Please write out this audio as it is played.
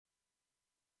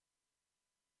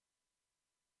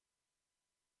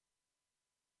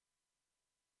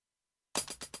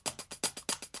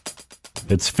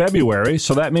It's February,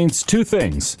 so that means two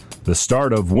things. The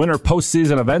start of winter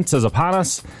postseason events is upon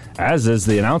us, as is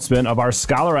the announcement of our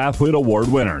Scholar Athlete Award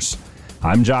winners.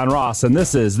 I'm John Ross, and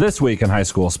this is This Week in High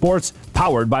School Sports,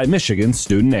 powered by Michigan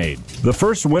Student Aid. The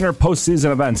first winter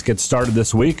postseason events get started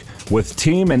this week with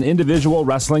team and individual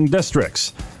wrestling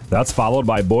districts. That's followed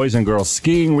by boys and girls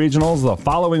skiing regionals the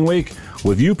following week,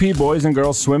 with UP boys and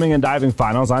girls swimming and diving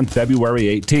finals on February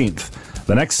 18th.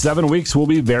 The next 7 weeks will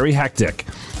be very hectic.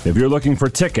 If you're looking for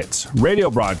tickets, radio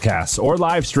broadcasts, or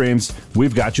live streams,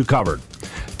 we've got you covered.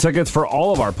 Tickets for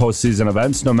all of our postseason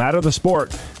events, no matter the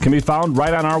sport, can be found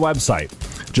right on our website.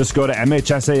 Just go to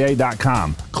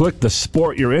MHSAA.com, click the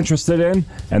sport you're interested in,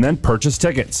 and then purchase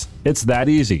tickets. It's that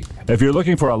easy. If you're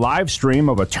looking for a live stream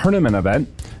of a tournament event,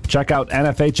 check out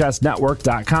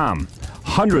NFHSnetwork.com.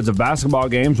 Hundreds of basketball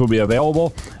games will be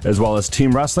available, as well as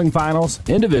team wrestling finals,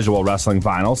 individual wrestling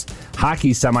finals, hockey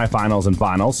semifinals and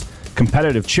finals,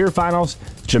 competitive cheer finals,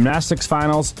 gymnastics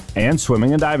finals, and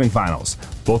swimming and diving finals.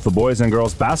 Both the boys and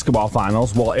girls basketball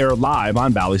finals will air live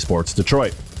on Bally Sports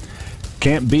Detroit.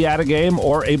 Can't be at a game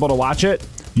or able to watch it?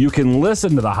 You can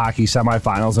listen to the hockey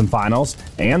semifinals and finals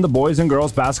and the boys and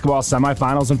girls basketball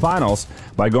semifinals and finals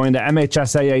by going to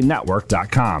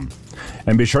MHSAAnetwork.com.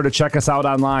 And be sure to check us out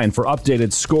online for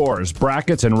updated scores,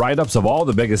 brackets, and write-ups of all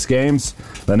the biggest games.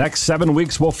 The next 7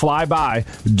 weeks will fly by.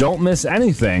 Don't miss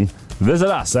anything. Visit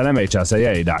us at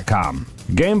MHSAA.com.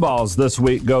 Game balls this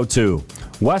week go to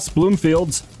West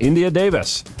Bloomfield's India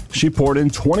Davis. She poured in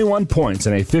 21 points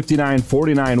in a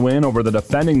 59-49 win over the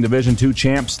defending Division II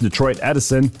champs Detroit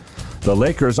Edison. The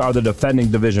Lakers are the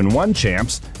defending Division I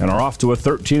champs and are off to a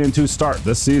 13-2 start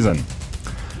this season.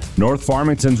 North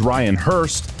Farmington's Ryan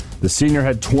Hurst. The senior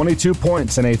had 22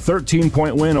 points in a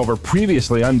 13-point win over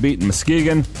previously unbeaten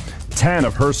Muskegon. 10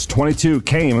 of Hurst's 22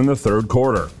 came in the third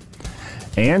quarter.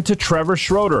 And to Trevor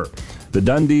Schroeder. The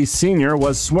Dundee senior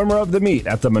was swimmer of the meet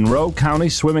at the Monroe County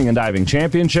Swimming and Diving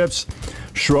Championships.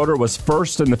 Schroeder was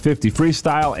first in the 50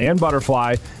 freestyle and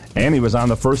butterfly, and he was on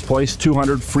the first place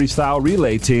 200 freestyle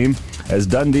relay team, as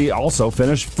Dundee also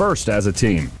finished first as a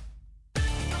team.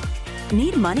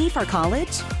 Need money for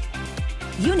college?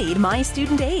 You need My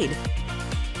Student Aid.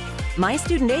 My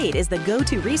Student Aid is the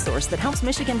go-to resource that helps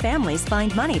Michigan families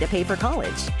find money to pay for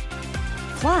college.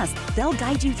 Plus, they'll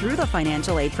guide you through the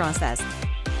financial aid process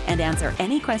and answer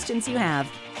any questions you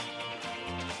have.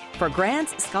 For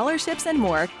grants, scholarships, and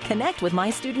more, connect with My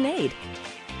Student Aid,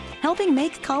 helping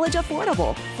make college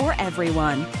affordable for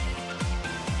everyone.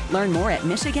 Learn more at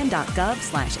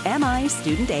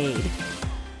michigan.gov/MIStudentAid.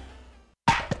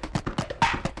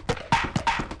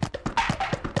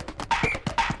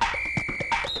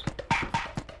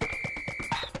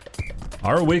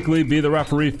 Our weekly Be the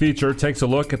Referee feature takes a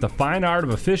look at the fine art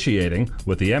of officiating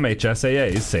with the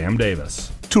MHSAA's Sam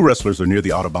Davis. Two wrestlers are near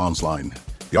the out-of-bounds line.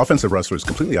 The offensive wrestler is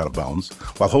completely out of bounds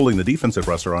while holding the defensive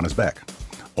wrestler on his back.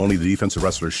 Only the defensive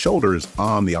wrestler's shoulder is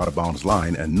on the out-of-bounds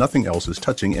line and nothing else is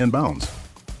touching in bounds.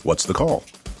 What's the call?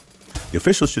 The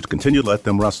officials should continue to let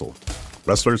them wrestle.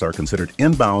 Wrestlers are considered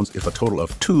in bounds if a total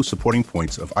of 2 supporting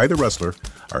points of either wrestler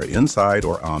are inside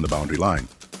or on the boundary line.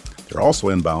 They're also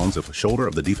in bounds if a shoulder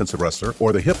of the defensive wrestler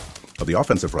or the hip of the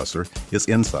offensive wrestler is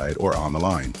inside or on the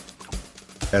line,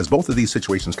 as both of these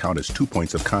situations count as 2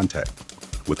 points of contact.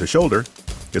 With the shoulder,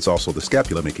 it's also the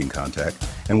scapula making contact,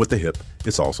 and with the hip,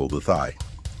 it's also the thigh.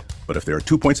 But if there are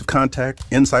 2 points of contact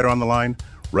inside or on the line,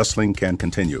 wrestling can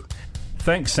continue.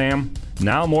 Thanks, Sam.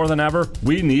 Now more than ever,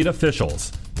 we need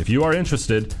officials. If you are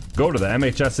interested, go to the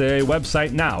MHSAA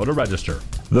website now to register.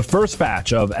 The first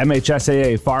batch of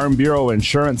MHSAA Farm Bureau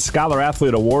Insurance Scholar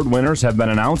Athlete Award winners have been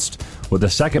announced, with the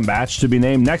second batch to be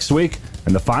named next week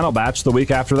and the final batch the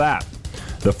week after that.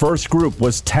 The first group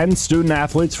was 10 student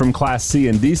athletes from Class C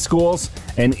and D schools,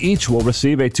 and each will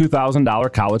receive a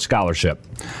 $2,000 college scholarship.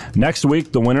 Next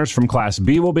week, the winners from Class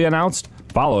B will be announced,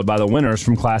 followed by the winners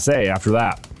from Class A after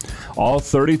that. All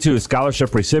 32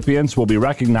 scholarship recipients will be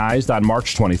recognized on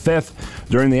March 25th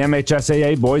during the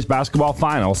MHSAA Boys Basketball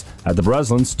Finals at the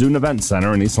Breslin Student Event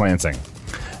Center in East Lansing.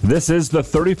 This is the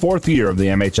 34th year of the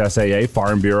MHSAA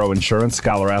Farm Bureau Insurance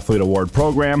Scholar Athlete Award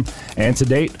Program, and to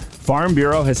date, Farm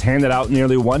Bureau has handed out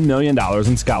nearly $1 million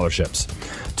in scholarships.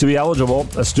 To be eligible,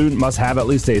 a student must have at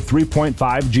least a 3.5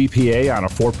 GPA on a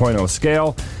 4.0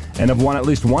 scale and have won at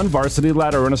least one varsity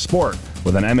letter in a sport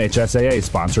with an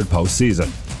MHSAA-sponsored postseason.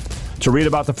 To read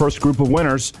about the first group of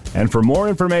winners and for more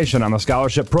information on the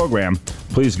scholarship program,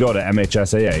 please go to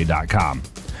MHSAA.com.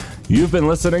 You've been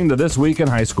listening to This Week in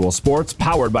High School Sports,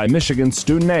 powered by Michigan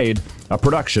Student Aid, a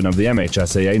production of the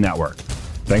MHSAA Network.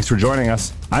 Thanks for joining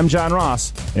us. I'm John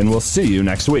Ross, and we'll see you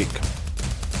next week.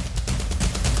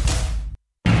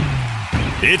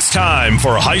 It's time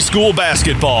for high school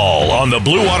basketball on the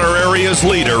Blue Water Area's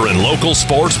leader in local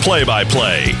sports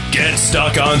play-by-play.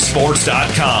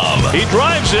 GetStuckOnSports.com. He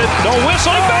drives it, no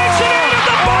whistle, banks it in at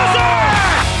the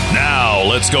buzzer! Now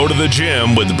let's go to the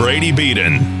gym with Brady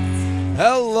Beaton.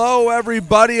 Hello,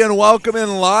 everybody, and welcome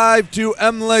in live to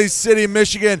Imlay City,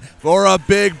 Michigan for a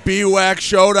big BWAC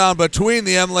showdown between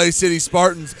the Imlay City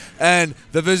Spartans and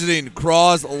the visiting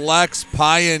Cros-Lex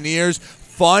Pioneers.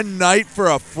 Fun night for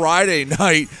a Friday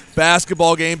night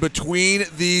basketball game between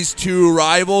these two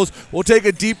rivals. We'll take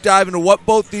a deep dive into what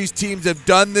both these teams have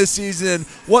done this season and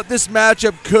what this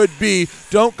matchup could be.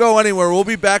 Don't go anywhere. We'll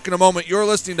be back in a moment. You're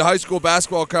listening to high school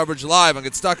basketball coverage live on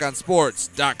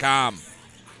GetStuckOnSports.com.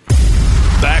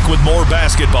 Back with more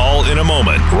basketball in a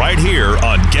moment, right here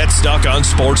on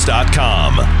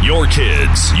GetStuckOnSports.com. Your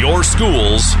kids, your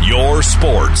schools, your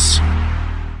sports.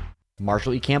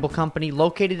 Marshall E. Campbell Company,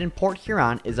 located in Port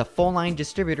Huron, is a full-line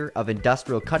distributor of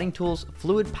industrial cutting tools,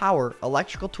 fluid power,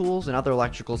 electrical tools, and other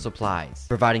electrical supplies,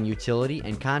 providing utility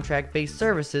and contract-based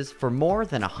services for more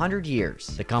than 100 years.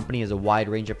 The company has a wide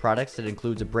range of products that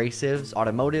includes abrasives,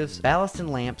 automotives, ballast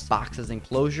and lamps, boxes and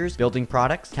closures, building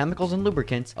products, chemicals and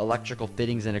lubricants, electrical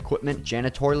fittings and equipment,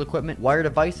 janitorial equipment, wire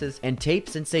devices, and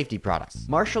tapes and safety products.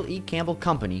 Marshall E. Campbell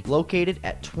Company, located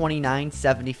at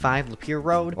 2975 Lapeer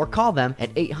Road, or call them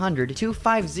at 800-250-7520.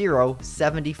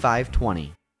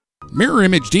 Mirror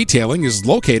Image Detailing is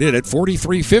located at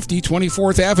 4350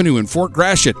 24th Avenue in Fort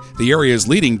Gratiot, the area's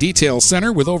leading detail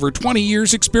center with over 20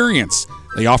 years experience.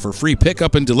 They offer free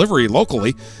pickup and delivery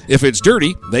locally. If it's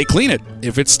dirty, they clean it.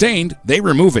 If it's stained, they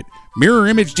remove it. Mirror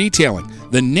Image Detailing.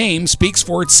 The name speaks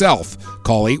for itself.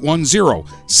 Call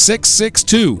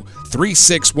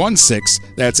 810-662-3616.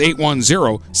 That's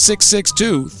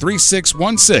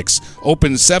 810-662-3616.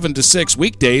 Open 7 to 6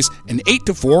 weekdays and 8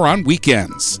 to 4 on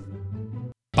weekends.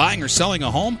 Buying or selling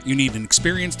a home? You need an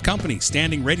experienced company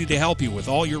standing ready to help you with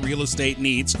all your real estate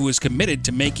needs, who is committed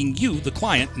to making you the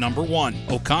client number one.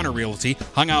 O'Connor Realty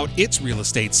hung out its real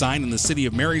estate sign in the city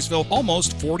of Marysville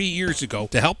almost 40 years ago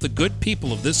to help the good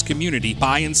people of this community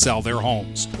buy and sell their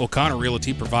homes. O'Connor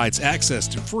Realty provides access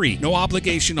to free,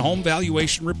 no-obligation home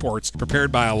valuation reports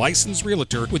prepared by a licensed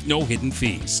realtor with no hidden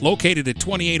fees. Located at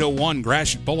 2801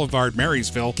 Gratiot Boulevard,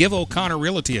 Marysville, give O'Connor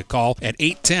Realty a call at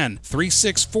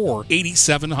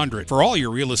 810-364-8700. For all your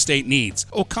real estate needs.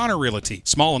 O'Connor Realty,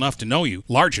 small enough to know you,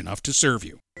 large enough to serve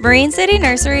you. Marine City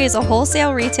Nursery is a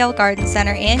wholesale retail garden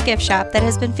center and gift shop that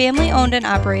has been family owned and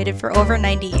operated for over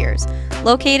 90 years.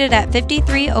 Located at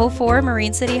 5304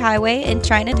 Marine City Highway in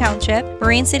China Township,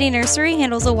 Marine City Nursery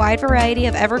handles a wide variety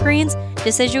of evergreens,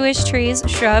 deciduous trees,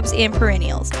 shrubs, and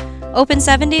perennials. Open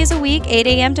 7 days a week, 8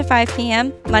 a.m. to 5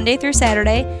 p.m., Monday through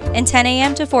Saturday, and 10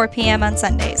 a.m. to 4 p.m. on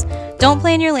Sundays. Don't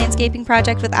plan your landscaping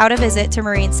project without a visit to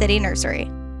Marine City Nursery.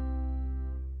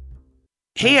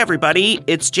 Hey everybody,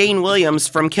 it's Jane Williams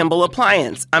from Kimball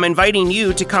Appliance. I'm inviting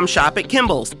you to come shop at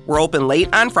Kimball's. We're open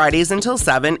late on Fridays until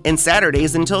 7 and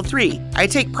Saturdays until 3. I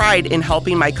take pride in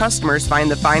helping my customers find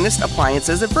the finest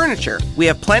appliances and furniture. We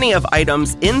have plenty of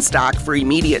items in stock for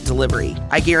immediate delivery.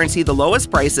 I guarantee the lowest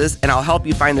prices, and I'll help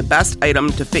you find the best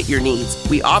item to fit your needs.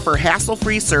 We offer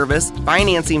hassle-free service,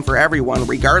 financing for everyone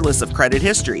regardless of credit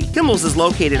history. Kimball's is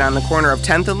located on the corner of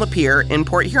 10th and Lapeer in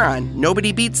Port Huron.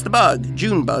 Nobody beats the bug.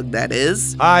 Junebug, that is.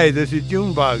 Hi, this is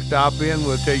Junebug. Stop in,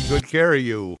 we'll take good care of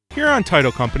you. Huron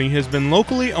Title Company has been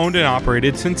locally owned and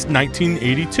operated since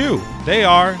 1982. They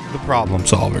are the problem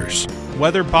solvers.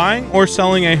 Whether buying or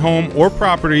selling a home or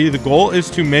property, the goal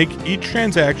is to make each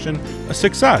transaction a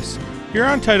success.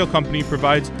 Huron Title Company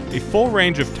provides a full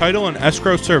range of title and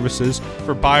escrow services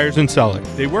for buyers and sellers.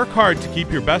 They work hard to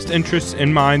keep your best interests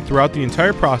in mind throughout the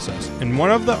entire process, and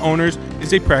one of the owners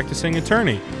is a practicing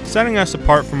attorney, setting us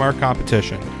apart from our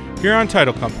competition. Huron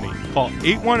Title Company. Call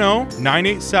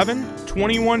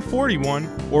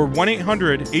 810-987-2141 or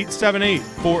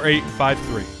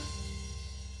 1-800-878-4853.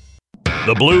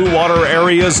 The Blue Water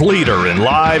Area's leader in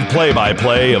live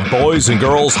play-by-play of boys and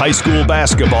girls high school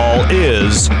basketball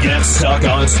is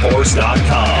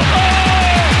GetStuckOnSports.com.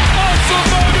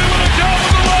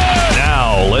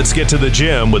 Now, let's get to the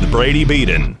gym with Brady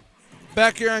Beaton.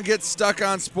 Back here on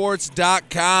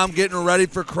GetStuckOnSports.com, getting ready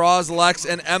for Cros-Lex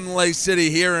and Imlay City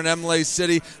here in Imlay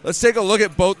City. Let's take a look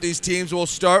at both these teams. We'll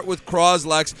start with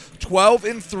Cros-Lex,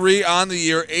 12-3 on the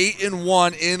year,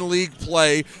 8-1 in league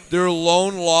play. Their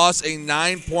lone loss, a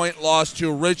 9-point loss to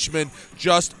Richmond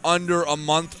just under a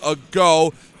month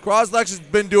ago. Cros-Lex has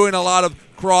been doing a lot of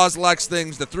Cros-Lex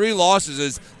things. The 3 losses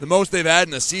is the most they've had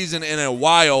in a season in a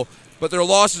while, but their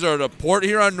losses are to Port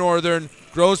Huron Northern,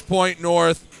 Grosse Pointe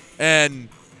North, and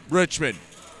Richmond.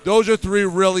 those are three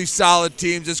really solid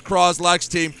teams. This Cros-Lex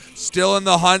team still in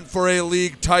the hunt for a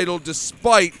league title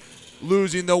despite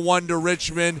losing the one to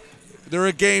Richmond. They're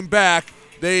a game back.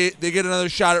 They get another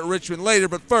shot at Richmond later,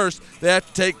 but first they have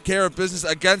to take care of business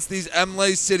against these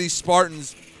Imlay City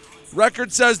Spartans.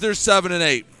 Record says they're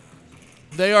 7-8.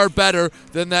 They are better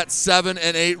than that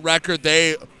 7-8 record.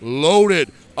 They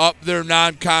loaded up their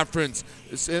non-conference.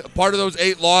 Part of those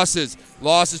 8 losses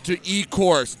to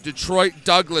E-Course, Detroit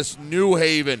Douglas, New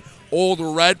Haven, Old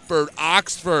Redford,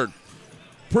 Oxford.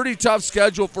 Pretty tough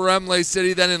schedule for Imlay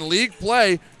City. Then in league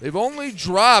play, they've only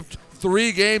dropped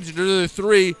 3 games into the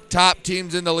 3 top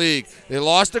teams in the league. They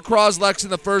lost to Cros-Lex in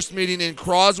the first meeting in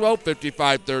Croswell,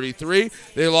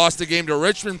 55-33. They lost the game to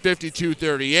Richmond,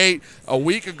 52-38, a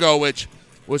week ago, which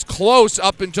was close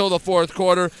up until the fourth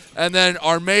quarter. And then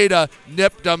Armada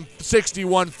nipped them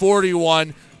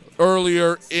 61-41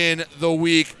 earlier in the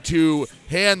week to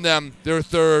hand them their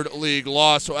 3rd league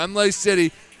loss. So Imlay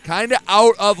City kind of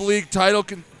out of league title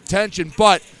contention,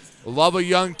 but love a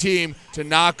young team to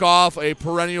knock off a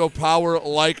perennial power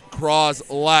like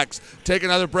Cros-Lex. Take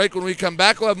another break. When we come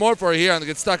back, we'll have more for you here on the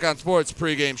Get Stuck on Sports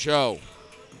pregame show.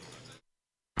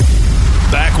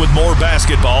 Back with more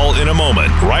basketball in a moment,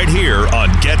 right here on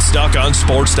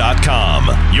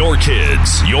GetStuckOnSports.com. Your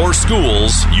kids, your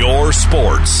schools, your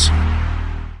sports.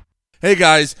 Hey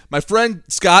guys, my friend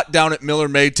Scott down at Miller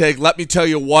Maytag, let me tell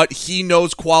you what, he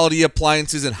knows quality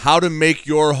appliances and how to make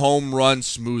your home run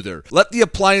smoother. Let the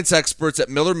appliance experts at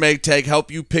Miller Maytag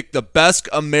help you pick the best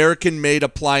American-made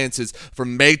appliances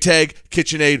from Maytag,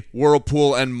 KitchenAid,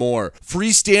 Whirlpool, and more.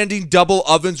 Freestanding double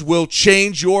ovens will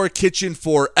change your kitchen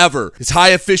forever. His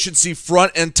high-efficiency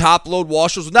front and top-load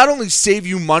washers will not only save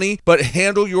you money, but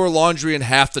handle your laundry in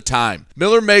half the time.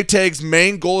 Miller Maytag's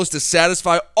main goal is to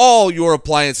satisfy all your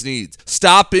appliance needs.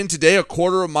 Stop in today a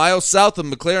quarter of a mile south of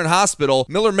McLaren Hospital.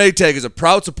 Miller Maytag is a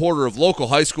proud supporter of local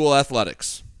high school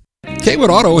athletics. Kaywood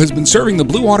Auto has been serving the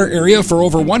Blue Water area for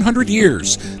over 100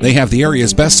 years. They have the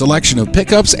area's best selection of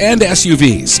pickups and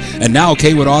SUVs. And now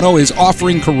Kaywood Auto is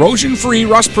offering corrosion-free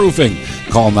rust-proofing.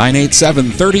 Call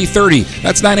 987-3030.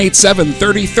 That's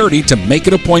 987-3030 to make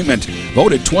an appointment.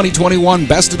 Voted 2021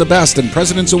 Best of the Best and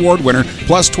President's Award winner,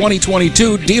 plus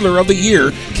 2022 Dealer of the Year.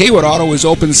 Kaywood Auto is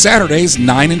open Saturdays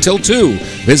 9 until 2.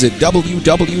 Visit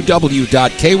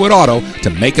www.kaywoodauto to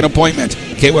make an appointment.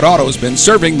 Kaywood Auto has been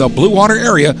serving the Blue Water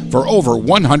area for over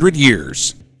 100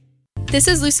 years. This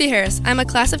is Lucy Harris. I'm a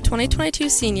class of 2022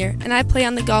 senior, and I play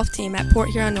on the golf team at Port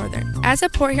Huron Northern. As a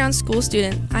Port Huron school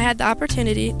student, I had the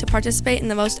opportunity to participate in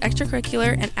the most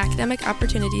extracurricular and academic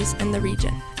opportunities in the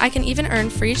region. I can even earn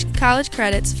free college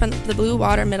credits from the Blue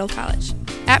Water Middle College.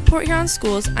 At Port Huron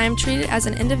schools, I am treated as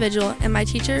an individual, and my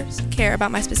teachers care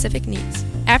about my specific needs.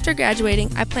 After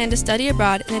graduating, I plan to study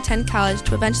abroad and attend college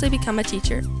to eventually become a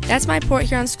teacher. That's my Port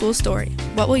Huron school story.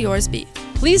 What will yours be?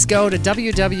 Please go to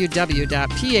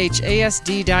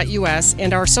www.phasd.us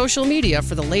and our social media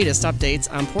for the latest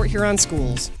updates on Port Huron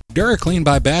schools. DuraClean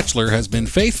by Bachelor has been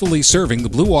faithfully serving the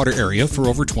Blue Water area for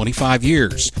over 25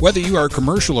 years. Whether you are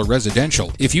commercial or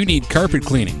residential, if you need carpet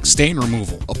cleaning, stain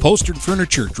removal, upholstered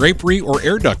furniture, drapery, or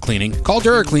air duct cleaning, call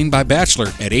DuraClean by Bachelor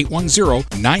at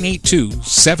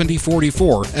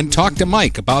 810-982-7044 and talk to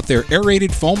Mike about their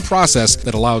aerated foam process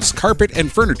that allows carpet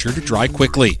and furniture to dry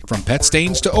quickly. From pet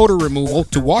stains to odor removal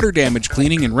to water damage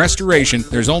cleaning and restoration,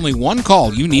 there's only one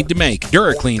call you need to make.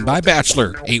 DuraClean by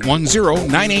Bachelor,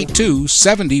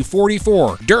 810-982-7044.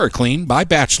 DuraClean by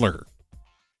Bachelor.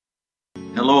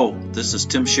 Hello, this is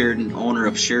Tim Sheridan, owner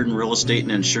of Sheridan Real Estate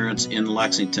and Insurance in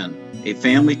Lexington, a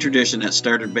family tradition that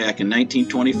started back in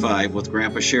 1925 with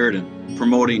Grandpa Sheridan.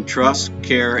 Promoting trust,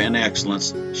 care, and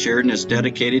excellence, Sheridan is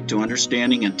dedicated to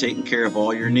understanding and taking care of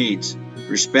all your needs.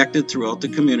 Respected throughout the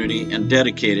community and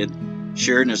dedicated,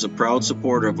 Sheridan is a proud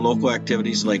supporter of local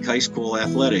activities like high school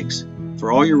athletics. For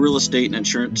all your real estate and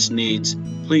insurance needs,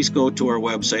 please go to our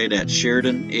website at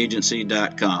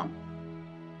SheridanAgency.com.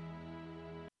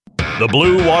 The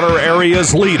Blue Water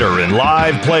area's leader in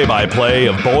live play-by-play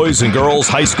of boys and girls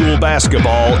high school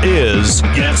basketball is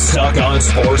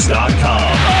GetStuckOnSports.com.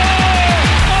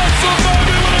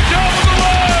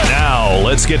 Now,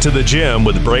 let's get to the gym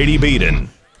with Brady Beaton.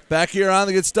 Back here on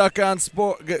the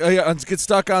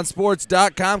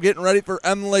GetStuckOnSports.com, getting ready for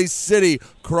Imlay City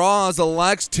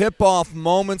Cros-Lex. Tip-off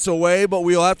moments away, but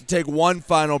we'll have to take one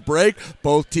final break.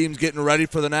 Both teams getting ready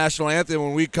for the national anthem.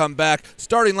 When we come back,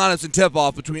 starting lineups and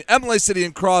tip-off between Imlay City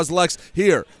and Cros-Lex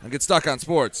here on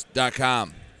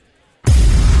GetStuckOnSports.com.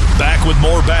 Back with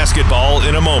more basketball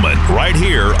in a moment, right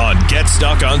here on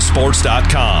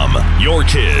GetStuckOnSports.com. Your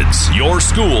kids, your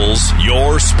schools,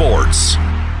 your sports.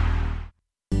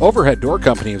 Overhead Door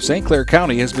Company of St. Clair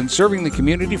County has been serving the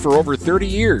community for over 30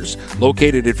 years.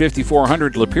 Located at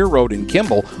 5400 Lapeer Road in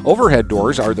Kimball, Overhead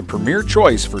Doors are the premier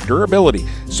choice for durability,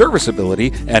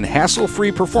 serviceability, and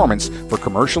hassle-free performance for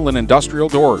commercial and industrial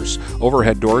doors.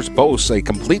 Overhead Doors boasts a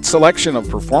complete selection of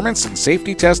performance and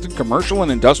safety-tested commercial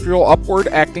and industrial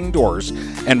upward-acting doors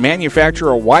and manufacture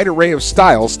a wide array of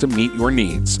styles to meet your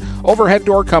needs. Overhead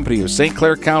Door Company of St.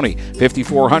 Clair County,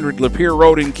 5400 Lapeer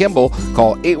Road in Kimball.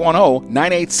 Call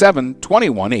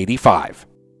 810-987-2185.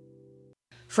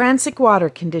 Frantic Water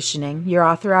Conditioning, your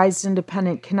authorized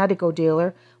independent Connecticut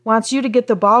dealer, wants you to get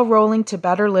the ball rolling to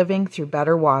better living through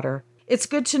better water. It's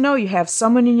good to know you have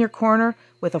someone in your corner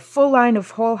with a full line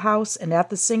of whole house and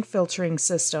at-the-sink filtering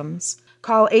systems.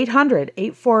 Call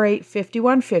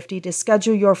 800-848-5150 to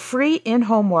schedule your free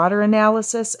in-home water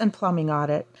analysis and plumbing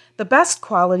audit. The best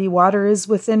quality water is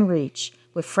within reach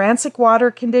with Frantic Water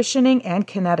Conditioning and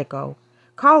Connecticut.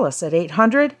 Call us at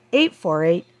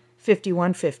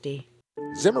 800-848-5150.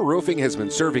 Zimmer Roofing has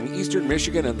been serving Eastern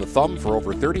Michigan and the Thumb for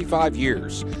over 35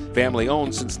 years. Family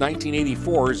owned since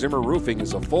 1984, Zimmer Roofing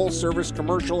is a full-service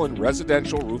commercial and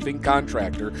residential roofing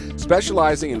contractor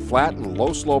specializing in flat and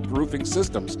low-slope roofing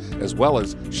systems, as well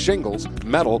as shingles,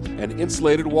 metal, and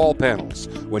insulated wall panels.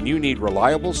 When you need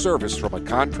reliable service from a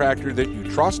contractor that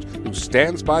you trust who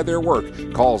stands by their work,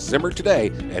 call Zimmer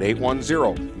today at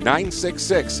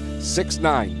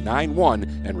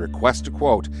 810-966-6991 and request a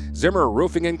quote. Zimmer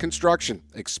Roofing and Construction.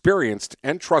 Experienced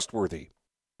and trustworthy.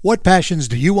 What passions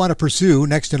do you want to pursue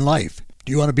next in life?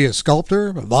 Do you want to be a sculptor,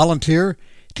 a volunteer,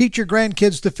 teach your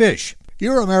grandkids to fish?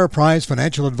 Your Ameriprise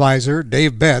financial advisor,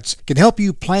 Dave Betts, can help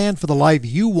you plan for the life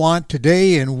you want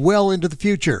today and well into the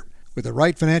future. With the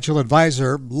right financial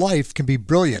advisor, life can be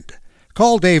brilliant.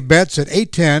 Call Dave Betts at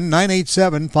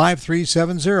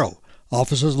 810-987-5370.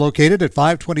 Office is located at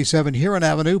 527 Huron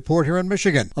Avenue, Port Huron,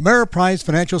 Michigan. Ameriprise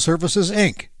Financial Services,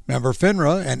 Inc., member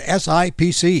FINRA and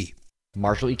SIPC.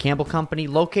 Marshall E. Campbell Company,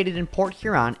 located in Port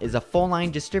Huron, is a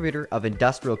full-line distributor of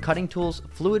industrial cutting tools,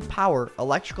 fluid power,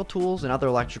 electrical tools, and other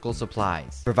electrical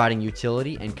supplies, providing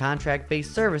utility and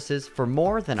contract-based services for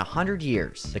more than 100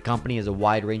 years. The company has a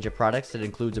wide range of products that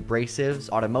includes abrasives,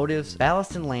 automotives,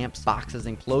 ballast and lamps, boxes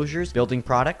and closures, building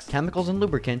products, chemicals and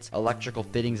lubricants, electrical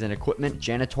fittings and equipment,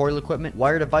 janitorial equipment,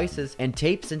 wire devices, and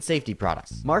tapes and safety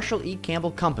products. Marshall E.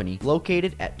 Campbell Company,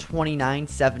 located at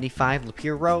 2975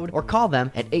 Lapeer Road, or call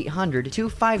them at 800-250-7520.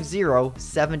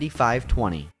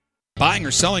 Buying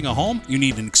or selling a home? You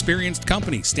need an experienced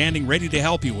company standing ready to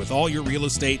help you with all your real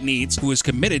estate needs, who is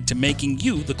committed to making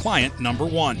you the client number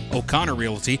one. O'Connor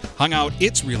Realty hung out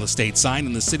its real estate sign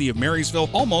in the city of Marysville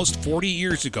almost 40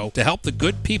 years ago to help the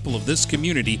good people of this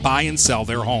community buy and sell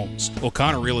their homes.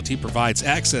 O'Connor Realty provides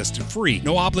access to free,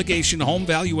 no-obligation home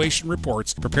valuation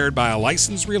reports prepared by a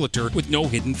licensed realtor with no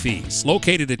hidden fees.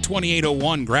 Located at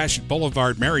 2801 Gratiot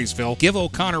Boulevard, Marysville, give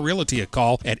O'Connor Realty a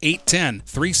call at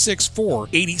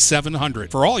 810-364-8700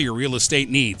 for all your real estate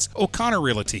needs. O'Connor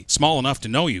Realty, small enough to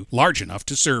know you, large enough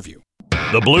to serve you.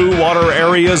 The Blue Water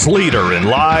Area's leader in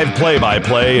live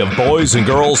play-by-play of boys and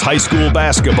girls high school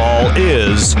basketball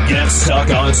is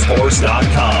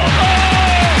GetStuckOnSports.com.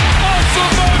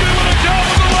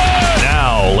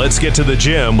 Now, let's get to the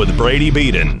gym with Brady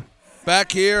Beaton.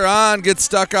 Back here on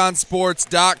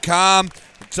GetStuckOnSports.com.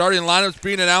 Starting lineups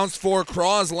being announced for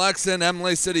Cros-Lex and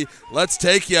Imlay City. Let's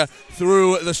take you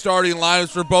through the starting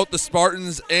lineups for both the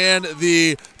Spartans and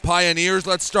the Pioneers.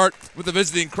 Let's start with the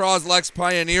visiting Cros-Lex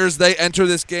Pioneers. They enter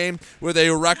this game with a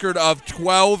record of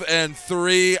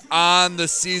 12-3 on the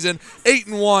season,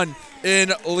 8-1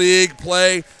 in league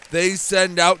play. They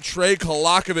send out Trey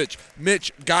Kolakovic,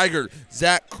 Mitch Geiger,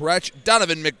 Zach Kretsch,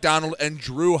 Donovan McDonald, and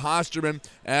Drew Hosterman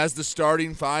as the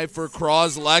starting five for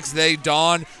Cros-Lex. They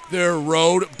don their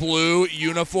road blue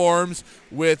uniforms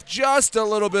with just a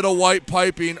little bit of white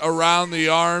piping around the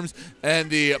arms and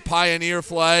the Pioneer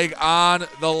flag on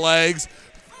the legs.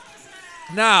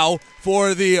 Now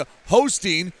for the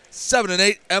hosting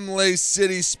 7-8 Imlay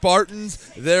City Spartans,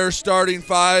 their starting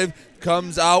five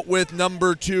comes out with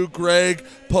number 2, Greg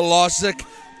Polosic,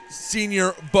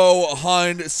 senior Bo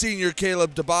Hund, senior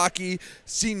Caleb Tabaki,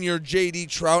 senior J.D.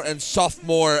 Trout, and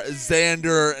sophomore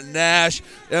Xander Nash.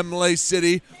 Imlay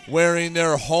City wearing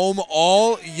their home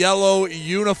all-yellow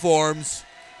uniforms.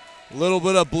 A little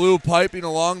bit of blue piping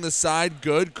along the side.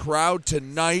 Good crowd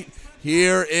tonight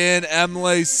here in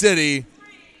Imlay City.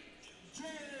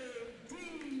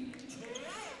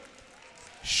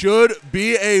 Should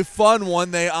be a fun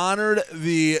one. They honored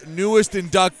the newest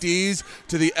inductees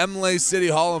to the Imlay City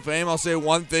Hall of Fame. I'll say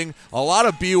one thing. A lot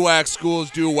of BWAC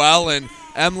schools do well, and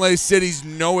Imlay City's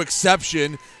no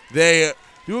exception. They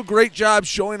do a great job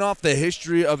showing off the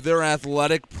history of their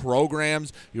athletic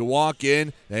programs. You walk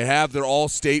in, they have their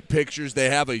all-state pictures. They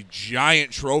have a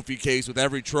giant trophy case with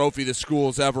every trophy the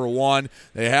school's ever won.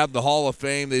 They have the Hall of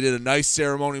Fame. They did a nice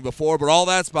ceremony before, but all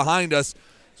that's behind us.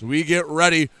 So we get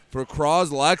ready for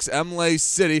Cros-Lex, Imlay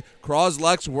City.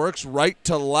 Cros-Lex works right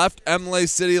to left, Imlay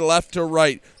City left to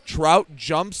right. Trout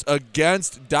jumps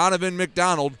against Donovan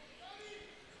McDonald.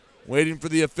 Waiting for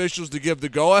the officials to give the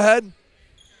go-ahead.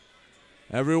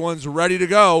 Everyone's ready to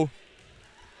go.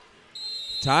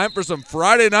 Time for some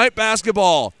Friday night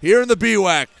basketball here in the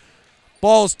BWAC.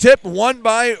 Ball's tipped, won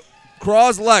by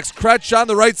Cros-Lex. Kretsch on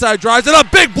the right side drives, and a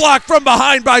big block from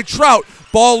behind by Trout.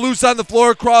 Ball loose on the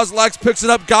floor. Cros-Lex picks it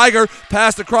up. Geiger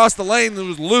passed across the lane. It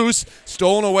was loose.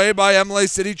 Stolen away by Imlay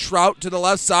City. Trout to the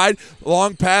left side.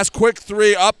 Long pass. Quick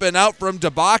three up and out from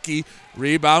Debaki.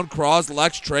 Rebound.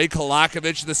 Cros-Lex. Trey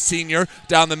Kolakovic, the senior,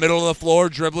 down the middle of the floor,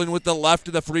 dribbling with the left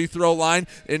to the free throw line.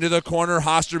 Into the corner.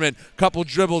 Hosterman. Couple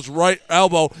dribbles. Right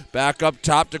elbow. Back up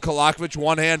top to Kolakovic.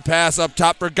 One hand pass up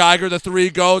top for Geiger. The three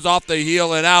goes off the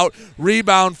heel and out.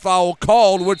 Rebound foul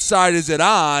called. Which side is it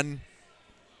on?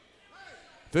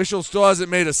 Official still hasn't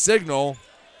made a signal.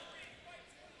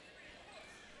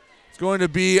 It's going to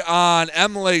be on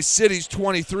Imlay City's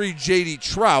 23, J.D.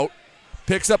 Trout.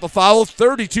 Picks up a foul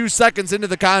 32 seconds into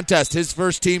the contest. His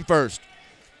first, team first.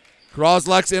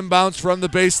 Cros-Lex inbounds from the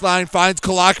baseline. Finds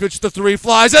Kolakovic. The three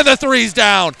flies, and the three's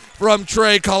down from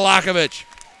Trey Kolakovic.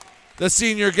 The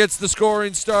senior gets the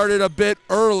scoring started a bit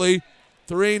early.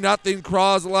 3-0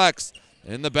 Cros-Lex.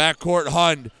 In the backcourt,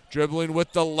 Hund dribbling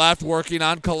with the left, working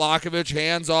on Kolakovic.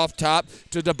 Hands off top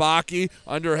to Debaki.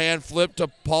 Underhand flip to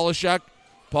Polishek.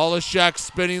 Polishek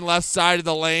spinning left side of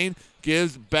the lane.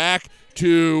 Gives back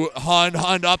to Hund.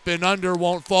 Hund up and under,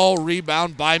 won't fall.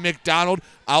 Rebound by McDonald.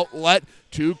 Outlet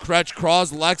to Kretsch.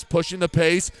 Cros-Lex pushing the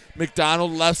pace.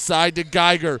 McDonald left side to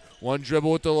Geiger. One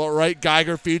dribble with the right.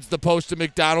 Geiger feeds the post to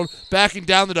McDonald. Backing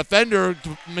down the defender.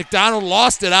 McDonald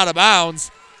lost it out of bounds.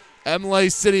 Imlay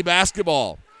City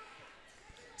basketball.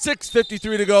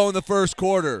 6:53 to go in the first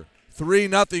quarter.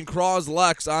 3-0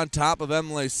 Cros-Lex on top of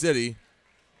Imlay City.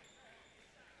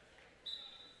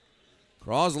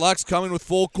 Cros-Lex coming with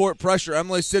full court pressure.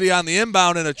 Imlay City on the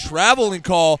inbound, and a traveling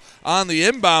call on the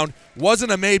inbound.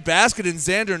 Wasn't a made basket, and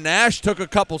Xander Nash took a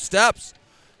couple steps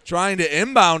trying to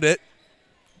inbound it.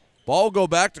 Ball go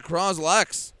back to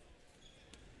Cros-Lex.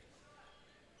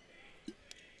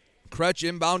 Kretsch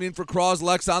inbounding for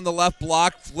Cros-Lex on the left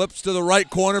block. Flips to the right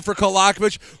corner for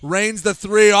Kolakovic. Rains the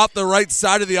three off the right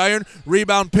side of the iron.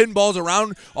 Rebound, pinballs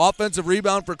around. Offensive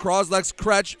rebound for Cros-Lex.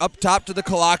 Kretsch up top to the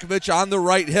Kolakovic on the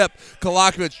right hip.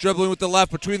 Kolakovic dribbling with the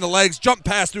left between the legs. Jump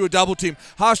pass through a double team.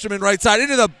 Hosterman right side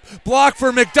into the block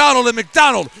for McDonald. And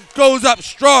McDonald goes up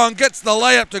strong. Gets the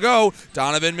layup to go.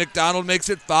 Donovan McDonald makes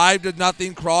it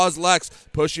 5-0 Cros-Lex.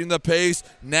 Pushing the pace.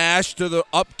 Nash to the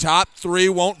up top. Three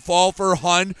won't fall for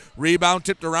Hund. Rebound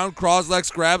tipped around.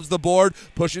 Cros-Lex grabs the board.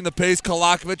 Pushing the pace.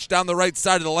 Kolakovic down the right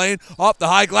side of the lane. Off the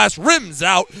high glass. Rims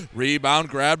out. Rebound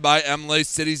grabbed by Imlay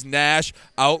City's Nash.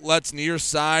 Outlets near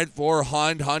side for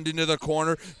Hund. Hund into the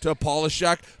corner to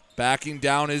Polishek. Backing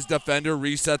down his defender.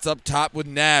 Resets up top with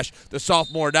Nash. The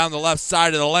sophomore down the left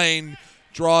side of the lane.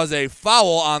 Draws a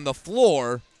foul on the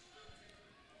floor.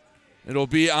 It'll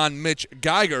be on Mitch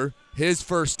Geiger. His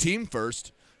first, team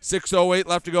first. 6:08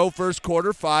 left to go, first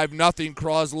quarter. 5-0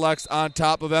 Cros-Lex on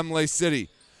top of Imlay City.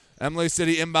 Imlay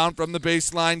City inbound from the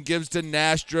baseline, gives to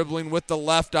Nash, dribbling with the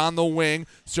left on the wing.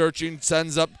 Searching,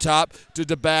 sends up top to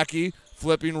Debaki,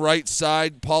 flipping right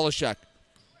side, Polishek.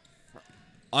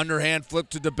 Underhand flip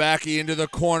to Debaki into the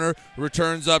corner,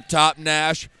 returns up top,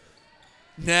 Nash.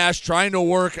 Nash trying to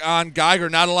work on Geiger.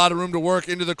 Not a lot of room to work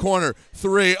into the corner.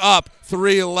 Three up,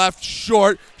 three left,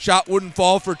 short. Shot wouldn't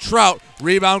fall for Trout.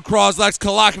 Rebound, Cros-Lex.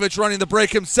 Kolakovic running the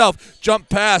break himself. Jump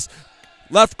pass.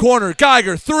 Left corner,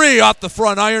 Geiger, three off the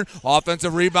front iron.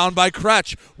 Offensive rebound by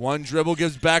Kretsch. One dribble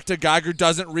gives back to Geiger,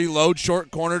 doesn't reload. Short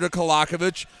corner to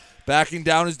Kolakovic. Backing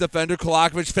down his defender,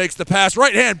 Kolakovic fakes the pass.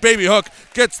 Right hand, baby hook,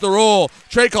 gets the roll.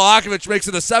 Trey Kolakovic makes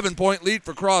it a 7-point lead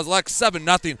for Cros-Lex,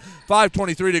 7-0.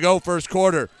 5:23 to go, first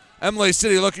quarter. Imlay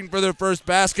City looking for their first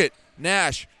basket.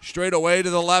 Nash straight away to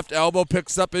the left elbow,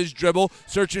 picks up his dribble,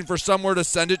 searching for somewhere to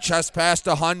send it. Chest pass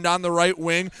to Hund on the right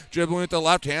wing, dribbling with the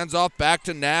left, hands off back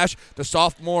to Nash. The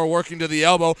sophomore working to the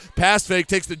elbow. Pass fake,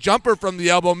 takes the jumper from the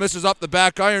elbow, misses up the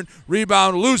back iron.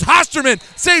 Rebound, loose. Hosterman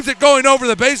saves it going over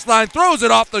the baseline, throws it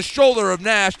off the shoulder of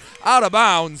Nash, out of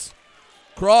bounds.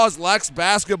 Cros-Lex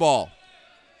basketball.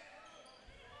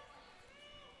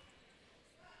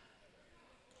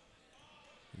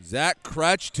 Zach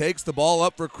Kretsch takes the ball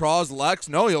up for Cros-Lex.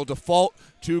 No, he'll default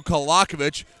to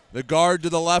Kolakovic. The guard to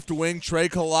the left wing, Trey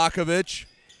Kolakovic.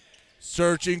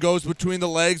 Searching, goes between the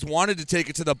legs, wanted to take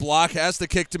it to the block, has to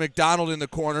kick to McDonald in the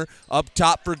corner. Up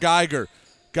top for Geiger.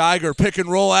 Geiger, pick and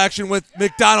roll action with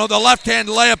McDonald. The left-hand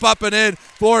layup up and in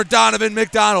for Donovan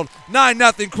McDonald.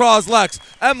 9-0 Cros-Lex.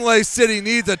 Imlay City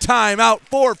needs a timeout.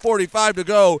 4:45 to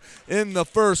go in the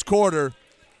first quarter.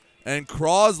 And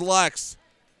Cros-Lex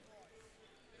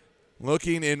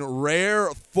looking in rare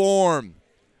form.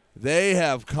 They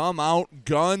have come out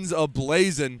guns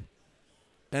a-blazing.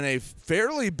 And a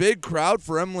fairly big crowd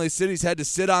for Imlay City's had to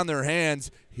sit on their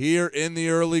hands here in the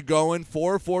early going.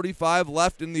 4:45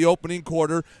 left in the opening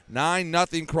quarter.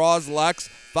 9-0 Cros-Lex.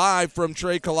 5 from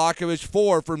Trey Kolakovic,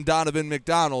 4 from Donovan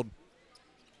McDonald.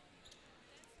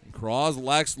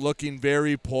 Cros-Lex looking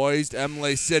very poised.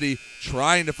 Imlay City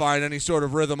trying to find any sort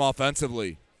of rhythm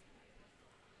offensively.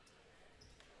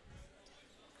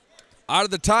 Out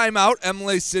of the timeout,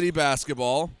 Imlay City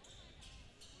basketball.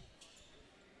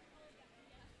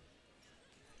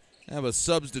 Have a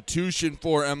substitution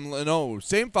for Imlay. No,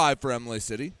 same 5 for Imlay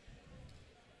City.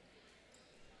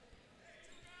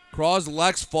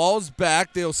 Cros-Lex falls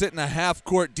back. They'll sit in a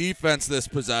half-court defense this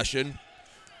possession.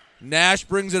 Nash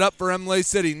brings it up for Imlay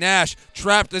City. Nash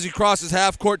trapped as he crosses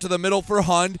half court to the middle for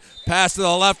Hund. Pass to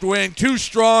the left wing. Too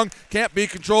strong. Can't be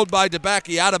controlled by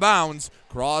DeBacke. Out of bounds.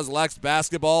 Cros-Lex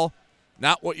basketball.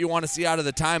 Not what you want to see out of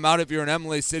the timeout if you're an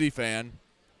Imlay City fan.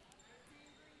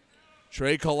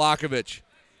 Trey Kolakovic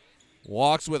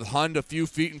walks with Hund a few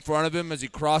feet in front of him as he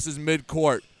crosses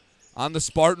midcourt. On the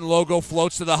Spartan logo,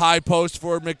 floats to the high post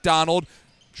for McDonald.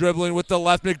 Dribbling with the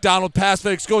left, McDonald pass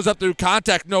fakes, goes up through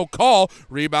contact, no call.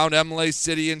 Rebound Imlay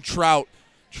City and Trout.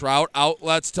 Trout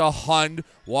outlets to Hund,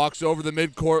 walks over the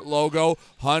midcourt logo.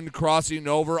 Hund crossing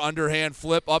over, underhand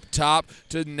flip up top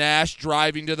to Nash,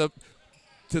 driving to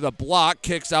the block,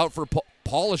 kicks out for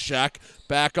Polishek.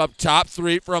 Back up top,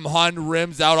 3 from Hund,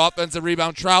 rims out, offensive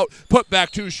rebound. Trout put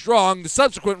back too strong. The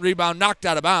subsequent rebound knocked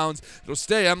out of bounds. It'll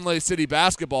stay Imlay City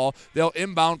basketball. They'll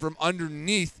inbound from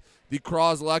underneath the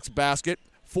Cros-Lex basket.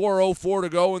 4:04 to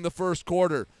go in the first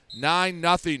quarter.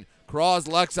 9-0.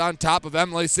 Cros-Lex on top of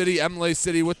Imlay City. Imlay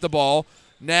City with the ball.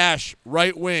 Nash,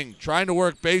 right wing, trying to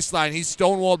work baseline. He's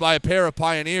stonewalled by a pair of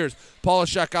Pioneers.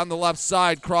 Polishek on the left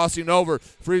side, crossing over.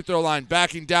 Free throw line,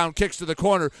 backing down, kicks to the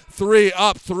corner. 3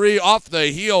 up, 3 off the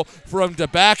heel from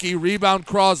DeBacke. Rebound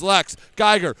Cros-Lex.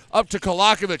 Geiger up to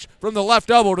Kolakovic from the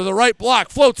left elbow to the right block.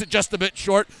 Floats it just a bit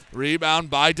short. Rebound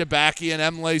by DeBacke and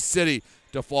Imlay City.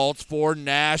 Defaults for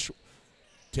Nash.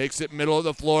 Takes it middle of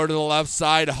the floor to the left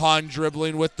side. Hund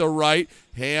dribbling with the right.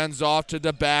 Hands off to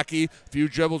DeBacke. Few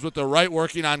dribbles with the right,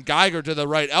 working on Geiger to the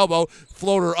right elbow.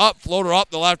 Floater up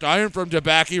the left iron from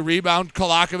DeBacke. Rebound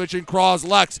Kolakovic and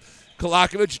Cros-Lex.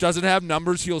 Kolakovic doesn't have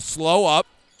numbers. He'll slow up.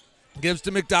 Gives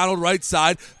to McDonald right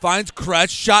side. Finds Kretsch.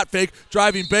 Shot fake.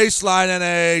 Driving baseline and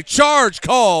a charge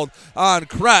called on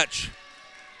Kretsch.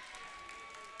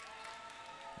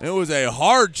 It was a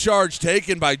hard charge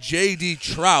taken by J.D.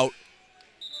 Trout.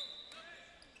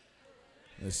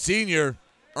 The senior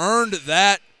earned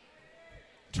that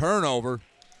turnover.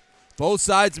 Both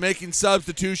sides making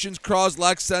substitutions.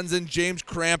 Cros-Lex sends in James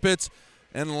Krampitz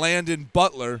and Landon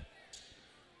Butler.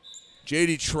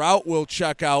 J.D. Trout will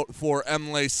check out for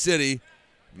Imlay City.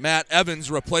 Matt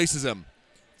Evans replaces him.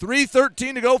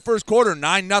 3:13 to go first quarter.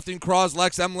 9-0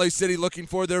 Cros-Lex. Imlay City looking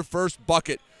for their first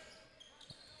bucket.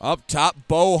 Up top,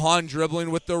 Bo Hund dribbling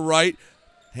with the right.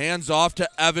 Hands off to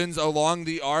Evans along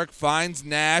the arc. Finds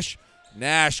Nash.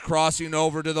 Nash crossing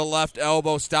over to the left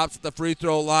elbow, stops at the free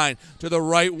throw line to the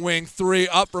right wing. 3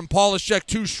 up from Polishek.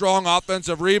 Too strong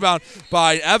offensive rebound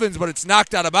by Evans, but it's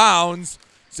knocked out of bounds.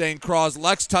 St.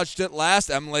 Cros-Lex touched it last.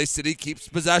 Imlay City keeps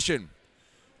possession.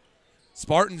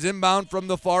 Spartans inbound from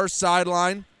the far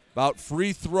sideline, about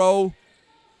free throw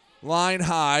line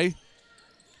high.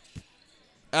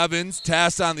 Evans,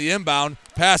 Tass on the inbound.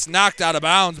 Pass knocked out of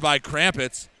bounds by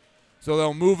Krampitz. So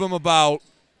they'll move him about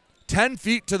 10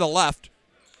 feet to the left.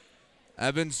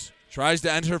 Evans tries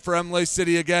to enter for Imlay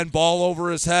City again. Ball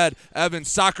over his head. Evans,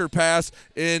 soccer pass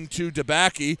into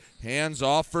DeBacke. Hands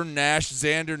off for Nash.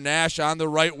 Xander Nash on the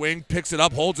right wing. Picks it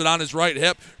up, holds it on his right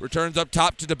hip. Returns up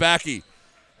top to DeBacke.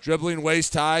 Dribbling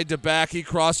waist high. DeBacke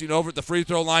crossing over at the free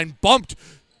throw line. Bumped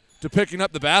to picking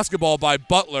up the basketball by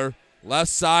Butler.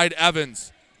 Left side,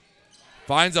 Evans.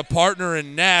 Finds a partner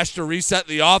in Nash to reset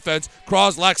the offense.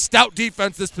 Cros-Lex, stout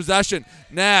defense this possession.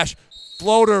 Nash,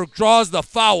 floater, draws the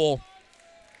foul.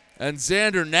 And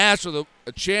Xander Nash with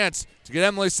a chance to get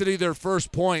Imlay City their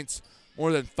first points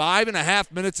more than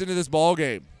 5.5 minutes into this ball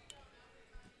game.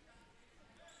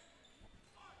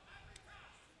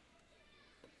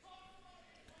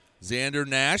 Xander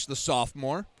Nash, the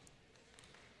sophomore.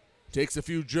 Takes a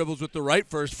few dribbles with the right.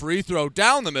 First free throw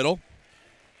down the middle.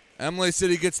 Imlay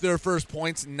City gets their first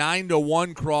points,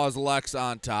 9-1 Cros-Lex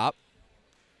on top.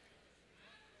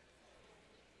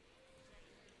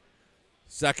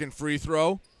 Second free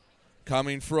throw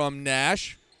coming from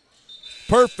Nash.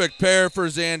 Perfect pair for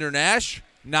Xander Nash,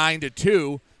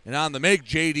 9-2. And on the make,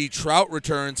 J.D. Trout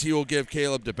returns. He will give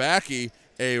Caleb DeBacke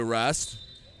a rest.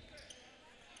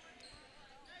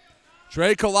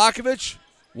 Trey Kolakovic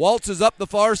waltzes up the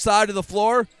far side of the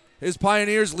floor. His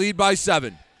Pioneers lead by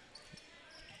 7.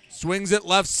 Swings it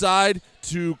left side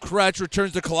to Kretsch,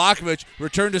 returns to Kolakovic,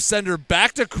 return to sender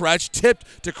back to Kretsch,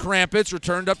 tipped to Krampitz,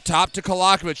 returned up top to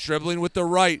Kolakovic, dribbling with the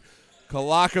right.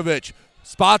 Kolakovic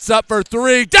spots up for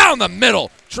 3, down the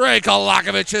middle. Trey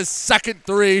Kolakovic, his second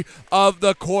 3 of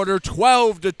the quarter,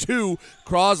 12-2.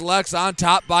 Cros-Lex on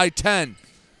top by 10.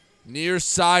 Near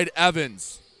side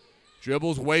Evans.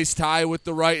 Dribbles waist high with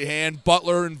the right hand.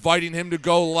 Butler inviting him to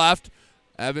go left.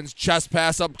 Evans chest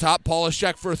pass up top.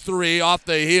 Polishek for 3 off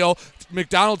the heel.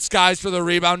 McDonald skies for the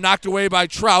rebound. Knocked away by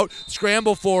Trout.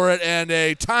 Scramble for it and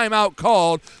a timeout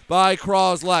called by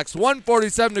Cros-Lex.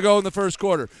 1:47 to go in the first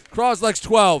quarter. Cros-Lex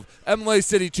 12, Imlay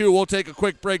City 2. We'll take a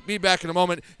quick break. Be back in a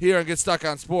moment here on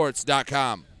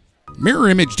GetStuckOnSports.com. Mirror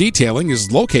Image Detailing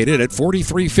is located at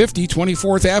 4350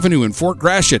 24th Avenue in Fort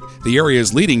Gratiot, the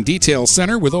area's leading detail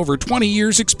center with over 20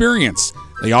 years' experience.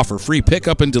 They offer free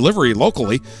pickup and delivery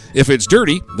locally. If it's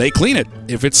dirty, they clean it.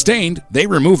 If it's stained, they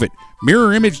remove it.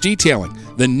 Mirror Image Detailing.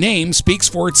 The name speaks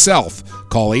for itself.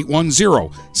 Call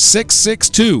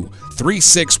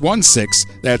 810-662-3616.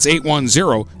 That's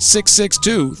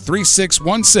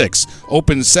 810-662-3616.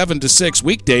 Open 7 to 6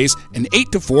 weekdays and 8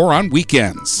 to 4 on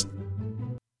weekends.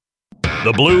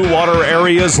 The Blue Water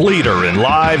area's leader in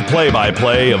live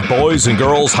play-by-play of boys and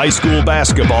girls high school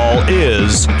basketball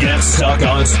is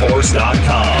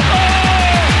GetStuckOnSports.com.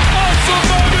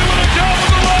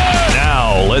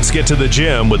 Now, let's get to the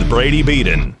gym with Brady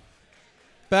Beaton.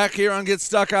 Back here on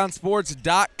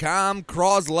GetStuckOnSports.com,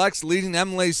 Cros-Lex leading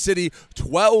Imlay City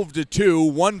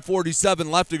 12-2, 1:47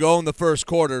 left to go in the first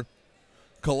quarter.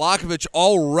 Kolakovic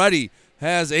already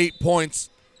has 8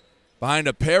 points behind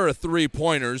a pair of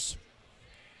three-pointers.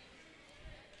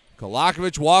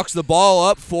 Kolakovic walks the ball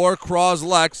up for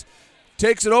Cros-Lex.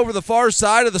 Takes it over the far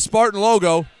side of the Spartan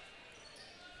logo.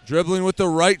 Dribbling with the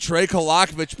right, Trey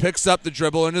Kolakovic picks up the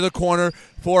dribble into the corner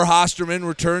for Hosterman.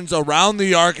 Returns around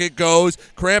the arc, it goes.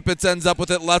 Krampitz ends up with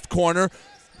it left corner.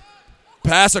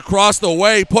 Pass across the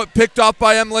way, picked off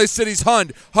by Imlay City's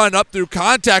Hund. Hund up through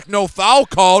contact, no foul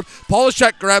called.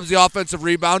 Polishek grabs the offensive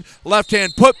rebound. Left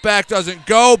hand put back doesn't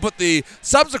go, but the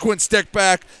subsequent stick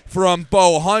back from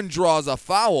Bo Hund draws a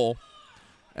foul.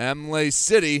 Imlay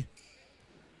City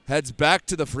heads back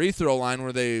to the free throw line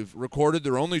where they've recorded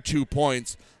their only 2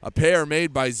 points. A pair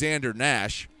made by Xander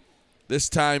Nash. This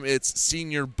time it's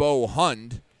senior Bo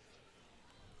Hund.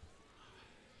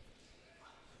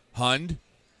 Hund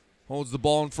holds the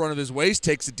ball in front of his waist,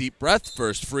 takes a deep breath.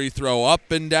 First free throw up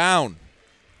and down.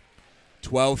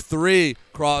 12-3,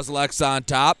 Cros-Lex on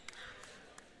top.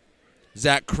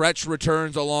 Zach Kretsch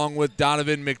returns along with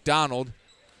Donovan McDonald.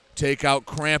 Take out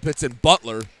Krampitz and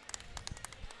Butler.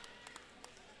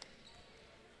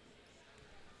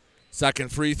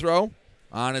 Second free throw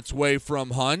on its way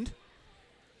from Hund.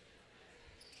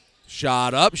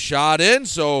 Shot up, shot in,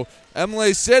 so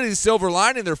Imlay City, silver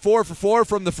lining, they're 4 for 4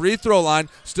 from the free throw line.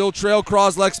 Still trail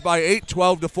Cros-Lex by 8,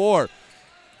 12-4.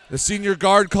 The senior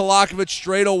guard, Kolakovic,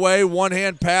 straight away.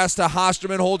 One-hand pass to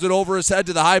Hosterman, holds it over his head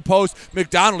to the high post.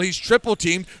 McDonald, he's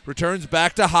triple-teamed, returns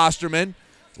back to Hosterman.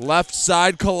 Left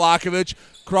side, Kolakovic,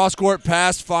 cross-court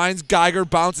pass, finds Geiger,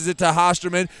 bounces it to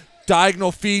Hosterman.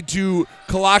 Diagonal feed to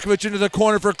Kolakovic into the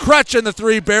corner for Kretsch, and the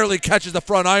 3 barely catches the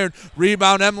front iron.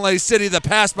 Rebound, Imlay City. The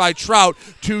pass by Trout,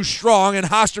 too strong, and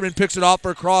Hosterman picks it off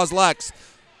for Cros-Lex.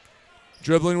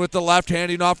 Dribbling with the left,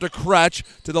 handing off to Kretsch.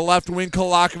 To the left wing,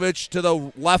 Kolakovic. To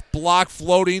the left block,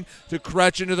 floating to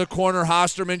Kretsch into the corner.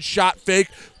 Hosterman, shot fake,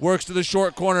 works to the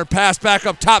short corner. Pass back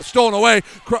up top, stolen away.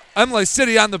 Imlay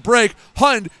City on the break.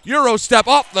 Hund, Euro step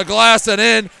off the glass and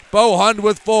in. Bo Hund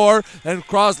with 4, and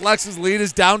Cros-Lex's lead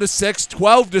is down to 6,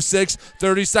 12-6.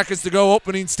 30 seconds to go,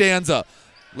 opening stanza.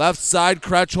 Left side,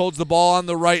 Kretsch holds the ball on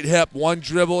the right hip. One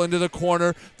dribble into the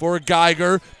corner for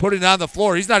Geiger. Putting it on the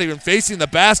floor. He's not even facing the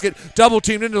basket. Double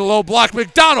teamed into the low block.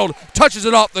 McDonald touches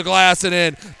it off the glass and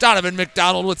in. Donovan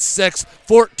McDonald with 6,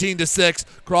 14-6.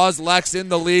 Cros-Lex in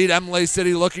the lead. Imlay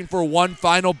City looking for one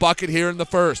final bucket here in the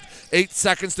first. 8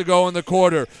 seconds to go in the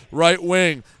quarter. Right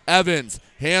wing, Evans.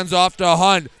 Hands off to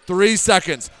Hund. 3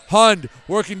 seconds. Hund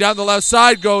working down the left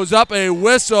side. Goes up, a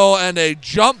whistle and a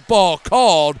jump ball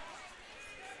called.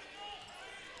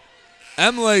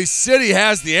 Imlay City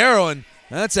has the arrow, and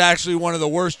that's actually one of the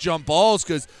worst jump balls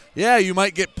because, yeah, you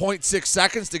might get 0.6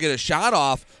 seconds to get a shot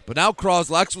off, but now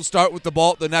Cros-Lex will start with the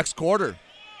ball at the next quarter.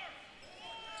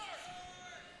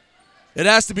 It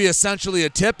has to be essentially a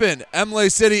tip-in. Imlay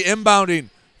City inbounding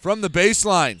from the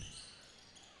baseline.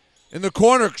 In the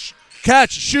corner,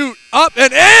 catch, shoot, up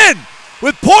and in!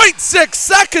 With 0.6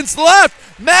 seconds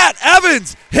left, Matt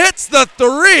Evans hits the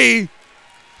three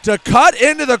to cut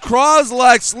into the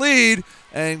Cros-Lex lead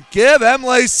and give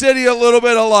Imlay City a little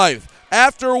bit of life.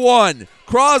 After one,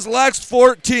 Cros-Lex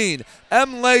 14,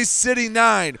 Imlay City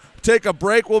 9. Take a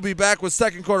break. We'll be back with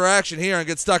second quarter action here on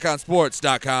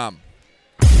GetStuckOnSports.com.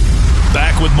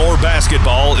 Back with more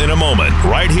basketball in a moment,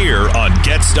 right here on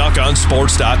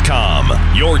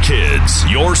GetStuckOnSports.com. Your kids,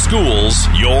 your schools,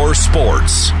 your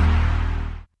sports.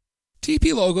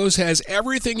 TP Logos has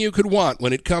everything you could want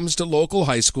when it comes to local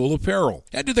high school apparel.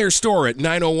 Head to their store at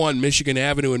 901 Michigan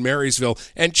Avenue in Marysville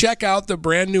and check out the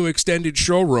brand new extended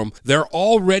showroom. Their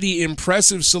already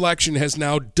impressive selection has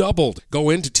now doubled. Go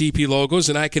into TP Logos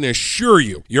and I can assure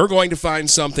you, you're going to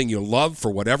find something you love for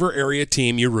whatever area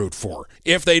team you root for.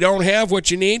 If they don't have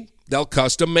what you need, they'll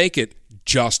custom make it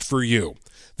just for you.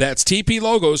 That's TP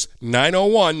Logos,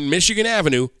 901 Michigan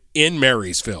Avenue in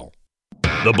Marysville.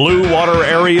 The Blue Water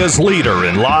Area's leader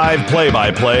in live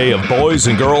play-by-play of boys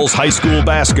and girls high school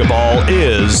basketball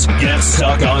is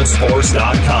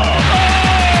GetStuckOnSports.com.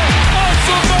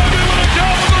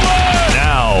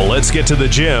 Now, let's get to the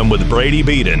gym with Brady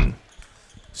Beaton.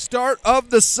 Start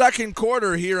of the second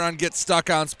quarter here on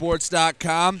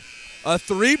GetStuckOnSports.com. A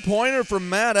three-pointer from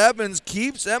Matt Evans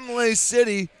keeps Imlay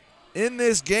City in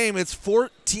this game. It's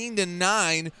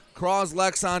 14-9.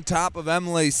 Cros-Lex on top of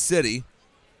Imlay City.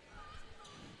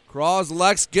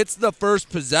 Cros-Lex gets the first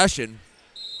possession.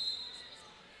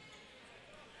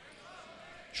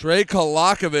 Trey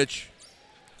Kolakovic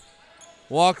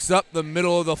walks up the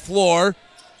middle of the floor.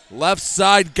 Left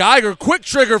side, Geiger, quick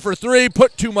trigger for three,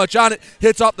 put too much on it,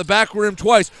 hits off the back rim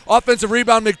twice. Offensive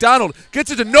rebound, McDonald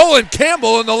gets it to Nolan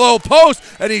Campbell in the low post,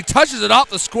 and he touches it off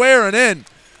the square and in.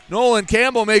 Nolan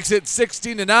Campbell makes it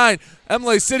 16-9.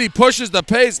 Imlay City pushes the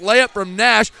pace. Layup from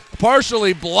Nash,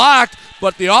 partially blocked,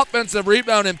 but the offensive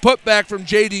rebound and putback from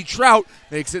J.D. Trout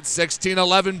makes it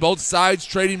 16-11. Both sides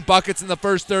trading buckets in the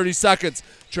first 30 seconds.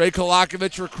 Trey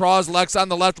Kolakovic for Cros-Lex on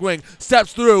the left wing.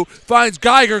 Steps through, finds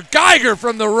Geiger. Geiger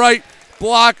from the right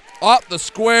block, off the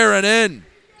square and in.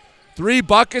 3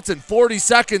 buckets in 40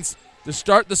 seconds to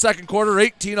start the second quarter.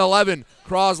 18-11.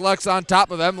 Cros-Lex on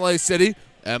top of Imlay City.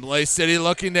 Imlay City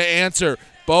looking to answer.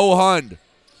 Bo Hund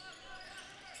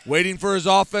waiting for his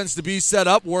offense to be set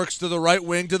up. Works to the right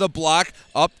wing to the block.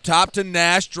 Up top to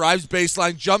Nash. Drives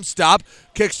baseline. Jump stop.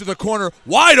 Kicks to the corner.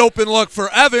 Wide open look for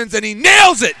Evans, and he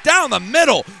nails it down the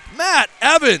middle. Matt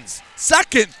Evans,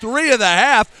 second three of the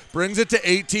half, brings it to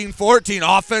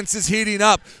 18-14. Offense is heating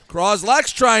up.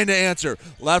 Cros-Lex trying to answer.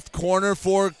 Left corner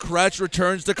for Kretsch.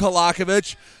 Returns to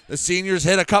Kolakovic. The seniors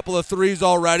hit a couple of threes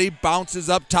already. Bounces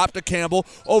up top to Campbell.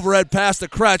 Overhead pass to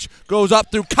Kretsch. Goes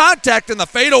up through contact in the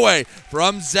fadeaway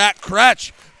from Zach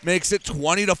Kretsch. Makes it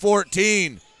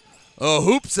 20-14. The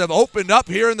hoops have opened up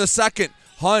here in the second.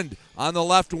 Hund on the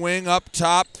left wing up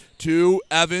top to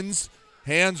Evans.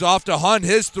 Hands off to Hund.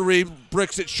 His three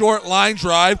bricks it short. Line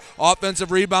drive.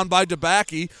 Offensive rebound by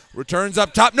DeBacke. Returns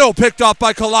up top. No, picked off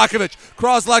by Kolakovic.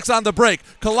 Cros-Lex on the break.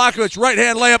 Kolakovic right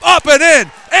hand layup up and in.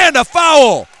 And a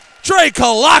foul. Trey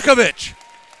Kolakovic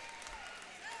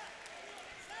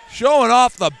showing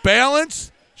off the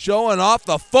balance, showing off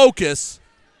the focus,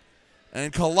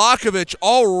 and Kolakovic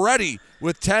already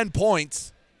with 10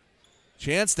 points.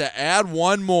 Chance to add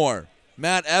one more.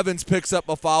 Matt Evans picks up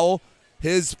a foul,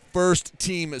 his first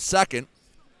team second.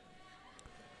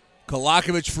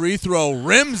 Kolakovic free throw,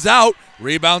 rims out,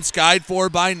 rebound skied for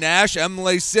by Nash.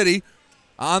 Imlay City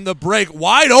on the break,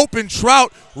 wide open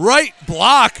Trout, right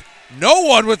block. No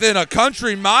one within a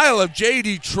country mile of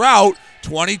J.D. Trout.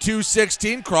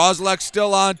 22-16. Cros-Lex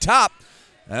still on top.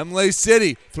 Imlay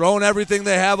City throwing everything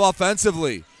they have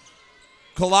offensively.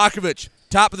 Kolakovic,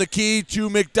 top of the key to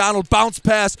McDonald. Bounce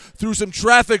pass through some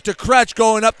traffic to Kretsch.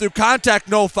 Going up through contact.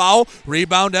 No foul.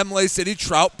 Rebound Imlay City.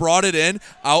 Trout brought it in.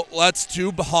 Outlets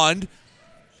to Hund.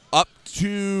 Up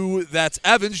to, that's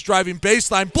Evans driving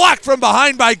baseline. Blocked from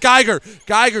behind by Geiger.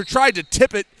 Geiger tried to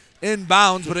tip it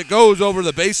inbounds, but it goes over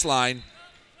the baseline.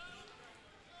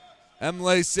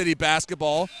 Imlay City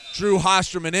basketball. Drew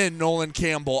Hosterman in, Nolan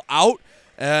Campbell out.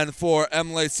 And for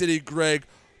Imlay City, Greg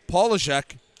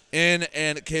Polishek in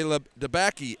and Caleb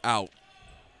DeBacke out.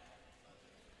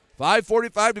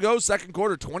 5:45 to go, second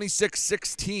quarter,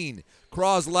 26-16.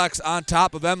 Cros-Lex on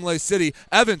top of Imlay City.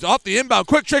 Evans off the inbound,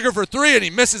 quick trigger for three, and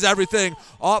he misses everything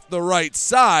off the right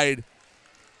side.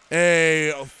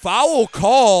 A foul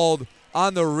called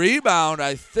on the rebound.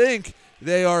 I think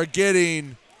they are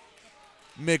getting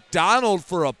McDonald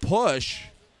for a push.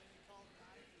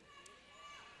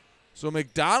 So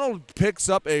McDonald picks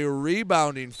up a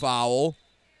rebounding foul.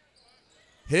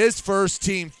 His first,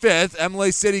 team fifth.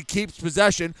 Imlay City keeps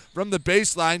possession from the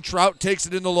baseline. Trout takes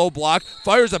it in the low block,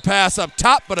 fires a pass up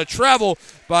top, but a travel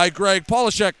by Greg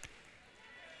Polishek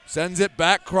sends it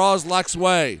back Cros-Lex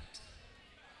way.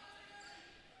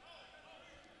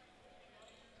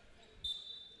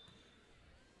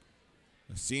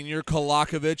 The senior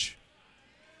Kolakovic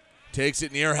takes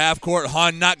it near half court.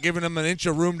 Hun not giving him an inch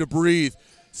of room to breathe.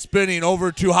 Spinning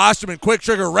over to Hosterman. Quick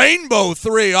trigger. Rainbow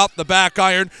three off the back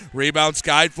iron. Rebound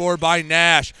skied for by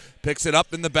Nash. Picks it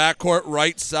up in the backcourt.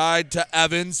 Right side to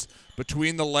Evans.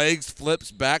 Between the legs.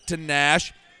 Flips back to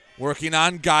Nash. Working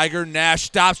on Geiger. Nash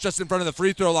stops just in front of the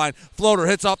free throw line. Floater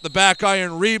hits off the back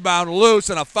iron. Rebound loose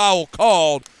and a foul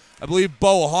called. I believe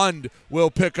Bo Hund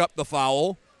will pick up the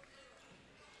foul.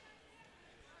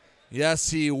 Yes,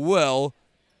 he will.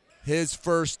 His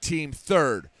first, team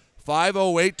third.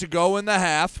 5:08 to go in the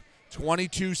half.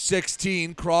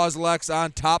 22-16. Cros-Lex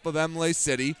on top of Imlay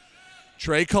City.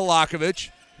 Trey Kolakovic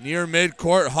near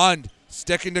midcourt. Hund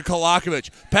sticking to Kolakovic.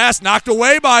 Pass knocked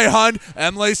away by Hund.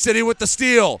 Imlay City with the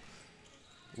steal.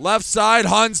 Left side,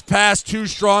 Hund's pass too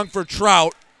strong for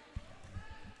Trout.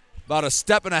 About a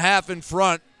step and a half in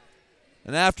front.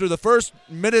 And after the first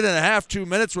minute and a half, 2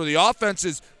 minutes where the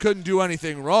offenses couldn't do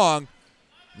anything wrong,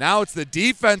 now it's the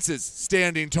defenses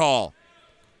standing tall.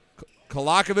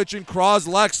 Kolakovic and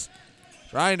Cros-Lex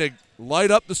trying to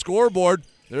light up the scoreboard.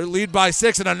 Their lead by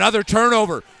 6 and another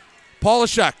turnover.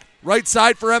 Polishek, right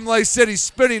side for Imlay City,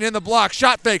 spinning in the block.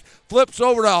 Shot fake, flips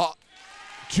over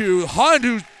to Hund,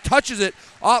 who touches it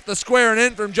off the square and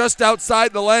in from just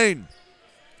outside the lane.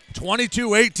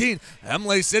 22-18.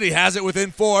 Imlay City has it within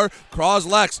 4.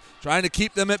 Cros-Lex trying to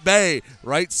keep them at bay.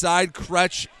 Right side,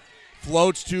 Kretsch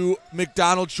floats to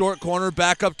McDonald, short corner,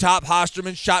 back up top.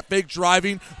 Hosterman, shot fake,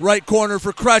 driving, right corner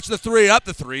for Kretsch, the three up,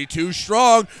 the three too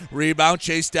strong. Rebound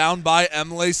chased down by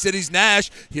Imlay City's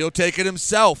Nash. He'll take it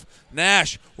himself.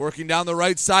 Nash working down the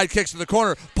right side, kicks to the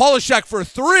corner. Polishek for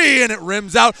three, and it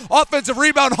rims out. Offensive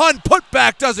rebound, Hunt, put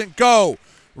back, doesn't go.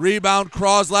 Rebound,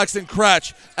 Cros-Lex and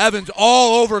Kretsch. Evans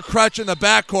all over Kretsch in the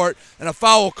backcourt, and a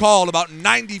foul called about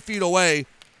 90 feet away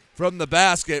from the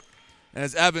basket,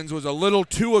 as Evans was a little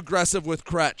too aggressive with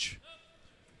Kretsch.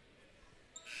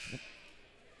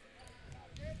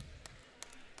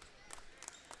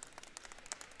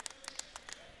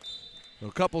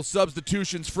 A couple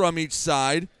substitutions from each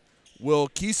side. Will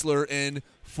Kiesler in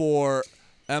for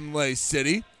Imlay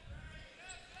City.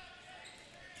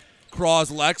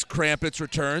 Cros-Lex, Krampitz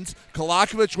returns.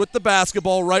 Kolakovic with the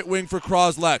basketball, right wing for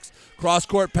Cros-Lex.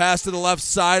 Cross-court pass to the left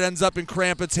side, ends up in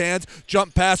Krampitz's hands.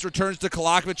 Jump pass returns to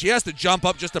Kolakovic. He has to jump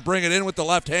up just to bring it in with the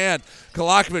left hand.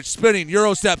 Kolakovic spinning,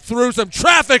 Euro step through some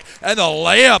traffic, and the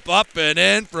layup up and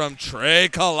in from Trey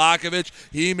Kolakovic.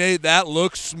 He made that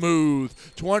look smooth.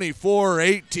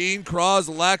 24-18,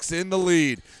 Cros-Lex in the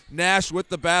lead. Nash with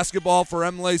the basketball for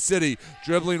Imlay City.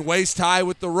 Dribbling waist high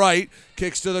with the right.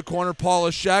 Kicks to the corner,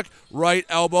 Polishek. Right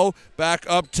elbow. Back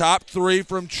up top. Three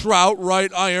from Trout.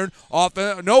 Right iron.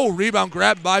 No, rebound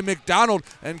grabbed by McDonald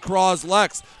and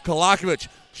Cros-Lex. Kolakovic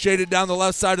shaded down the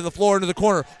left side of the floor into the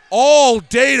corner. All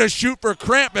day to shoot for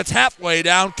Krampitz. Halfway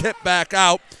down. Kick back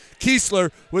out. Kiesler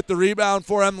with the rebound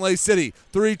for Imlay City.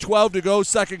 3:12 to go,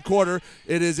 second quarter.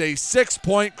 It is a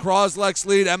 6-point Cros-Lex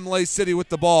lead. Imlay City with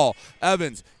the ball.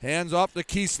 Evans hands off to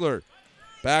Kiesler.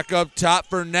 Back up top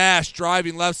for Nash,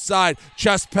 driving left side.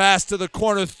 Chest pass to the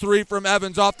corner. Three from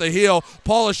Evans off the heel.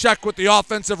 Polishek with the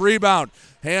offensive rebound.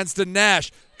 Hands to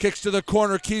Nash. Kicks to the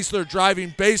corner. Kiesler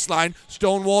driving baseline.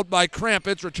 Stonewalled by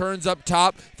Krampitz. Returns up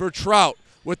top for Trout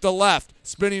with the left.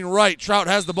 Spinning right. Trout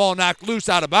has the ball knocked loose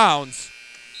out of bounds.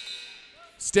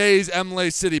 Stays Imlay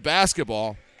City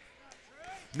basketball.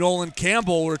 Nolan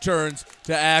Campbell returns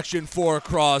to action for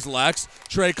Cros-Lex.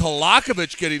 Trey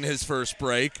Kolakovic getting his first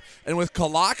break. And with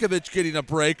Kolakovic getting a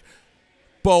break,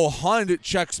 Bo Hund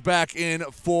checks back in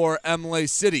for Imlay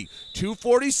City.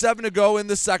 2:47 to go in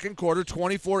the second quarter.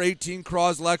 24-18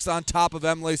 Cros-Lex on top of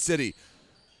Imlay City.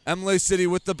 Imlay City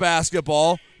with the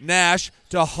basketball. Nash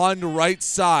to Hund right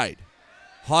side.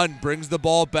 Hund brings the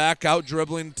ball back out,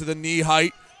 dribbling to the knee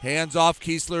height. Hands off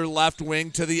Kiesler, left wing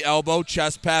to the elbow.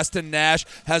 Chest pass to Nash.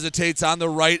 Hesitates on the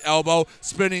right elbow.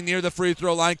 Spinning near the free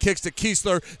throw line. Kicks to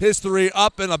Kiesler. His three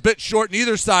up and a bit short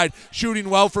neither side.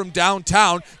 Shooting well from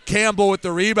downtown. Campbell with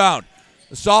the rebound.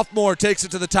 The sophomore takes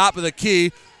it to the top of the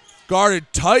key. Guarded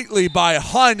tightly by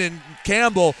Hunt, and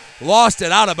Campbell lost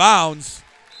it out of bounds.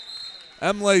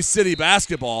 Imlay City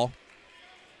basketball.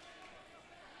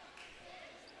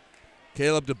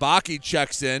 Caleb DeBaki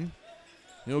checks in.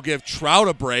 He'll give Trout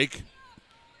a break.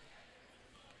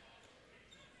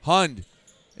 Hund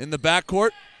in the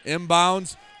backcourt.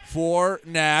 Inbounds for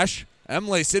Nash.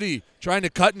 Imlay City trying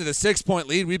to cut into the 6-point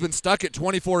lead. We've been stuck at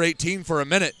 24-18 for a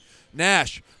minute.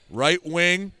 Nash, right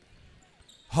wing.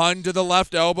 Hund to the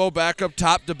left elbow. Back up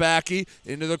top to Backy.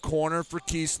 Into the corner for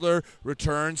Kiesler.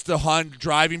 Returns to Hund.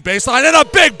 Driving baseline. And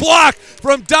a big block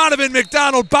from Donovan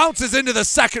McDonald. Bounces into the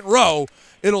second row.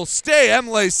 It'll stay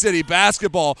Imlay City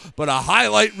basketball, but a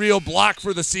highlight reel block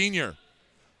for the senior.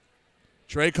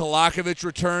 Trey Kolakovic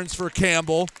returns for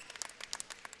Campbell.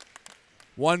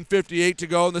 1:58 to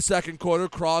go in the second quarter.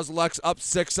 Cros-Lex up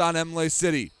 6 on Imlay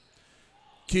City.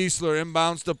 Kiesler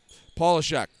inbounds to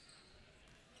Polishek.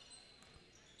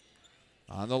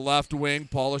 On the left wing,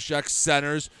 Polishek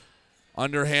centers.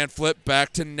 Underhand flip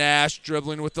back to Nash,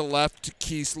 dribbling with the left to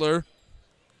Kiesler.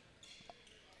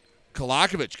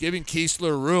 Kolakovic giving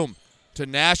Kiesler room to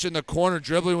Nash in the corner,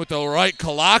 dribbling with the right.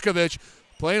 Kolakovic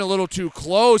playing a little too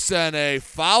close, and a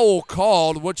foul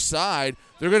called. Which side?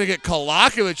 They're going to get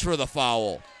Kolakovic for the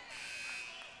foul.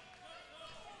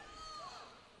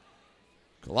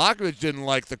 Kolakovic didn't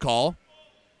like the call.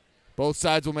 Both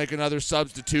sides will make another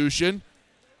substitution.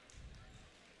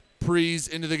 Prees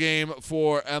into the game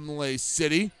for Imlay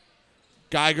City.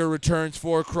 Geiger returns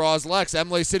for Cros-Lex.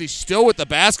 Imlay City still with the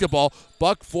basketball.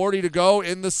 $1:40 to go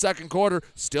in the second quarter.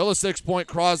 Still a 6-point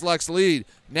Cros-Lex lead.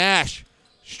 Nash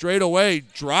straight away,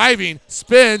 driving,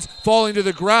 spins, falling to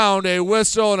the ground. A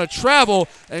whistle and a travel,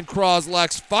 and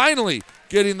Cros-Lex finally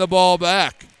getting the ball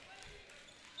back.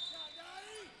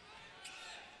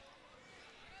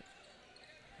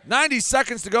 .90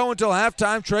 seconds to go until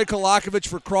halftime. Trey Kolakovic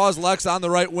for Cros-Lex on the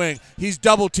right wing. He's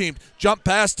double-teamed. Jump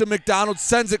pass to McDonald.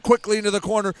 Sends it quickly into the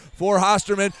corner for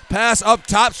Hosterman. Pass up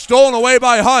top. Stolen away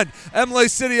by Hund. Imlay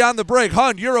City on the break.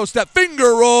 Hund, Euro step,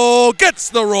 finger roll. Gets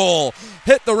the roll.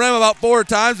 Hit the rim about 4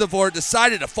 times before it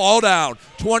decided to fall down.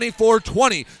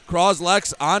 24-20.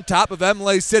 Cros-Lex on top of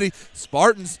Imlay City.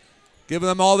 Spartans giving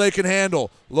them all they can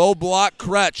handle. Low block,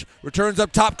 Kretsch. Returns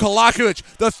up top, Kolakovic.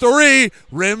 The three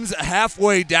rims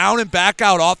halfway down and back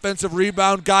out. Offensive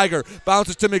rebound, Geiger.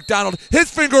 Bounces to McDonald. His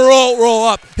finger roll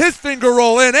up. His finger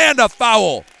roll in, and a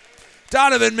foul.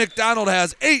 Donovan McDonald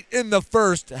has 8 in the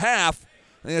first half.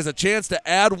 And he has a chance to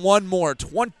add one more.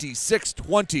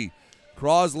 26-20.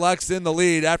 Cros-Lex in the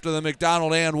lead after the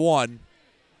McDonald and one.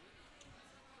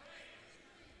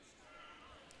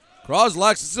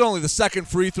 Cros-Lex, this is only the second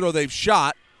free throw they've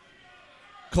shot.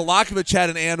 Kolakovic had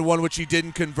an and one, which he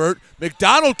didn't convert.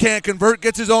 McDonald can't convert,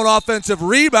 gets his own offensive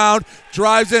rebound,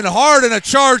 drives in hard, and a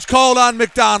charge called on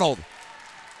McDonald.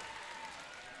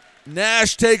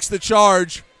 Nash takes the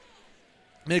charge.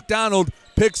 McDonald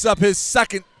picks up his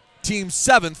second, team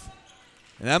 7th.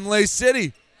 And Imlay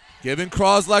City giving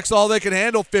Cros-Lex all they can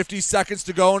handle. 50 seconds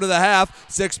to go into the half.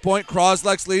 6-point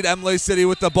Cros-Lex lead. Imlay City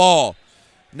with the ball.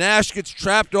 Nash gets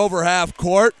trapped over half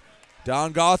court.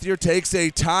 Don Gauthier takes a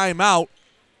timeout.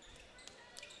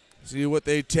 See what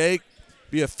they take.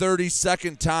 Be a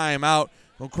 30-second timeout.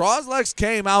 When Cros-Lex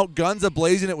came out guns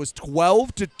a-blazing, it was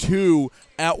 12-2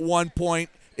 at one point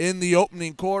in the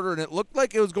opening quarter, and it looked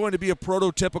like it was going to be a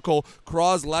prototypical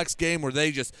Cros-Lex game where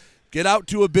they just get out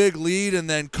to a big lead and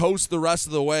then coast the rest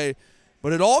of the way.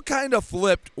 But it all kind of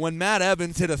flipped when Matt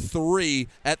Evans hit a 3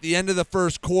 at the end of the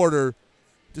first quarter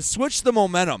to switch the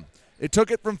momentum. It took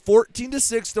it from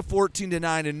 14-6 to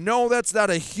 14-9, and no, that's not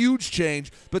a huge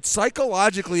change, but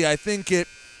psychologically I think it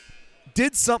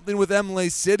did something with Imlay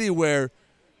City where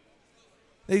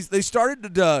they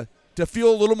started to feel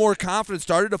a little more confident,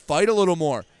 started to fight a little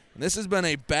more. And this has been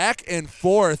a back and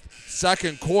forth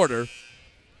second quarter.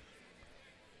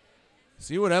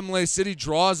 See what Imlay City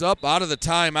draws up out of the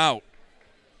timeout.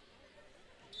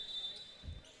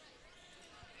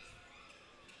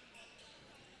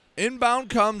 Inbound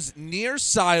comes near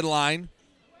sideline,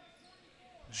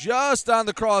 just on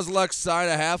the Cros-Lex side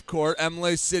of half court.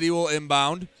 Imlay City will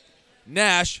inbound.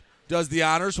 Nash does the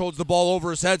honors, holds the ball over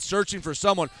his head, searching for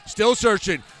someone. Still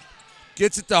searching.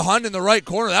 Gets it to Hund in the right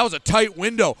corner. That was a tight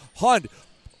window. Hund,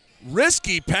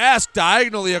 risky pass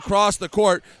diagonally across the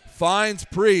court. Finds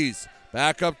Prees.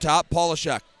 Back up top,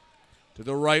 Polishek. To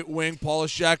the right wing,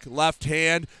 Polishek, left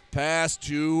hand, pass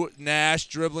to Nash,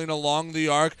 dribbling along the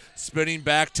arc, spinning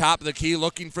back, top of the key,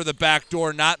 looking for the back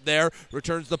door, not there.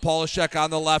 Returns to Polishek on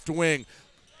the left wing.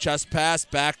 Chest pass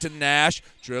back to Nash,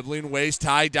 dribbling waist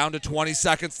high, down to 20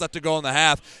 seconds left to go in the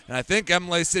half. And I think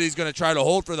Imlay City's going to try to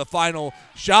hold for the final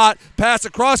shot. Pass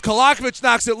across, Kolakovic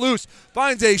knocks it loose,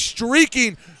 finds a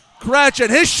streaking Kretsch,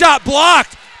 and his shot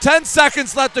blocked. 10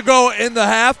 seconds left to go in the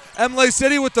half. Imlay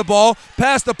City with the ball.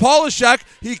 Pass to Polishek.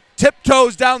 He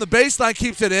tiptoes down the baseline,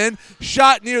 keeps it in.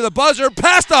 Shot near the buzzer.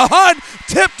 Pass to Hunt.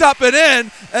 Tipped up and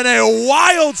in. And a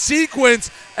wild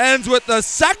sequence ends with the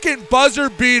second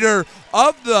buzzer beater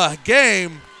of the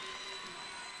game.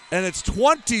 And it's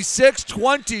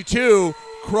 26-22.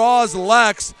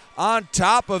 Cros-Lex on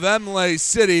top of Imlay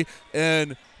City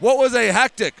in what was a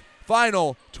hectic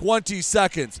final 20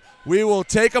 seconds. We will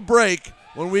take a break.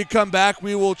 When we come back,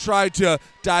 we will try to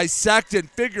dissect and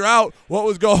figure out what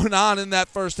was going on in that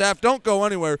first half. Don't go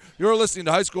anywhere. You're listening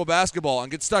to high school basketball on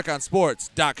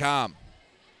GetStuckOnSports.com.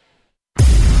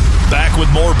 Back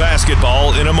with more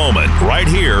basketball in a moment, right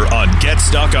here on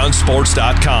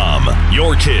GetStuckOnSports.com.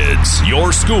 Your kids,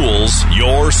 your schools,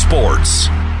 your sports.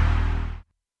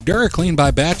 DuraClean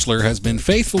by Bachelor has been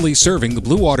faithfully serving the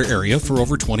Blue Water area for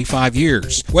over 25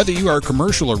 years. Whether you are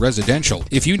commercial or residential,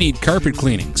 if you need carpet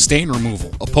cleaning, stain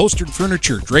removal, upholstered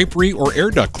furniture, drapery, or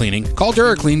air duct cleaning, call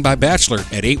DuraClean by Bachelor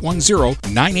at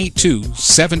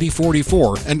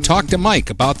 810-982-7044 and talk to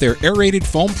Mike about their aerated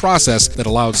foam process that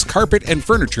allows carpet and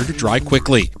furniture to dry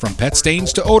quickly. From pet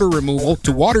stains to odor removal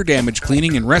to water damage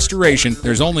cleaning and restoration,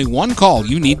 there's only one call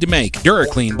you need to make.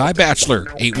 DuraClean by Bachelor,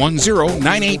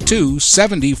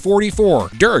 810-982-7044.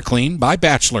 DuraClean by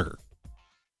Bachelor.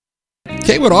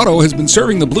 Kaywood Auto has been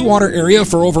serving the Blue Water area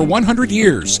for over 100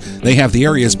 years. They have the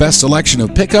area's best selection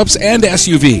of pickups and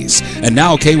SUVs. And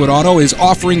now Kaywood Auto is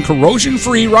offering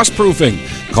corrosion-free rust proofing.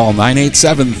 Call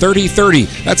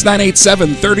 987-3030. That's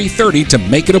 987-3030 to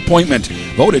make an appointment.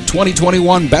 Voted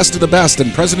 2021 Best of the Best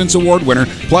and President's Award winner,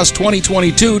 plus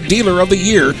 2022 Dealer of the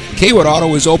Year. Kaywood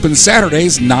Auto is open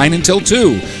Saturdays 9 until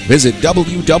 2. Visit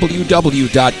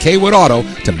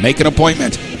www.kaywoodauto to make an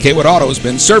appointment. Kaywood Auto has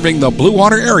been serving the Blue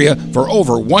Water area for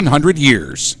over 100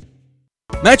 years.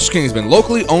 Mattress King has been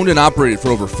locally owned and operated for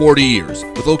over 40 years.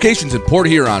 With locations in Port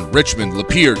Huron, Richmond,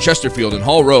 Lapeer, Chesterfield, and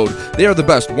Hall Road, they are the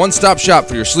best one-stop shop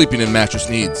for your sleeping and mattress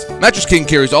needs. Mattress King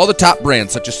carries all the top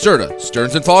brands such as Serta,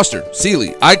 Stearns & Foster,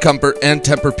 Sealy, iComfort, and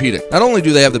Tempur-Pedic. Not only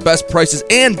do they have the best prices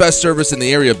and best service in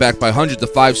the area backed by hundreds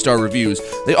of 5-star reviews,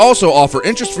 they also offer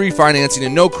interest-free financing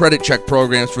and no credit check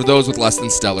programs for those with less than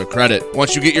stellar credit.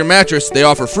 Once you get your mattress, they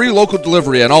offer free local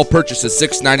delivery on all purchases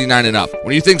 $6.99 and up.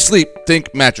 When you think sleep,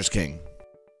 think Mattress King.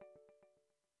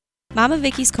 Mama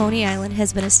Vicky's Coney Island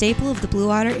has been a staple of the Blue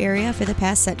Water area for the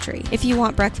past century. If you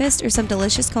want breakfast or some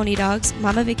delicious Coney dogs,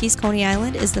 Mama Vicky's Coney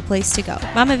Island is the place to go.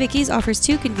 Mama Vicky's offers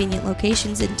 2 convenient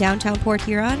locations in downtown Port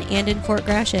Huron and in Fort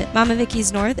Gratiot. Mama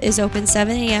Vicky's North is open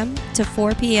 7 a.m. to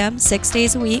 4 p.m. 6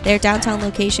 days a week. Their downtown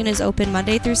location is open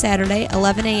Monday through Saturday,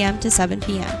 11 a.m. to 7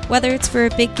 p.m. Whether it's for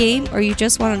a big game or you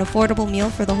just want an affordable meal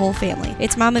for the whole family,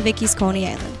 it's Mama Vicky's Coney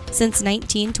Island since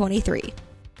 1923.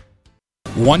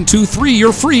 123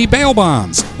 Your Free Bail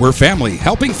Bonds. We're family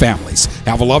helping families.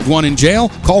 Have a loved one in jail?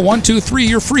 Call 123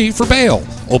 You're Free for bail.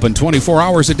 Open 24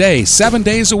 hours a day, 7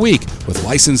 days a week, with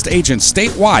licensed agents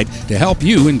statewide to help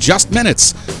you in just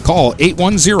minutes. Call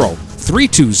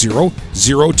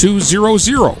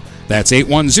 810-320-0200. That's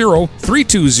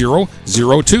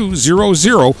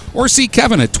 810-320-0200, or see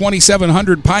Kevin at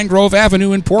 2700 Pine Grove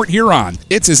Avenue in Port Huron.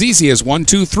 It's as easy as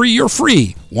 123 You're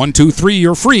Free. 123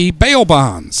 You're Free Bail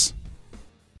Bonds.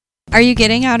 Are you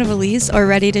getting out of a lease or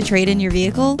ready to trade in your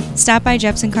vehicle? Stop by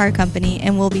Jepson Car Company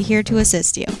and we'll be here to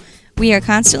assist you. We are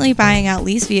constantly buying out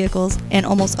leased vehicles and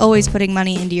almost always putting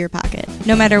money into your pocket.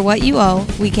 No matter what you owe,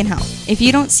 we can help. If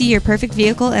you don't see your perfect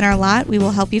vehicle in our lot, we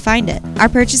will help you find it. Our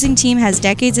purchasing team has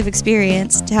decades of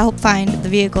experience to help find the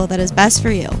vehicle that is best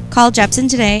for you. Call Jepson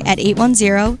today at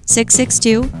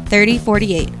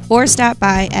 810-662-3048 or stop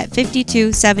by at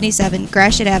 5277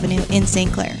 Gratiot Avenue in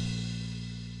St. Clair.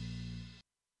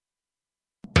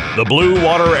 The Blue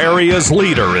Water area's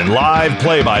leader in live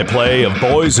play-by-play of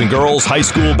boys and girls high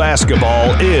school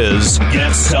basketball is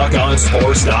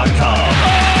GetStuckOnSports.com.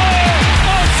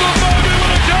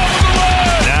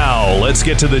 Now, let's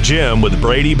get to the gym with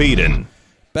Brady Beaton.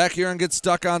 Back here on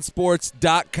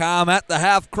GetStuckOnSports.com at the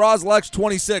half, Cros-Lex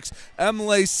 26,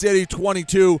 Imlay City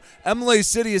 22. Imlay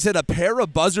City has hit a pair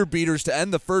of buzzer beaters to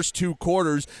end the first 2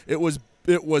 quarters. It was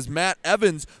Matt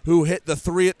Evans who hit the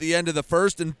 3 at the end of the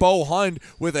first, and Bo Hund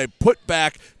with a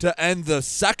putback to end the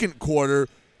second quarter.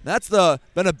 That's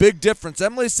been a big difference.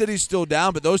 Imlay City's still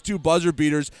down, but those two buzzer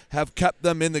beaters have kept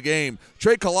them in the game.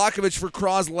 Trey Kolakovic for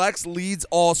Cros-Lex leads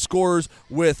all scorers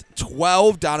with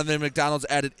 12. Donovan McDonald's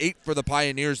added 8 for the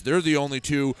Pioneers. They're the only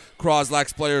two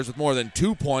Cros-Lex players with more than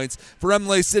 2 points. For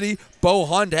Imlay City, Bo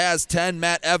Hund has 10.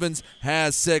 Matt Evans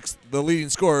has 6, the leading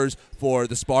scorers for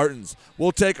the Spartans.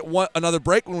 We'll take another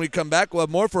break. When we come back, we'll have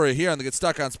more for you here on the Get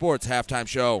Stuck on Sports halftime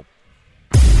show.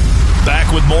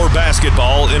 Back with more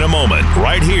basketball in a moment,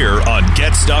 right here on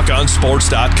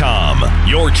GetStuckOnSports.com.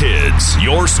 Your kids,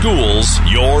 your schools,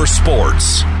 your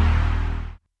sports.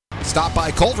 Stop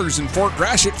by Culver's in Fort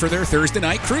Gratiot for their Thursday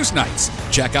night cruise nights.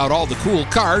 Check out all the cool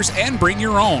cars and bring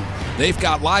your own. They've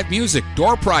got live music,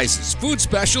 door prizes, food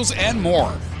specials, and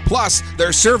more. Plus,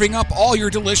 they're serving up all your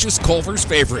delicious Culver's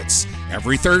favorites.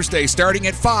 Every Thursday starting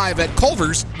at 5 at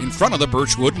Culver's in front of the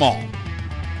Birchwood Mall.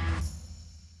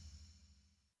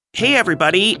 Hey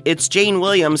everybody, it's Jane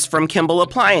Williams from Kimball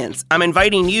Appliance. I'm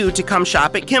inviting you to come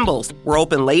shop at Kimball's. We're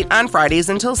open late on Fridays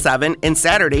until 7 and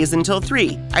Saturdays until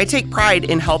 3. I take pride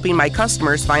in helping my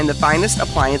customers find the finest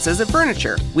appliances and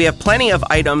furniture. We have plenty of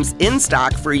items in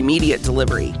stock for immediate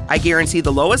delivery. I guarantee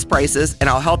the lowest prices and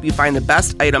I'll help you find the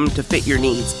best item to fit your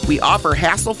needs. We offer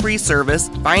hassle-free service,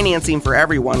 financing for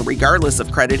everyone regardless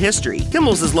of credit history.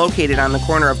 Kimball's is located on the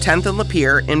corner of 10th and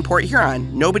Lapeer in Port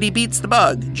Huron. Nobody beats the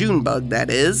bug. Junebug, that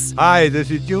is. Hi,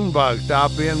 this is Junebug.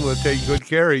 Stop in. We'll take good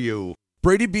care of you.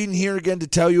 Brady Beaton here again to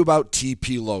tell you about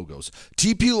TP Logos.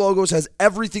 TP Logos has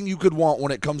everything you could want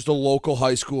when it comes to local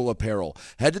high school apparel.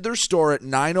 Head to their store at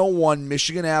 901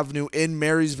 Michigan Avenue in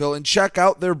Marysville and check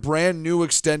out their brand new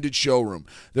extended showroom.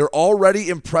 Their already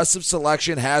impressive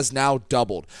selection has now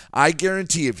doubled. I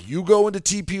guarantee if you go into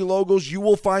TP Logos, you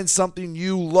will find something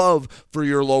you love for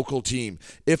your local team.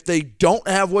 If they don't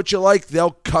have what you like,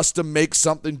 they'll custom make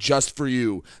something just for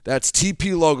you. That's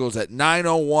TP Logos at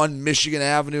 901 Michigan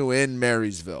Avenue in Marysville.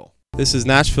 This is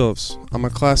Nash Phillips. I'm a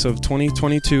class of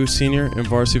 2022 senior and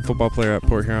varsity football player at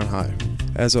Port Huron High.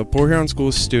 As a Port Huron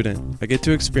School student, I get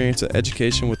to experience an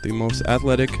education with the most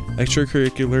athletic,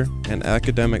 extracurricular, and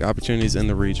academic opportunities in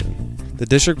the region. The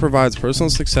district provides personal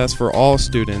success for all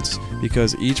students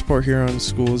because each Port Huron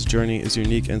school's journey is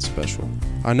unique and special.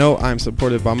 I know I am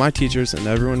supported by my teachers and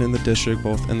everyone in the district,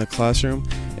 both in the classroom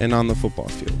and on the football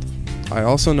field. I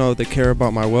also know they care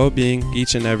about my well-being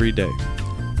each and every day.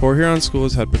 Port Huron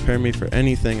Schools have prepared me for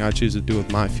anything I choose to do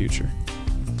with my future.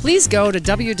 Please go to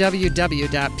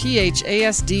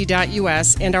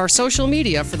www.phasd.us and our social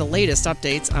media for the latest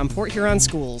updates on Port Huron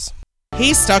Schools.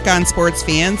 Hey Stuck on Sports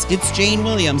fans, it's Jane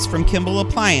Williams from Kimball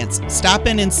Appliance. Stop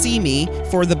in and see me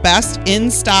for the best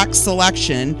in-stock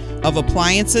selection of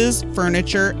appliances,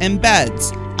 furniture, and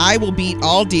beds. I will beat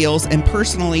all deals and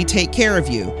personally take care of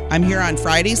you. I'm here on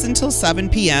Fridays until 7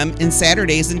 p.m. and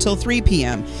Saturdays until 3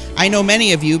 p.m. I know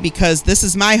many of you because this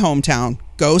is my hometown.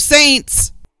 Go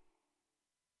Saints!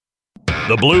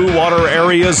 The Blue Water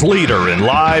Area's leader in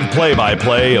live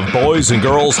play-by-play of boys and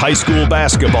girls high school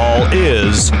basketball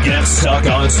is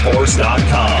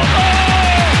GetStuckOnSports.com.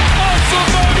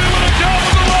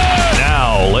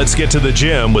 Now, let's get to the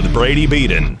gym with Brady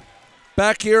Beaton.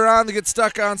 Back here on the Get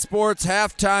Stuck on Sports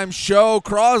halftime show.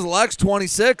 Cros-Lex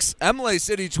 26, Imlay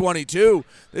City 22.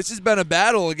 This has been a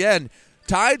battle again.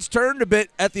 Tides turned a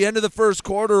bit at the end of the first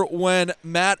quarter when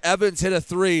Matt Evans hit a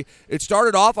three. It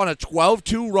started off on a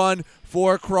 12-2 run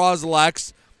for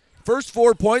Cros-Lex. First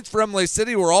 4 points for Imlay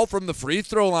City were all from the free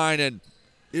throw line, and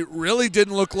it really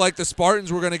didn't look like the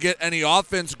Spartans were going to get any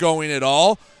offense going at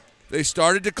all. They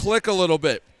started to click a little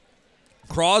bit.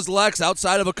 Cros-Lex,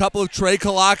 outside of a couple of Trey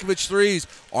Kolakovic threes,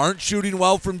 aren't shooting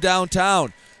well from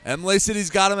downtown. Imlay City's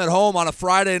got them at home on a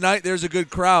Friday night. There's a good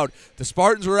crowd. The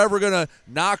Spartans were ever going to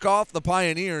knock off the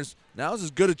Pioneers. Now's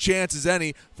as good a chance as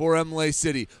any for Imlay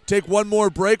City. Take one more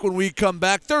break. When we come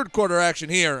back, third quarter action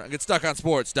here on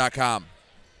GetStuckOnSports.com.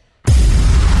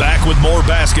 Back with more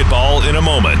basketball in a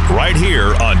moment, right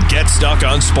here on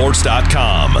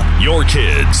GetStuckOnSports.com. Your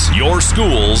kids, your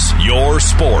schools, your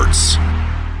sports.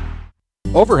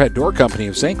 Overhead Door Company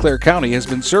of St. Clair County has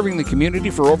been serving the community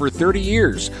for over 30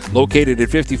 years. Located at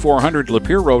 5400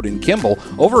 Lapeer Road in Kimball,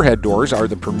 Overhead Doors are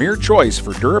the premier choice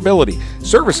for durability,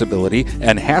 serviceability,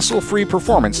 and hassle-free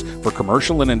performance for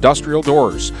commercial and industrial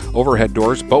doors. Overhead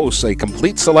Doors boasts a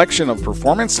complete selection of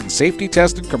performance and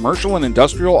safety-tested commercial and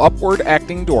industrial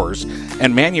upward-acting doors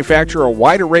and manufacture a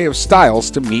wide array of styles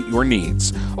to meet your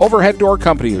needs. Overhead Door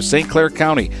Company of St. Clair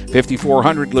County,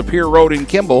 5400 Lapeer Road in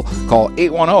Kimball. Call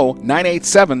 810-987-2185.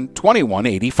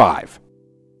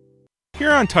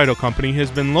 Huron Title Company has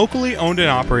been locally owned and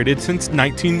operated since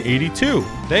 1982.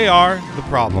 They are the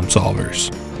problem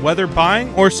solvers. Whether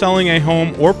buying or selling a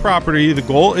home or property, the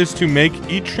goal is to make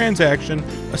each transaction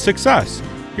a success.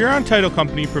 Huron Title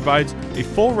Company provides a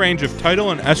full range of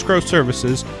title and escrow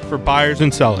services for buyers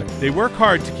and sellers. They work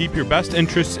hard to keep your best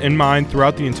interests in mind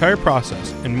throughout the entire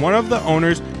process, and one of the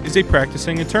owners is a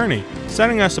practicing attorney,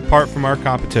 setting us apart from our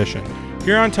competition.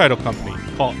 Huron Title Company.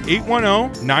 Call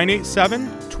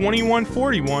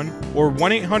 810-987-2141 or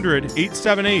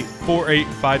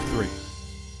 1-800-878-4853.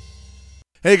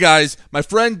 Hey guys, my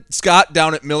friend Scott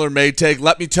down at Miller Maytag,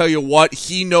 let me tell you what,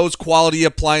 he knows quality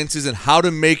appliances and how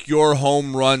to make your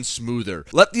home run smoother.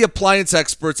 Let the appliance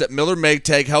experts at Miller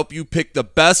Maytag help you pick the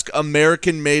best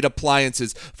American-made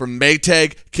appliances from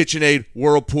Maytag, KitchenAid,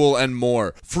 Whirlpool, and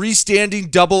more. Freestanding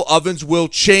double ovens will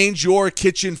change your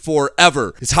kitchen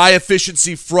forever. His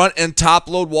high-efficiency front and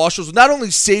top-load washers will not only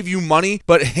save you money,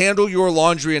 but handle your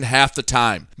laundry in half the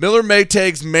time. Miller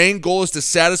Maytag's main goal is to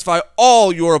satisfy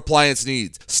all your appliance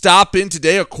needs. Stop in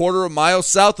today a quarter of a mile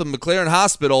south of McLaren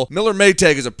Hospital. Miller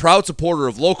Maytag is a proud supporter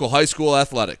of local high school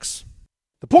athletics.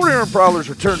 The Port Huron Prowlers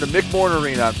return to McMorran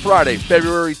Arena on Friday,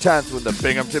 February 10th when the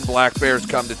Binghamton Black Bears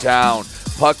come to town.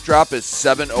 Puck drop is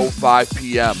 7:05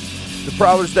 p.m. The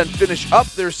Prowlers then finish up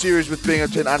their series with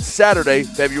Binghamton on Saturday,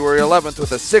 February 11th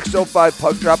with a 6:05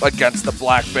 puck drop against the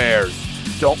Black Bears.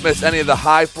 Don't miss any of the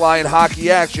high-flying hockey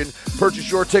action.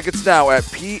 Purchase your tickets now at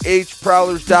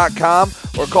phprowlers.com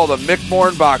or call the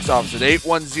McMorran box office at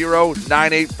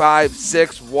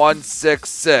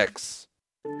 810-985-6166.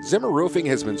 Zimmer Roofing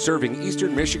has been serving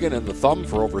Eastern Michigan and the Thumb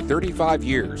for over 35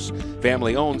 years.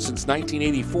 Family owned since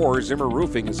 1984, Zimmer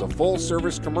Roofing is a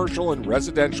full-service commercial and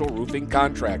residential roofing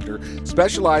contractor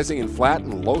specializing in flat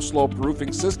and low-slope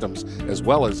roofing systems, as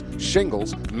well as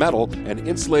shingles, metal, and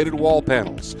insulated wall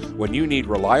panels. When you need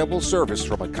reliable service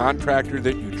from a contractor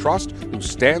that you trust who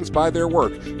stands by their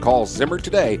work, call Zimmer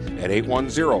today at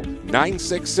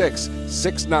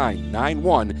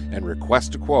 810-966-6991 and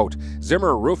request a quote.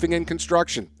 Zimmer Roofing and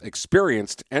Construction.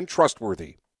 Experienced and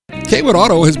trustworthy. Kaywood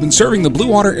Auto has been serving the Blue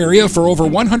Water area for over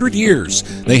 100 years.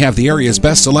 They have the area's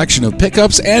best selection of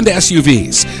pickups and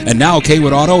SUVs. And now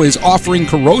Kaywood Auto is offering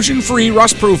corrosion-free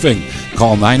rust proofing.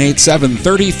 Call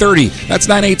 987-3030. That's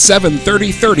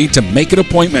 987-3030 to make an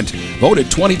appointment.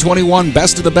 Voted 2021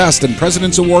 Best of the Best and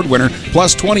President's Award winner,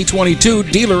 plus 2022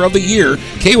 Dealer of the Year.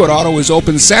 Kaywood Auto is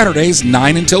open Saturdays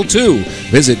 9 until 2.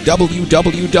 Visit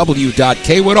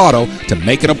www.kaywoodauto to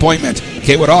make an appointment.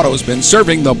 Kaywood Auto has been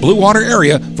serving the Blue Water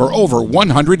area for over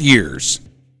 100 years.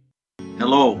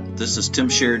 Hello, this is Tim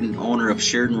Sheridan, owner of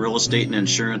Sheridan Real Estate and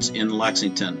Insurance in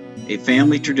Lexington, a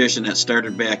family tradition that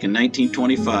started back in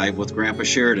 1925 with Grandpa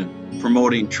Sheridan.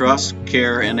 Promoting trust,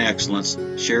 care, and excellence,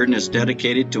 Sheridan is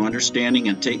dedicated to understanding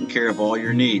and taking care of all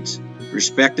your needs.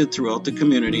 Respected throughout the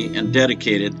community and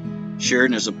dedicated,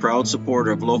 Sheridan is a proud supporter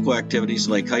of local activities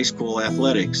like high school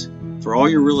athletics. For all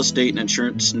your real estate and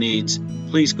insurance needs,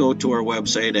 please go to our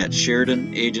website at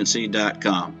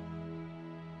SheridanAgency.com.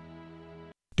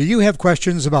 Do you have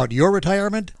questions about your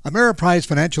retirement? Ameriprise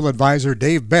financial advisor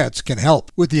Dave Betts can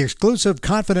help. With the exclusive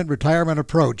Confident Retirement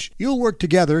Approach, you'll work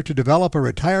together to develop a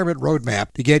retirement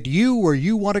roadmap to get you where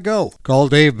you want to go. Call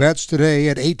Dave Betts today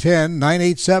at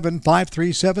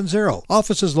 810-987-5370.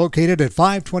 Office is located at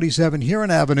 527 Huron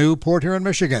Avenue, Port Huron,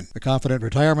 Michigan. The Confident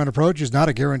Retirement Approach is not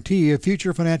a guarantee of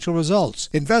future financial results.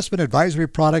 Investment advisory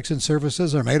products and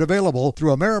services are made available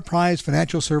through Ameriprise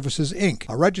Financial Services, Inc.,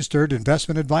 a registered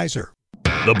investment advisor.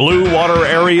 The Blue Water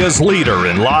area's leader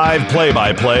in live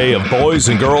play-by-play of boys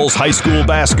and girls high school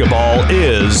basketball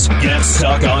is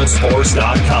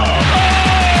GetStuckOnSports.com.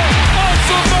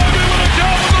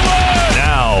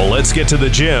 Now, let's get to the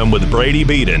gym with Brady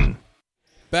Beaton.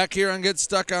 Back here on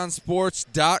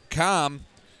GetStuckOnSports.com,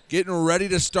 getting ready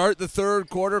to start the third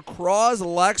quarter.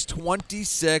 Cros-Lex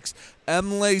 26,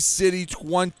 Imlay City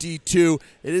 22.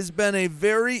 It has been a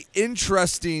very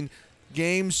interesting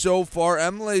game so far.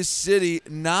 Imlay City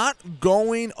not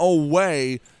going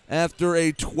away after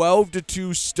a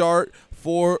 12-2 start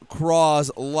for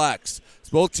Cros-Lex.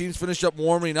 Both teams finish up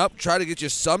warming up, try to get you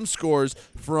some scores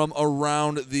from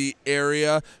around the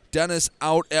area. Dennis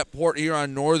out at Port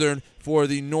Huron Northern for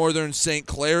the Northern St.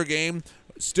 Clair game.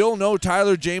 Still no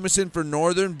Tyler Jamison for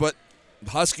Northern, but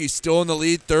Huskies still in the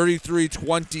lead,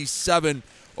 33-27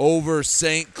 over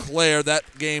St. Clair. That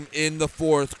game in the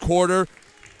fourth quarter.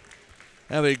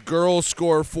 Have a girls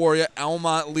score for you.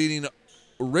 Almont leading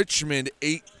Richmond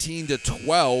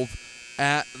 18-12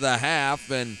 at the half.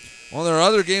 And, well, there are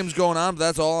other games going on, but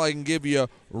that's all I can give you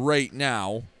right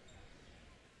now.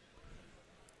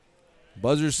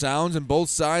 Buzzer sounds and both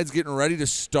sides getting ready to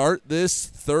start this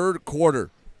third quarter.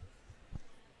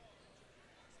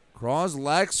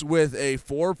 Cros-Lex with a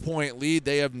 4-point lead.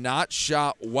 They have not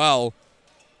shot well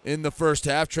in the first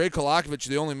half. Trey Kolakovic,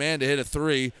 the only man to hit a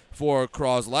three for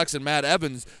Cros-Lex, and Matt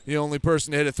Evans, the only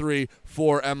person to hit a three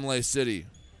for Imlay City.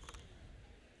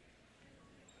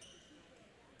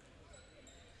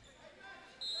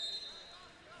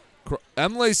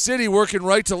 Imlay City working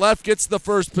right to left, gets the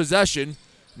first possession.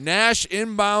 Nash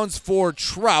inbounds for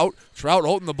Trout. Trout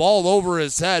holding the ball over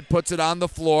his head, puts it on the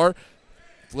floor.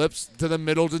 Flips to the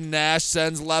middle to Nash,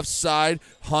 sends left side.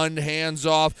 Hund hands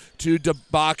off to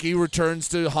Debaki, returns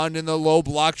to Hund in the low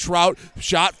block. Trout,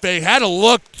 shot fake, had to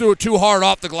look too hard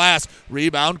off the glass.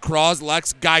 Rebound,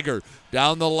 Cros-Lex, Geiger.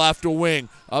 Down the left wing,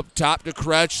 up top to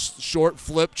Kretsch, short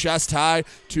flip, chest high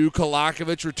to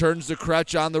Kolakovic, returns to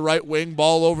Kretsch on the right wing,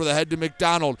 ball over the head to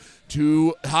McDonald,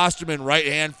 to Hosterman, right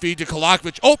hand feed to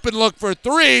Kolakovic, open look for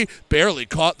three, barely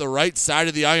caught the right side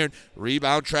of the iron,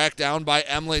 rebound tracked down by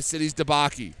Imlay City's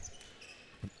Debaki.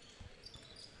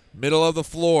 Middle of the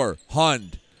floor,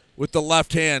 Hund with the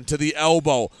left hand to the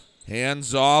elbow,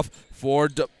 hands off for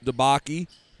Debaki,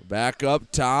 back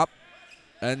up top.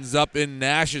 Ends up in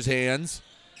Nash's hands.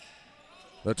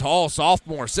 The tall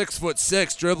sophomore,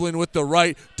 6'6", dribbling with the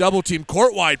right. Double team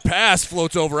court wide pass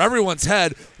floats over everyone's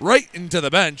head right into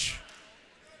the bench.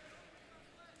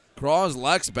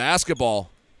 Cros-Lex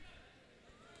basketball.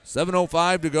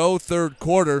 7:05 to go, third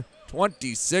quarter.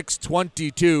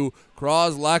 26-22.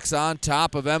 Cros-Lex on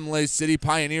top of Imlay City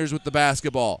Pioneers with the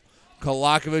basketball.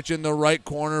 Kolakovic in the right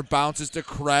corner, bounces to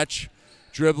Kretsch.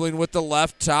 Dribbling with the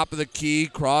left, top of the key,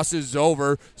 crosses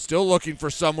over, still looking for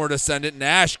somewhere to send it.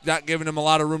 Nash not giving him a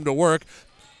lot of room to work.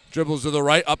 Dribbles to the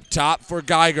right, up top for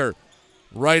Geiger.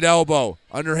 Right elbow,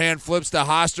 underhand flips to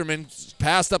Hosterman,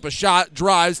 passed up a shot,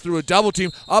 drives through a double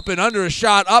team, up and under a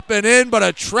shot, up and in, but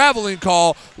a traveling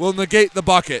call will negate the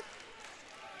bucket.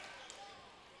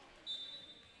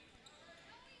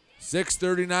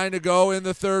 6:39 to go in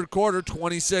the third quarter,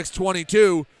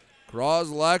 26-22.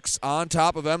 Cros-Lex on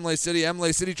top of Imlay City.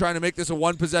 Imlay City trying to make this a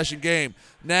one-possession game.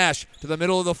 Nash to the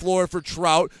middle of the floor for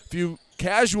Trout. Few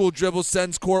casual dribbles,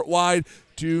 sends court wide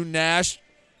to Nash.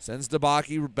 Sends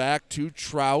Debaki back to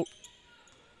Trout.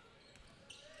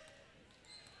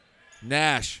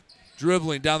 Nash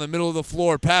dribbling down the middle of the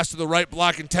floor. Pass to the right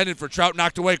block intended for Trout.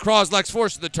 Knocked away. Cros-Lex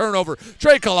forces the turnover.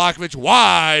 Trey Kolakovic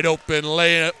wide open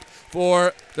layup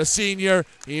for the senior.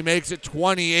 He makes it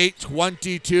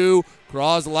 28-22.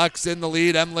 Cros-Lex in the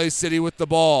lead. Imlay City with the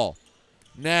ball.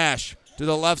 Nash to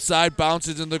the left side,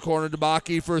 bounces in the corner.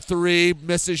 Debaki for three,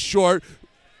 misses short.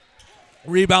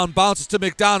 Rebound bounces to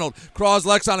McDonald.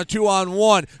 Cros-Lex on a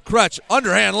 2-on-1. Kretsch,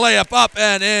 underhand layup up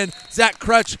and in. Zach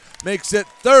Kretsch makes it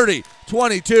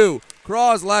 30-22.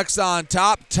 Cros-Lex on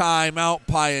top. Timeout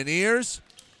Pioneers.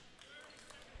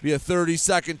 Be a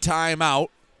 30-second timeout.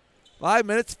 5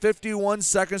 minutes, 51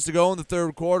 seconds to go in the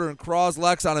third quarter, and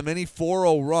Cros-Lex on a mini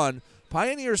 4-0 run.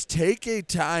 Pioneers take a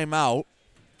timeout.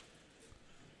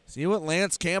 See what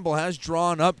Lance Campbell has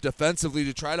drawn up defensively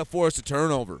to try to force a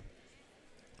turnover.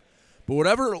 But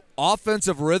whatever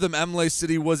offensive rhythm Imlay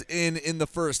City was in the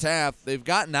first half, they've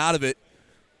gotten out of it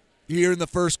here in the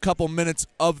first couple minutes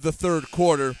of the third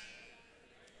quarter.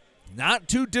 Not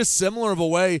too dissimilar of a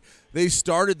way they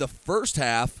started the first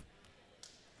half.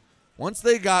 Once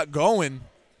they got going,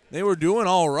 they were doing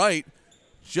all right.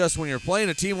 Just when you're playing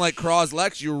a team like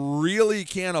Cros-Lex, you really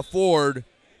can't afford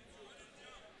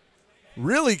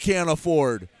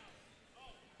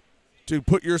to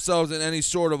put yourselves in any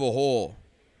sort of a hole.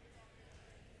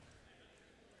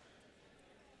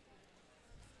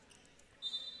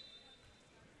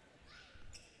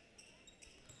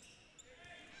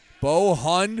 Bo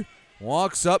Hund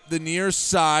walks up the near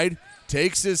side,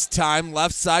 takes his time,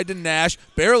 left side to Nash,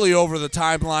 barely over the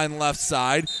timeline left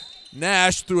side.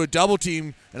 Nash through a double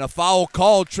team and a foul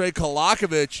call. Trey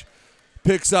Kolakovic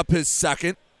picks up his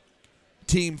second,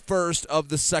 team first of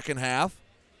the second half.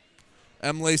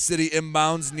 Imlay City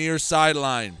inbounds near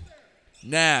sideline.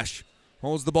 Nash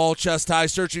holds the ball chest high,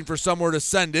 searching for somewhere to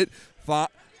send it.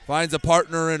 Finds a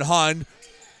partner in Hund.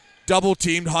 Double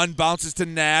teamed. Hund bounces to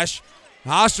Nash.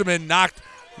 Hosterman knocked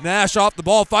Nash off the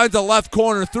ball, finds a left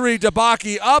corner three.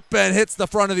 Debaki up and hits the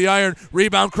front of the iron.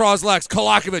 Rebound Cros-Lex.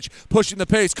 Kolakovic pushing the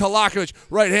pace. Kolakovic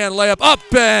right hand layup up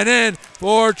and in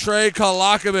for Trey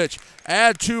Kolakovic.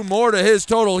 Add two more to his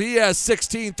total. He has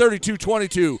 16,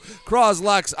 32-22.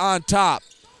 Cros-Lex on top.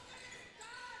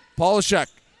 Polishek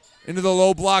Into the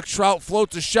low block, Trout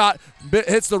floats a shot,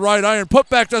 hits the right iron.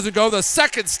 Putback doesn't go. The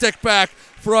second stick back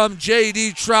from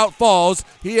J.D. Trout falls.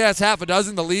 He has half a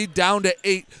dozen. The lead down to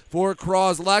 8 for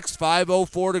Cros-Lex.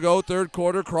 5:04 to go, third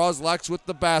quarter. Cros-Lex with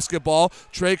the basketball.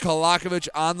 Trey Kolakovic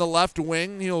on the left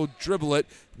wing. He'll dribble it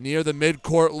near the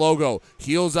midcourt logo.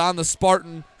 Heels on the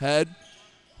Spartan head.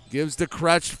 Gives to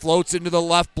Kretsch, floats into the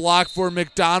left block for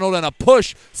McDonald, and a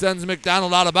push sends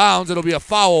McDonald out of bounds. It'll be a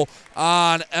foul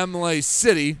on Imlay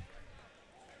City.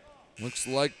 Looks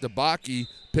like Debaki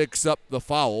picks up the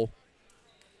foul.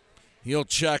 He'll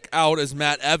check out as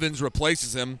Matt Evans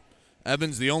replaces him.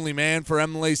 Evans the only man for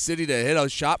Imlay City to hit a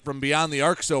shot from beyond the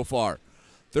arc so far.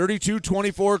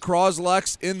 32-24,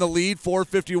 Cros-Lex in the lead,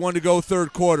 4:51 to go,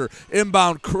 third quarter.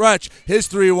 Inbound, Kretsch, his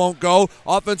three won't go.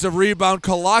 Offensive rebound,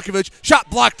 Kolakovic,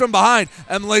 shot blocked from behind.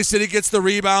 Imlay City gets the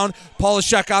rebound.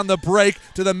 Polishek on the break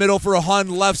to the middle for a Hun,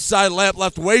 left side, layup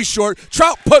left way short.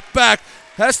 Trout put back,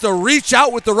 has to reach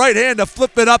out with the right hand to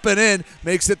flip it up and in.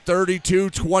 Makes it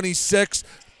 32-26.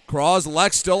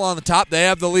 Cros-Lex still on the top. They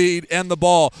have the lead and the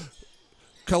ball.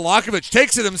 Kolakovic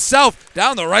takes it himself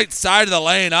down the right side of the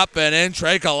lane, up and in.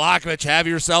 Trey Kolakovic, have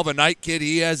yourself a night, kid.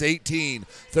 He has 18.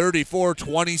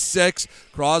 34-26.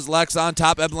 Cros-Lex on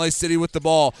top. Imlay City with the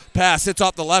ball. Pass hits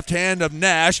off the left hand of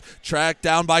Nash. Tracked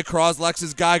down by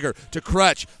Cros-Lex's Geiger to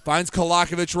Kretsch. Finds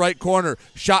Kolakovic right corner.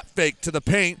 Shot fake to the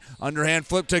paint. Underhand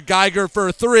flip to Geiger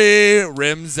for three.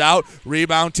 Rims out.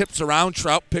 Rebound tips around.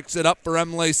 Trout picks it up for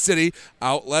Imlay City.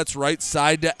 Outlets right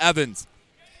side to Evans.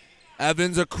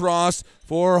 Evans across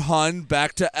for Hun,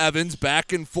 back to Evans,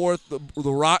 back and forth.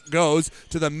 The rock goes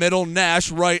to the middle.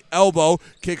 Nash, right elbow,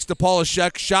 kicks to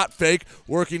Polishek, shot fake,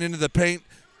 working into the paint,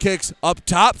 kicks up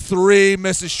top, three,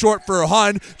 misses short for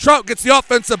Hun. Trout gets the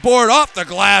offensive board off the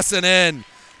glass and in.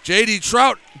 J.D.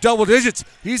 Trout, double digits.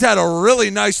 He's had a really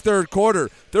nice third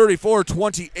quarter.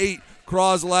 34-28,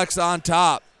 Cros-Lex on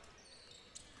top.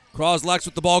 Cros-Lex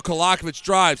with the ball. Kolakovic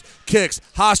drives, kicks.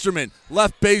 Hosterman,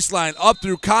 left baseline, up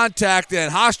through contact,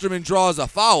 and Hosterman draws a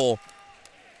foul.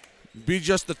 Be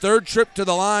just the third trip to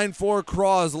the line for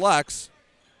Cros-Lex.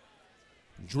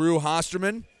 Drew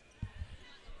Hosterman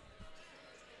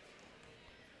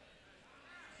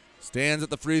stands at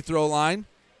the free throw line.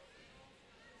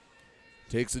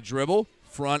 Takes a dribble.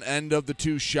 Front end of the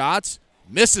two shots.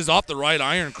 Misses off the right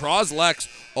iron. Cros-Lex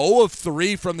 0 of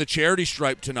 3 from the charity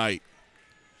stripe tonight.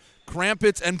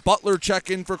 Krampitz and Butler check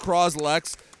in for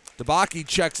Cros-Lex. Debaki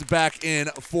checks back in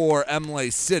for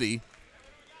Imlay City.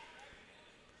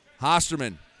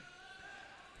 Hosterman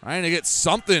trying to get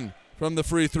something from the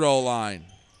free throw line.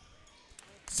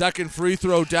 Second free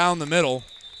throw down the middle.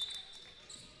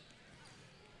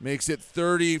 Makes it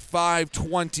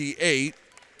 35-28.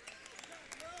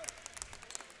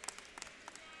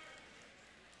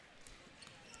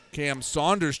 Cam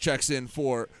Saunders checks in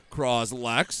for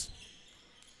Cros-Lex.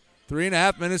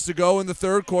 3.5 minutes to go in the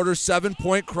third quarter.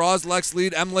 7-point Cros-Lex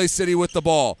lead. Imlay City with the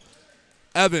ball.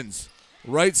 Evans,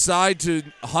 right side to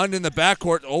Hun in the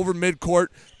backcourt. Over midcourt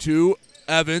to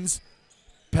Evans.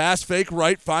 Pass fake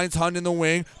right. Finds Hun in the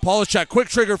wing. Polishek, quick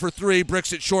trigger for three.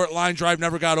 Bricks it short. Line drive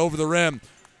never got over the rim.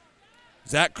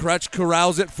 Zach Kretsch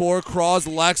corrals it for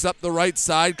Cros-Lex up the right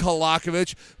side.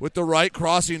 Kolakovic with the right,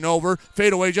 crossing over.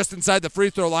 Fade away just inside the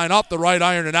free throw line. Off the right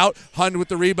iron and out. Hund with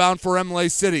the rebound for Imlay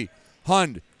City.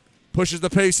 Hund pushes the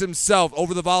pace himself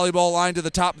over the volleyball line to the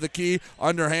top of the key.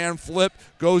 Underhand flip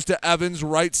goes to Evans.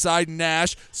 Right side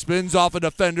Nash spins off a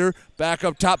defender. Back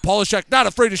up top. Polishek not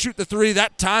afraid to shoot the three.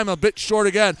 That time a bit short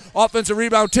again. Offensive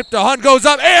rebound tip to Hund. Goes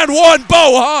up and one.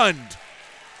 Bo Hund.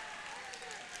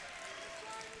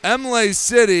 Imlay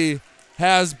City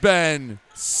has been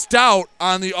stout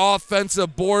on the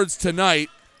offensive boards tonight.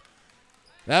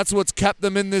 That's what's kept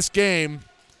them in this game.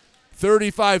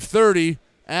 35-30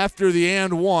 after the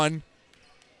and one.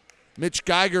 Mitch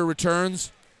Geiger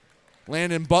returns.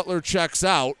 Landon Butler checks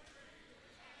out.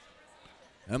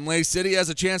 Imlay City has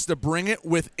a chance to bring it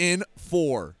within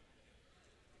 4.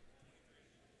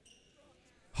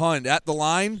 Hund at the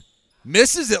line.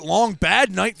 Misses it long. Bad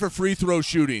night for free throw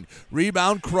shooting.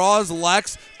 Rebound,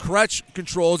 Cros-Lex. Kretsch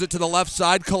controls it to the left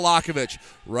side. Kolakovic.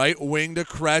 Right wing to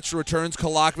Kretsch. Returns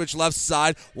Kolakovic left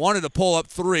side. Wanted to pull up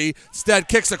three. Instead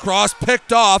kicks across.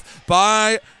 Picked off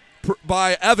by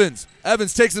Evans.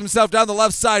 Evans takes himself down the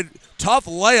left side. Tough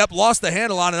layup. Lost the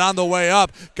handle on it on the way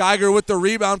up. Geiger with the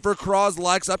rebound for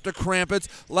Cros-Lex. Up to Krampitz.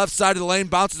 Left side of the lane.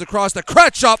 Bounces across to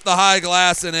Kretsch off the high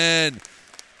glass and in.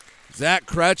 Zach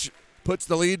Kretsch puts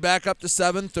the lead back up to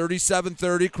 7,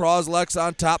 37-30. Cros-Lex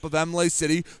on top of Imlay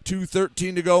City.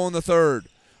 2:13 to go in the third.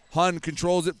 Hun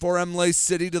controls it for Imlay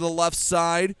City to the left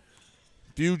side.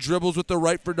 Few dribbles with the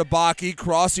right for Debaki,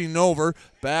 crossing over,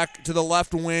 back to the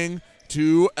left wing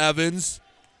to Evans.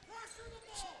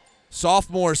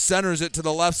 Sophomore centers it to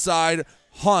the left side.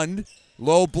 Hund,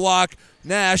 low block.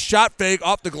 Nash, shot fake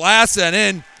off the glass and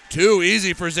in. Too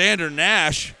easy for Xander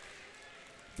Nash.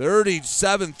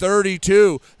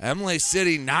 37-32. Imlay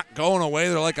City not going away.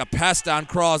 They're like a pest on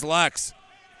Cros-Lex.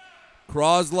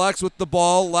 Cros-Lex with the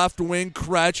ball, left wing.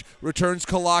 Kretsch returns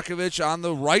Kolakovic on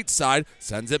the right side,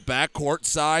 sends it back court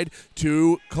side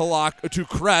to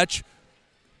Kretsch.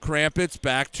 Krampitz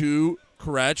back to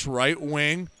Kretsch, right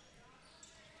wing.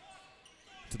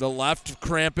 To the left,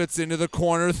 Krampitz into the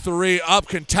corner. 3 up,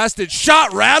 contested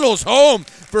shot, rattles home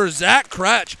for Zach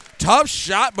Kretsch. Tough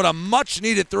shot, but a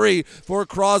much-needed 3 for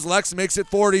Cros-Lex, makes it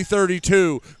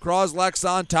 40-32. Cros-Lex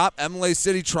on top, Imlay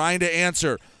City trying to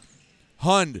answer.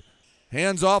 Hund,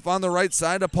 hands off on the right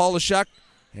side to Polishek.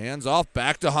 Hands off,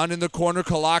 back to Hund in the corner.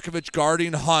 Kolakovic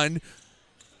guarding Hund.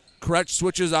 Kretsch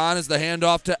switches on as the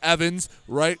handoff to Evans.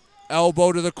 Right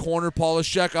elbow to the corner.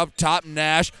 Polishek up top.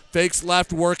 Nash fakes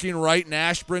left, working right.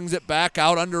 Nash brings it back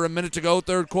out. Under a minute to go,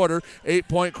 third quarter.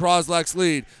 8-point Cros-Lex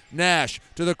lead. Nash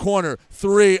to the corner.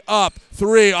 3 up.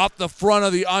 3 off the front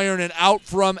of the iron and out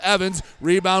from Evans.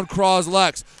 Rebound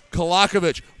Cros-Lex.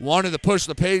 Kolakovic wanted to push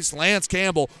the pace. Lance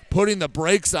Campbell putting the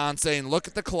brakes on, saying, look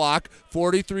at the clock.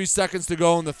 43 seconds to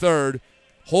go in the third.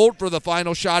 Hold for the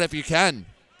final shot if you can.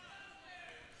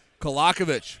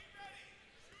 Kolakovic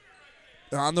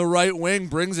on the right wing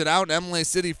brings it out. Imlay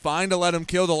City fine to let him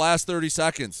kill the last 30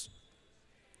 seconds.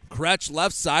 Kretsch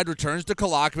left side returns to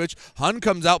Kolakovic. Hund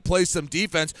comes out, plays some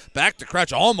defense. Back to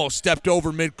Kretsch. Almost stepped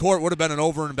over midcourt. Would have been an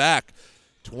over and back.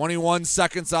 21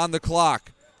 seconds on the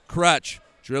clock. Kretsch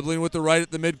dribbling with the right at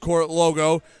the midcourt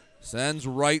logo. Sends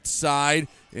right side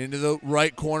into the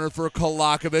right corner for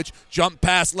Kolakovic. Jump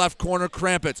pass left corner,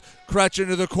 Krampitz. Kretsch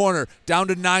into the corner. Down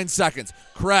to 9 seconds.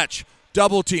 Kretsch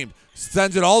double teamed.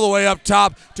 Sends it all the way up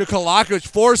top to Kolakovic.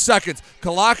 4 seconds.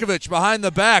 Kolakovic behind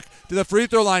the back to the free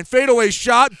throw line. Fadeaway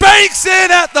shot. Banks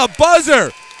in at the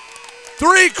buzzer.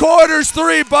 3 quarters,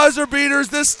 3 buzzer beaters.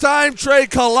 This time Trey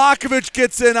Kolakovic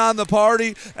gets in on the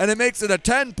party, and it makes it a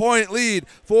 10-point lead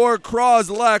for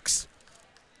Cros-Lex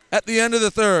at the end of the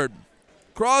third.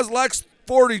 Cros-Lex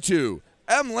 42.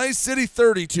 Imlay City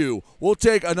 32. We'll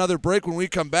take another break when we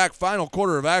come back. Final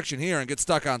quarter of action here on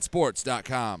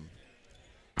GetStuckOnSports.com.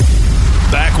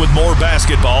 Back with more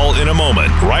basketball in a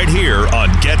moment, right here on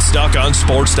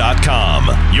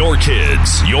GetStuckOnSports.com. Your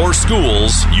kids, your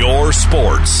schools, your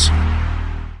sports.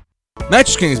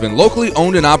 Mattress King has been locally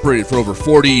owned and operated for over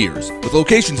 40 years. With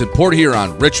locations in Port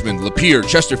Huron, Richmond, Lapeer,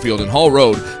 Chesterfield, and Hall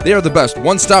Road, they are the best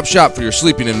one-stop shop for your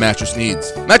sleeping and mattress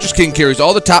needs. Mattress King carries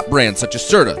all the top brands such as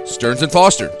Serta, Stearns &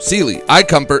 Foster, Sealy,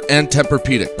 iComfort, and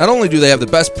Tempur-Pedic. Not only do they have the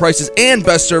best prices and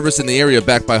best service in the area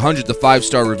backed by hundreds of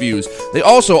 5-star reviews, they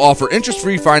also offer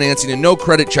interest-free financing and no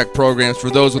credit check programs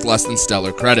for those with less than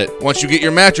stellar credit. Once you get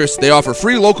your mattress, they offer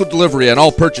free local delivery on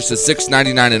all purchases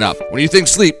 $6.99 and up. When you think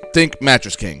sleep, think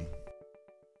Mattress King.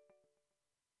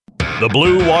 The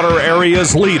Blue Water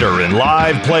Area's leader in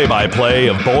live play-by-play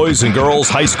of boys and girls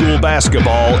high school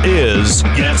basketball is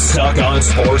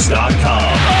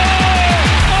GetStuckOnSports.com.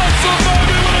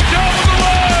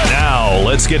 Now,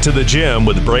 let's get to the gym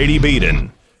with Brady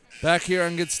Beaton. Back here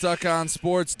on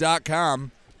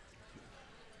GetStuckOnSports.com.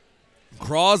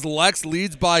 Cros-Lex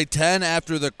leads by 10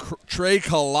 after the Trey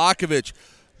Kolakovic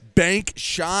bank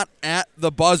shot at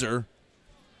the buzzer.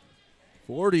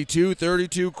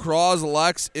 42-32,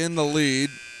 Cros-Lex in the lead.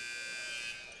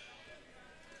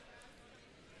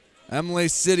 Imlay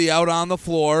City out on the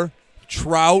floor.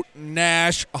 Trout,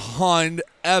 Nash, Hund,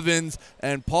 Evans,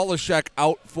 and Polishek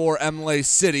out for Imlay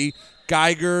City.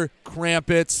 Geiger,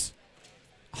 Krampitz,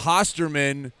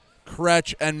 Hosterman,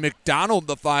 Kretsch, and McDonald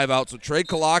the 5 out. So Trey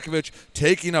Kolakovic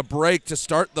taking a break to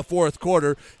start the fourth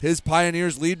quarter. His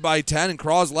Pioneers lead by 10, and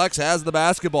Cros-Lex has the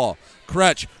basketball.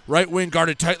 Kretsch, right wing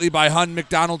guarded tightly by Hund.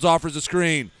 McDonald's offers a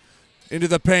screen. Into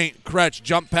the paint. Kretsch,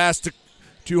 jump pass to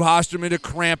Hosterman to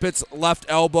Krampitz. Left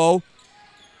elbow.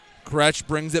 Kretsch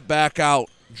brings it back out.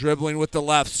 Dribbling with the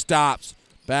left. Stops.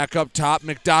 Back up top.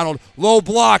 McDonald. Low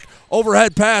block.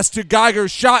 Overhead pass to Geiger.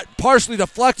 Shot partially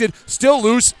deflected. Still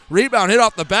loose. Rebound hit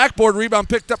off the backboard. Rebound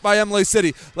picked up by Imlay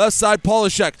City. Left side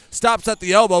Polishek. Stops at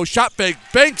the elbow. Shot fake.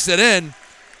 Banks it in.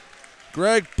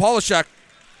 Greg Polishek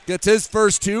gets his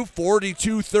first 2,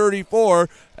 42-34.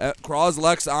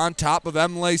 Cros-Lex on top of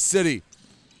Imlay City.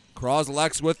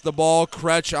 Cros-Lex with the ball.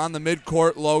 Kretsch on the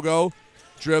midcourt logo.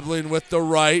 Dribbling with the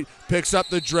right. Picks up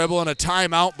the dribble and a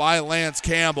timeout by Lance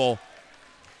Campbell.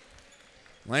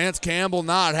 Lance Campbell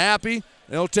not happy,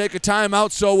 They'll take a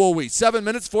timeout, so will we. 7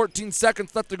 minutes, 14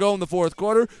 seconds left to go in the fourth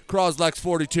quarter. Cros-Lex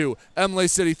 42, Imlay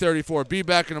City 34. Be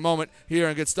back in a moment here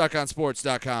on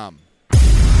GetStuckOnSports.com.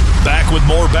 Back with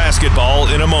more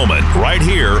basketball in a moment, right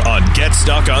here on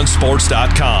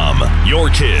GetStuckOnSports.com. Your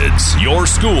kids, your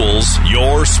schools,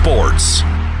 your sports.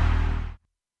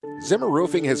 Zimmer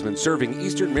Roofing has been serving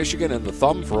Eastern Michigan and the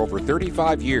Thumb for over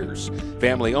 35 years.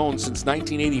 Family owned since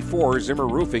 1984, Zimmer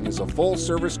Roofing is a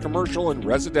full-service commercial and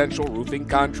residential roofing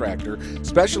contractor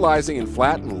specializing in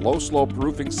flat and low-slope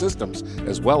roofing systems,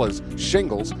 as well as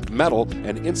shingles, metal,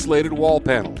 and insulated wall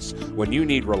panels. When you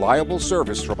need reliable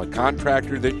service from a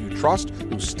contractor that you trust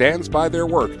who stands by their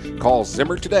work, call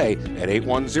Zimmer today at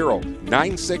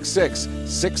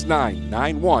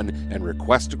 810-966-6991 and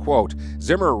request a quote.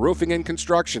 Zimmer Roofing and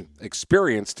Construction.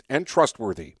 Experienced and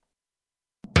trustworthy.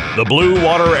 The Blue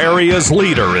Water Area's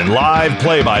leader in live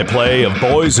play-by-play of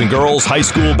boys and girls high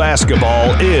school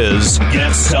basketball is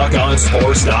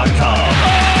GetStuckOnSports.com.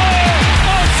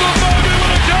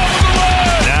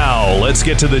 Now, let's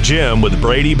get to the gym with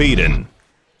Brady Beaton.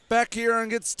 Back here on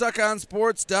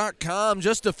GetStuckOnSports.com,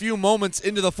 just a few moments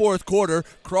into the fourth quarter.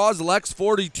 Cros-Lex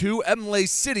 42, Imlay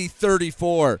City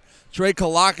 34. Trey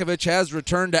Kolakovic has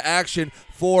returned to action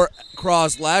for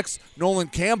Cros-Lex. Nolan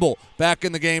Campbell back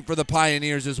in the game for the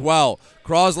Pioneers as well.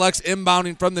 Cros-Lex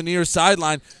inbounding from the near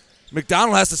sideline.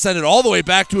 McDonald has to send it all the way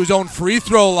back to his own free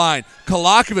throw line.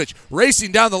 Kolakovic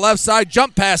racing down the left side,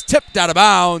 jump pass tipped out of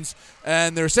bounds.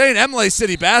 And they're saying Imlay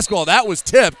City basketball, that was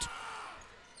tipped.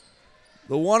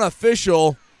 The one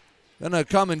official going to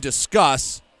come and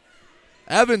discuss.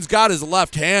 Evans got his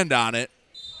left hand on it.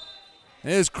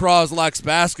 It is Cros-Lex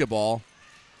basketball.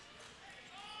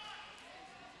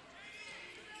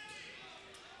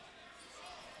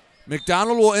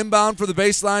 McDonald will inbound for the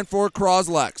baseline for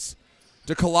Cros-Lex.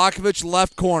 To Kolakovic,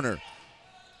 left corner.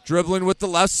 Dribbling with the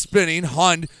left, spinning.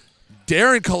 Hund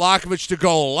daring Kolakovic to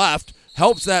go left.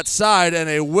 Helps that side, and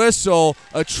a whistle,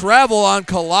 a travel on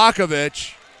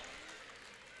Kolakovic.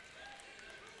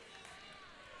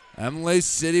 Imlay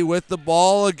City with the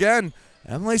ball again.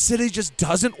 Imlay City just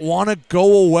doesn't want to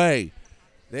go away.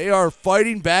 They are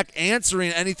fighting back,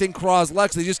 answering anything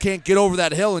Cros-Lex. They just can't get over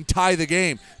that hill and tie the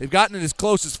game. They've gotten it as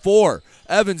close as 4.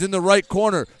 Evans in the right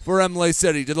corner for Imlay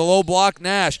City. To the low block,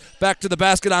 Nash. Back to the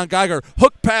basket on Geiger.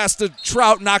 Hook pass to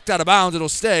Trout, knocked out of bounds. It'll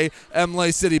stay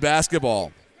Imlay City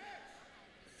basketball.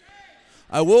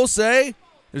 I will say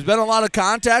there's been a lot of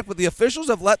contact, but the officials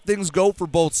have let things go for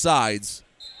both sides.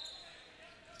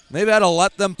 They've had a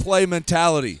let them play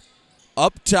mentality.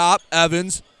 Up top,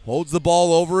 Evans holds the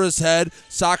ball over his head.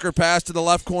 Soccer pass to the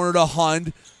left corner to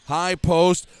Hund. High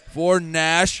post for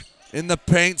Nash in the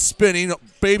paint, spinning.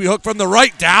 Baby hook from the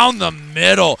right down the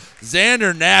middle.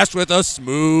 Xander Nash with a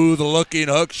smooth-looking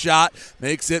hook shot.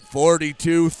 Makes it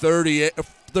 42-36.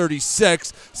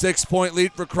 6-point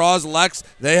lead for Cros-Lex.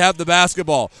 They have the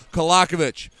basketball.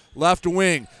 Kolakovic, left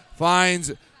wing,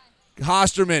 finds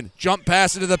Hosterman, jump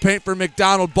pass into the paint for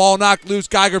McDonald. Ball knocked loose.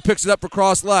 Geiger picks it up for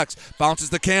Cros-Lex. Bounces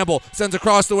to Campbell. Sends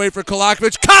across the way for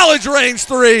Kolakovic. College range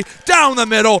three. Down the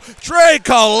middle. Trey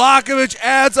Kolakovic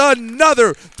adds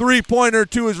another three-pointer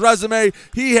to his resume.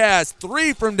 He has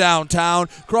 3 from downtown.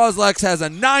 Cros-Lex has a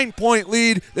 9-point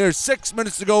lead. There's 6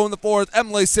 minutes to go in the fourth.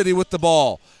 Imlay City with the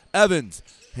ball. Evans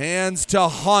hands to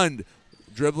Hund.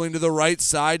 Dribbling to the right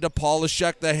side to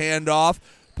Polishek. The handoff.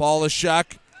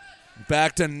 Polishek.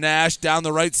 Back to Nash, down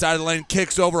the right side of the lane,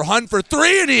 kicks over Hund for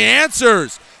 3, and he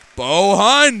answers. Bo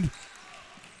Hund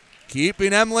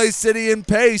keeping Imlay City in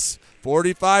pace.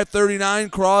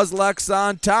 45-39, Cros-Lex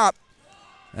on top.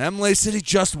 Imlay City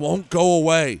just won't go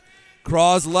away.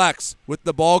 Cros-Lex with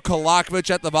the ball. Kolakovic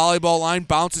at the volleyball line,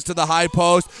 bounces to the high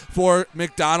post for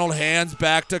McDonald, hands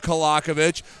back to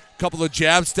Kolakovic. Couple of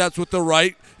jab steps with the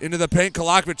right into the paint.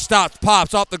 Kolakovic stops,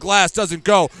 pops off the glass, doesn't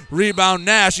go. Rebound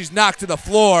Nash, he's knocked to the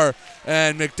floor,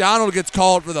 and McDonald gets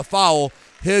called for the foul.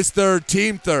 His third,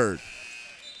 team third.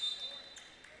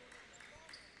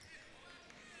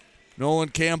 Nolan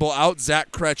Campbell out,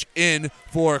 Zach Kretsch in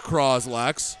for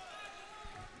Cros-Lex.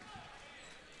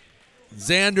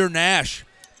 Xander Nash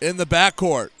in the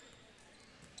backcourt.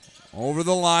 Over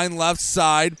the line, left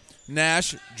side.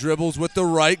 Nash dribbles with the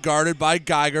right, guarded by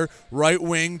Geiger. Right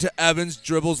wing to Evans,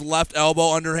 dribbles left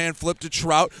elbow, underhand flip to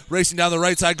Trout. Racing down the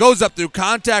right side, goes up through,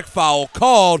 contact foul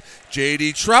called.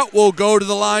 J.D. Trout will go to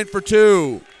the line for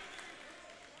 2.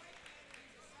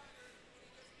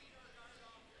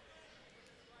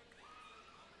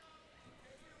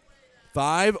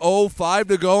 .5:05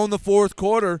 to go in the fourth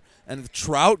quarter. And if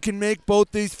Trout can make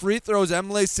both these free throws,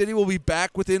 Imlay City will be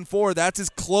back within 4. That's as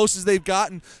close as they've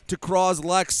gotten to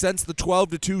Cros-Lex since the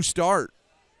 12-2 start.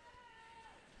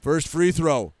 First free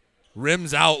throw.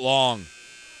 Rims out long.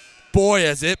 Boy,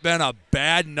 has it been a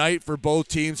bad night for both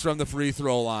teams from the free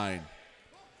throw line.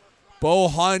 Bo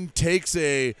Hun takes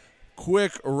a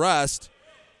quick rest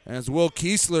as Will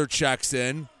Kiesler checks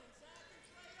in.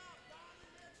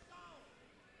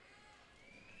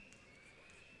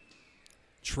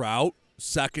 Trout,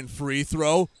 second free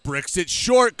throw, bricks it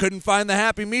short, couldn't find the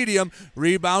happy medium.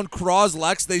 Rebound,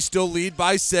 Cros-Lex, they still lead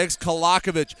by 6.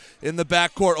 Kolakovic in the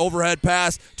backcourt, overhead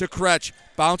pass to Kretsch.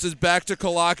 Bounces back to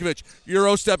Kolakovic.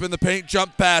 Euro step in the paint,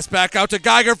 jump pass, back out to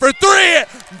Geiger for 3.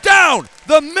 Down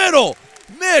the middle.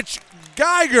 Mitch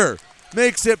Geiger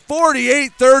makes it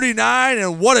 48-39,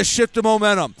 and what a shift of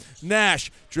momentum. Nash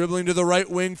dribbling to the right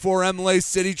wing for Imlay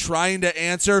City, trying to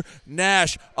answer.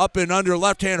 Nash up and under,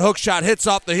 left-hand hook shot, hits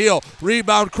off the heel.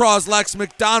 Rebound, Cros-Lex.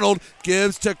 McDonald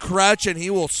gives to Kretsch, and he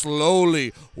will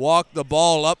slowly walk the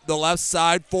ball up the left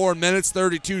side. 4 minutes,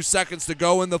 32 seconds to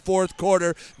go in the fourth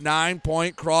quarter.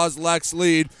 9-point Cros-Lex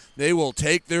lead. They will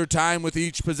take their time with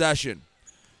each possession.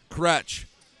 Kretsch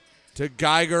to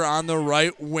Geiger on the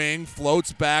right wing,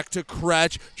 floats back to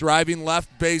Kretsch, driving left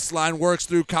baseline, works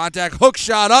through contact, hook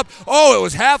shot up. Oh, it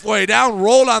was halfway down,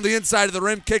 rolled on the inside of the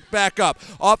rim, kicked back up.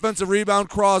 Offensive rebound,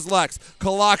 Cros-Lex.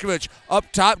 Kolakovic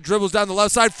up top, dribbles down the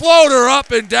left side, floater up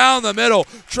and down the middle.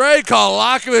 Trey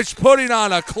Kolakovic putting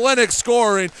on a clinic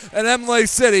scoring, and Imlay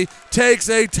City takes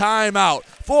a timeout.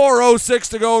 4:06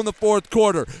 to go in the fourth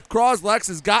quarter. Cros-Lex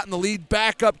has gotten the lead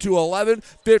back up to 11,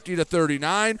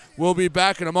 50-39. We'll be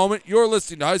back in a moment. You're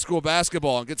listening to high school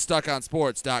basketball on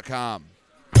GetStuckOnSports.com.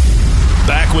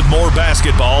 Back with more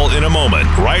basketball in a moment,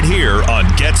 right here on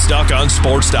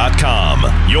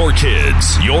GetStuckOnSports.com. Your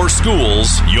kids, your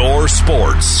schools, your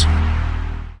sports.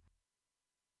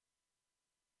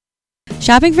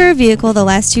 Shopping for a vehicle the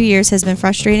last 2 years has been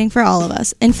frustrating for all of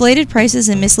us. Inflated prices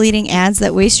and misleading ads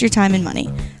that waste your time and money.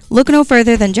 Look no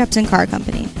further than Jepson Car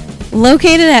Company.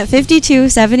 Located at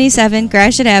 5277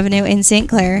 Gratiot Avenue in St.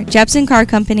 Clair, Jepson Car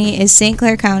Company is St.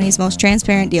 Clair County's most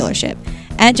transparent dealership.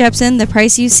 At Jepson, the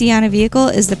price you see on a vehicle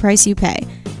is the price you pay.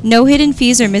 No hidden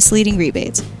fees or misleading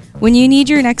rebates. When you need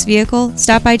your next vehicle,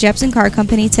 stop by Jepson Car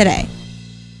Company today.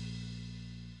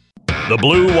 The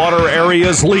Blue Water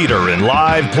Area's leader in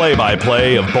live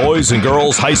play-by-play of boys and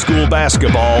girls high school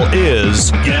basketball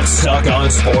is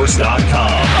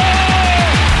GetStuckOnSports.com.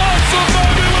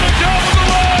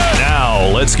 Now,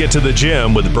 let's get to the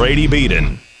gym with Brady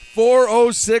Beaton.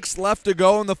 4:06 left to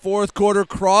go in the fourth quarter.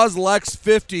 Cros-Lex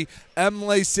 50,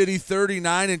 Imlay City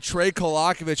 39, and Trey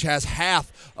Kolakovic has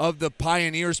half of the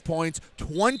Pioneers' points,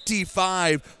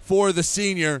 25 for the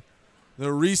senior,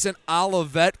 the recent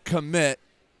Olivet commit.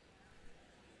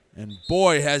 And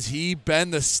boy, has he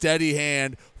been the steady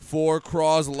hand for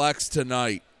Cros-Lex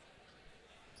tonight.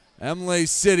 Imlay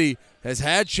City has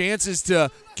had chances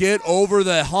to get over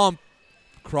the hump.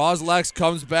 Cros-Lex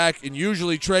comes back, and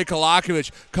usually Trey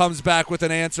Kolakovic comes back with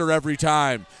an answer every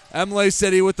time. Imlay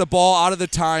City with the ball out of the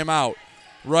timeout.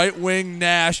 Right wing,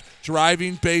 Nash,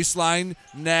 driving baseline.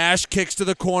 Nash kicks to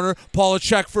the corner.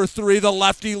 Polachek for 3. The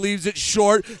lefty leaves it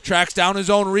short. Tracks down his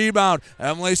own rebound.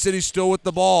 Imlay City still with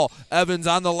the ball. Evans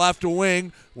on the left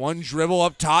wing. One dribble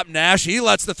up top. Nash, he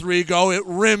lets the 3 go. It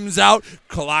rims out.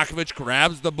 Kolakovic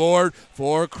grabs the board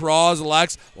for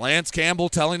Cros-Lex. Lance Campbell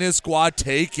telling his squad,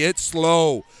 take it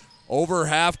slow. Over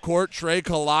half court, Trey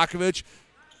Kolakovic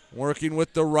working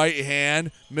with the right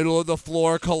hand, middle of the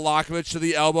floor, Kolakovic to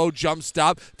the elbow, jump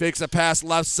stop, fakes a pass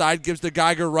left side, gives to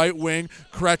Geiger right wing,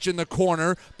 Kretsch in the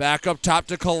corner, back up top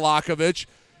to Kolakovic,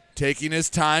 taking his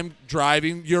time,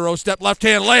 driving, Euro step, left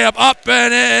hand layup, up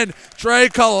and in, Trey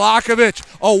Kolakovic,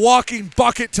 a walking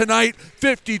bucket tonight,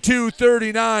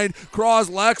 52-39,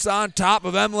 Cros-Lex on top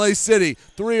of Imlay City,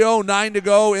 3:09 to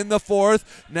go in the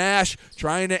fourth, Nash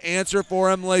trying to answer for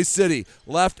Imlay City,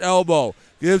 left elbow,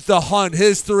 gives to Hun,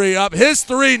 his 3 up. His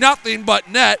 3, nothing but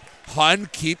net. Hun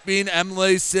keeping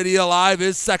Imlay City alive.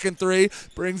 His second 3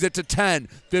 brings it to 10,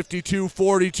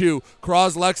 52-42.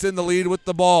 Cros-Lex in the lead with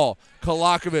the ball.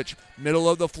 Kolakovic, middle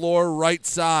of the floor, right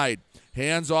side.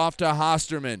 Hands off to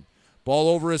Hosterman. Ball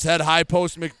over his head, high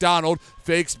post McDonald.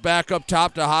 Fakes back up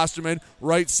top to Hosterman.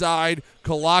 Right side,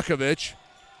 Kolakovic.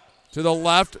 To the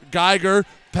left, Geiger.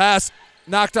 Pass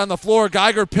knocked on the floor.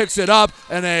 Geiger picks it up,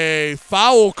 and a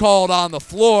foul called on the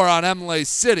floor on Imlay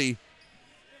City.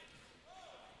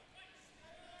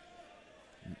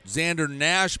 Xander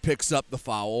Nash picks up the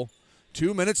foul.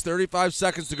 2 minutes, 35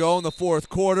 seconds to go in the fourth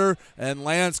quarter, and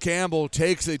Lance Campbell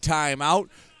takes a timeout.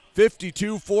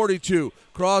 52-42.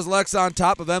 Cros-Lex on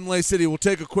top of Imlay City. We'll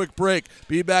take a quick break.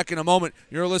 Be back in a moment.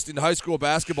 You're listening to high school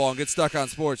basketball and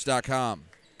GetStuckOnSports.com.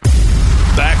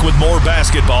 Back with more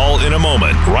basketball in a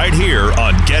moment, right here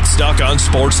on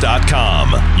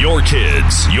GetStuckOnSports.com. Your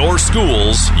kids, your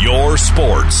schools, your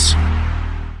sports.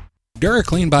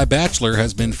 DuraClean by Bachelor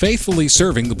has been faithfully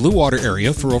serving the Blue Water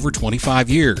area for over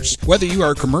 25 years. Whether you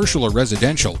are commercial or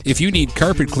residential, if you need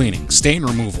carpet cleaning, stain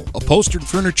removal, upholstered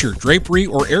furniture, drapery,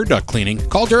 or air duct cleaning,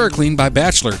 call DuraClean by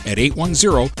Bachelor at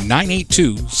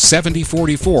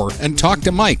 810-982-7044 and talk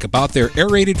to Mike about their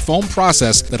aerated foam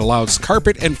process that allows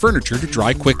carpet and furniture to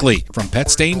dry quickly. From pet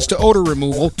stains to odor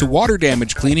removal to water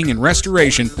damage cleaning and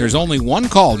restoration, there's only one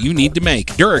call you need to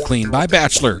make. DuraClean by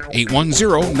Bachelor,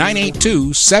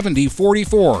 810-982-7044.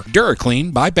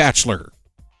 DuraClean by Bachelor.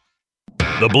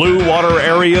 The Blue Water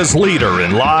area's leader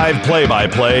in live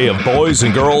play-by-play of boys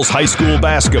and girls high school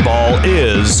basketball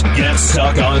is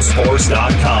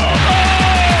GetStuckOnSports.com.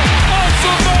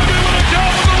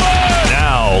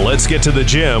 Now, let's get to the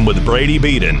gym with Brady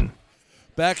Beaton.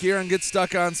 Back here on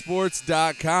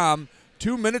GetStuckOnSports.com.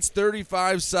 2 minutes,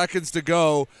 35 seconds to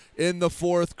go in the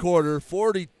fourth quarter.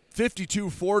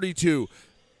 52-42.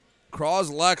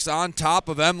 Cros-Lex on top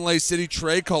of Imlay City.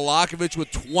 Trey Kolakovic with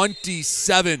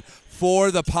 27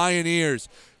 for the Pioneers.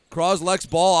 Cros-Lex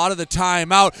ball out of the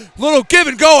timeout. Little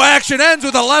give-and-go action ends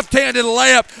with a left-handed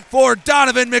layup for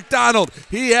Donovan McDonald.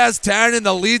 He has 10 and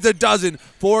the lead's a dozen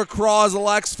for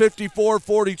Cros-Lex,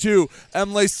 54-42.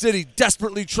 Imlay City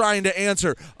desperately trying to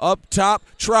answer. Up top,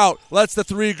 Trout lets the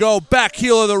three go. Back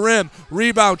heel of the rim.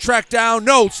 Rebound, track down.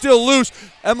 No, still loose.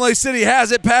 Imlay City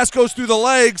has it. Pass goes through the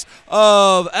legs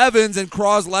of Evans, and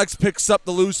Cros-Lex picks up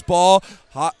the loose ball.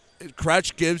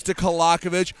 Kretsch gives to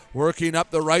Kolakovic, working up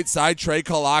the right side. Trey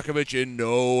Kolakovic in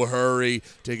no hurry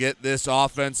to get this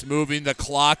offense moving. The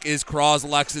clock is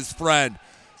Cros-Lex's friend.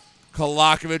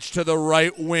 Kolakovic to the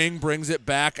right wing, brings it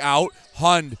back out.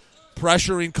 Hund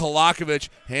pressuring Kolakovic,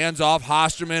 hands off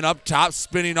Hosterman up top,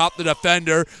 spinning off the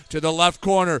defender to the left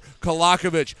corner.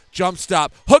 Kolakovic, jump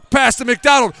stop, hook pass to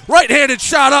McDonald, right-handed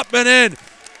shot up and in.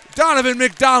 Donovan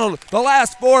McDonald, the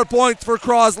last 4 points for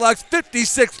Cros-Lex,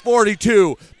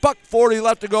 56-42. $1:40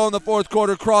 left to go in the fourth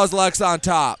quarter. Cros-Lex on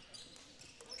top.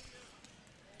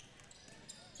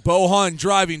 Bo Hunt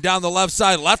driving down the left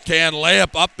side, left-hand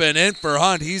layup up and in for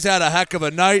Hunt. He's had a heck of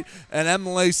a night, and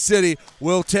Imlay City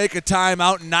will take a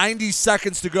timeout. 90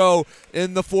 seconds to go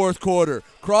in the fourth quarter.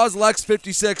 Cros-Lex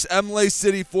 56, Imlay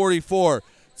City 44.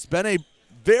 It's been a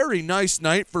very nice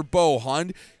night for Bo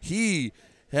Hunt. He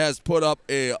has put up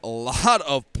a lot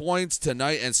of points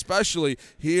tonight, and especially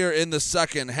here in the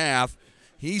second half.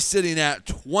 He's sitting at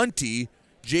 20.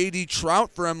 J.D.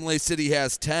 Trout for Imlay City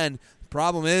has 10.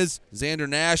 Problem is, Xander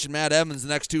Nash and Matt Evans, the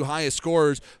next two highest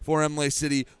scorers for Imlay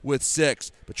City with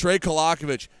 6. But Trey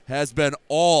Kolakovic has been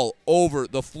all over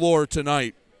the floor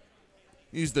tonight.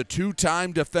 He's the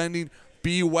two-time defending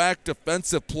BWAC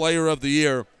Defensive Player of the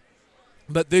Year.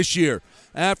 But this year,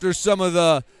 after some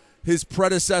of his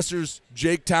predecessors,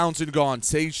 Jake Townsend gone,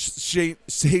 Sage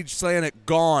Slanik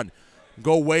gone,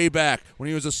 go way back when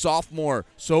he was a sophomore,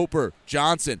 Soper,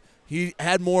 Johnson. He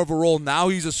had more of a role. Now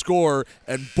he's a scorer,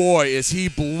 and boy, is he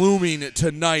blooming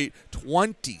tonight.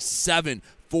 27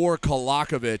 for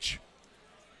Kolakovic.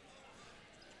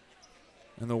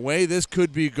 And the way this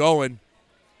could be going,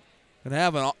 could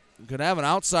have an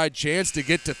outside chance to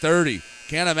get to 30.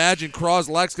 Can't imagine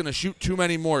Cros-Lex going to shoot too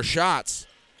many more shots.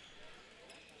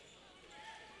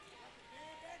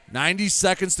 90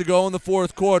 seconds to go in the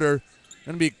fourth quarter.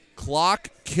 Going to be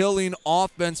clock-killing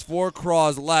offense for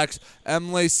Cros-Lex.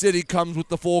 Imlay City comes with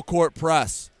the full court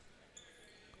press.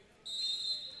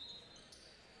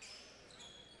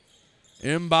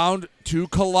 Inbound to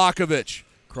Kolakovic.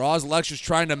 Cros-Lex is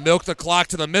trying to milk the clock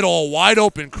to the middle. A wide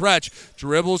open Kretsch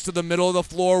dribbles to the middle of the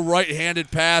floor.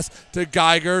 Right-handed pass to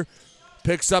Geiger.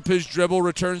 Picks up his dribble,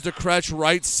 returns to Kretsch,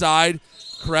 right side.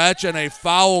 Kretsch, and a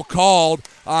foul called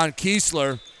on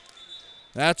Kiesler.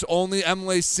 That's only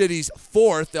Imlay City's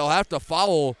fourth. They'll have to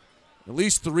foul at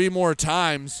least 3 more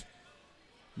times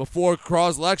before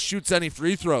Cros-Lex shoots any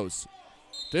free throws.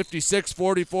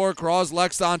 56-44,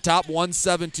 Cros-Lex on top,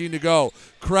 1:17 to go.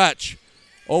 Kretsch,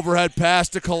 overhead pass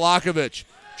to Kolakovic.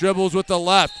 Dribbles with the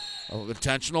left.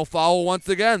 Intentional foul once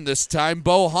again. This time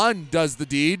Bo Hun does the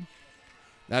deed.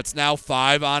 That's now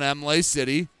 5 on Imlay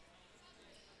City.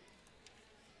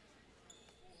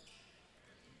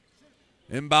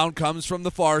 Inbound comes from the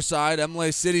far side.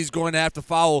 Imlay City's going to have to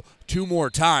foul 2 more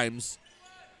times.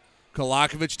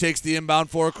 Kolakovic takes the inbound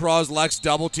for Cros-Lex,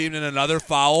 double teamed, and another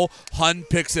foul. Hun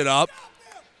picks it up.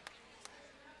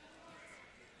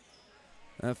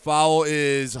 That foul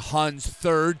is Hun's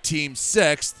third, team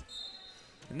 6th.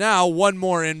 Now 1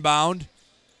 more inbound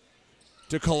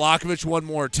to Kolakovic 1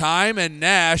 more time, and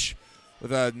Nash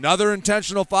with another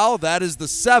intentional foul. That is the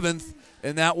 7th,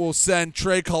 and that will send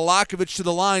Trey Kolakovic to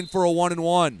the line for a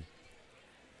 1-and-1.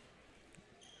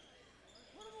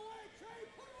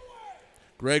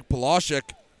 Greg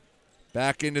Polashek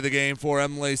back into the game for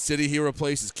Imlay City. He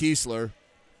replaces Kiesler.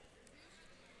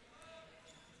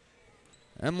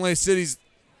 Imlay City's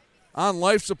on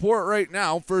life support right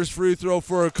now. First free throw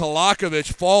for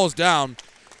Kolakovic falls down.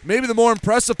 Maybe the more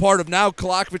impressive part of now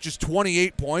Kolakovic's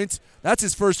 28 points, that's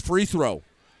his first free throw.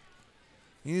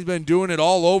 He's been doing it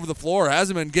all over the floor.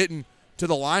 Hasn't been getting to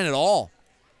the line at all.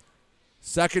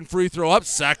 Second free throw up,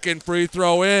 second free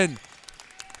throw in.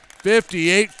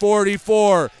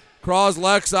 58-44.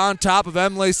 Cros-Lex on top of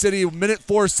Imlay City. Minute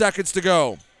 4 seconds to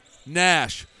go.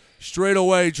 Nash straight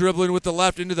away dribbling with the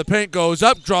left into the paint. Goes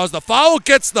up, draws the foul,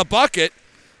 gets the bucket.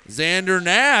 Xander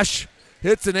Nash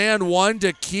hits an and one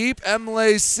to keep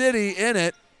Imlay City in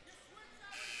it.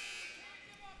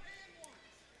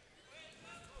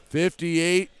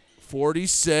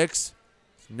 58-46.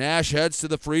 Nash heads to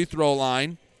the free throw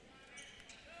line.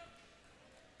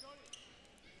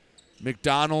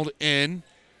 McDonald in.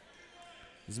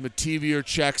 As Mativier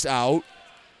checks out.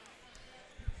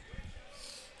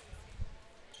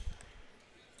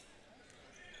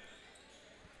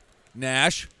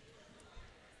 Nash.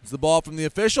 It's the ball from the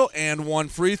official, and one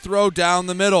free throw down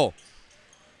the middle.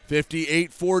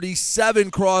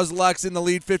 58-47, Cros-Lex in the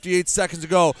lead, 58 seconds to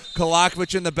go.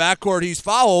 Kolakovic in the backcourt, he's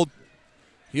fouled.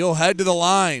 He'll head to the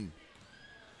line.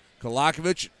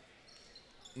 Kolakovic,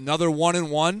 another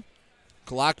 1-and-1.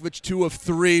 Kolakovic 2 of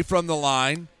 3 from the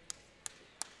line.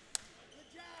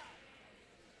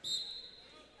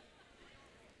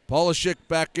 Polashek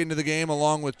back into the game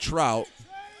along with Trout.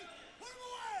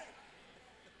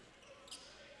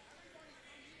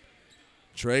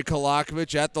 Trey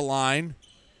Kolakovic at the line.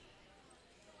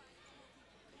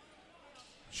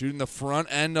 Shooting the front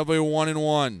end of a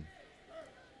 1-and-1.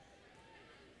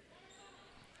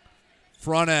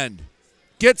 Front end.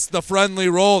 Gets the friendly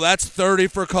roll. That's 30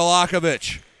 for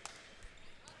Kolakovic.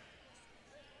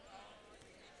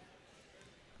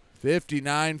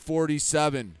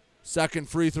 59-47. Second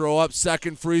free throw up.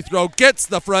 Second free throw. Gets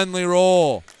the friendly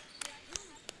roll.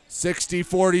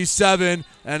 60-47.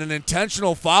 And an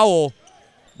intentional foul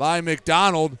by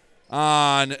McDonald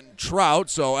on Trout.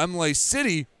 So Imlay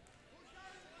City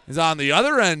is on the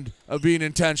other end of being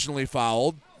intentionally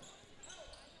fouled.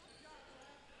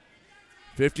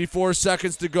 54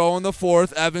 seconds to go in the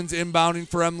fourth. Evans inbounding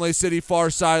for Imlay City,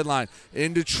 far sideline.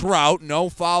 Into Trout. No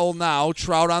foul now.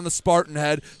 Trout on the Spartan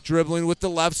head. Dribbling with the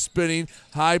left, spinning.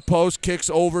 High post, kicks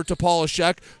over to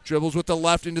Polashek. Dribbles with the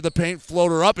left into the paint.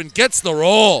 Floater up and gets the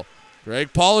roll.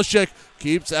 Greg Polashek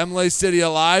keeps Imlay City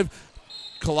alive.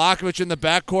 Kolakovic in the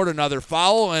backcourt. Another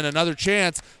foul and another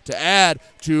chance to add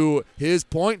to his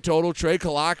point total. Trey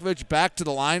Kolakovic back to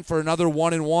the line for another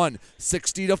 1-and-1.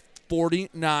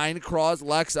 60-49.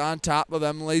 Cros-Lex on top of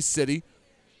Imlay City.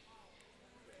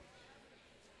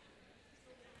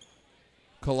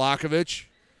 Kolakovic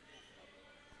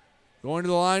going to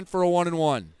the line for a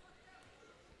 1-and-1.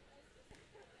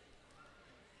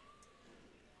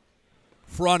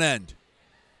 Front end.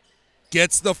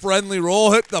 Gets the friendly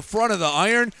roll, hit the front of the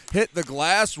iron, hit the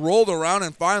glass, rolled around,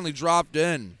 and finally dropped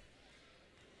in.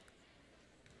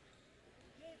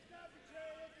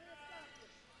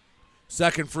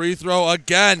 Second free throw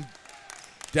again.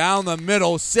 Down the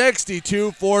middle,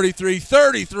 62-43,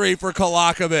 33 for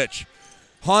Kolakovic.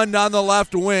 Hund on the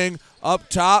left wing, up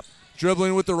top,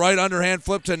 dribbling with the right underhand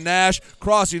flip to Nash,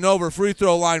 crossing over, free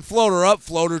throw line, floater up,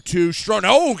 floater two, strong.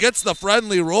 Oh, gets the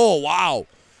friendly roll, wow.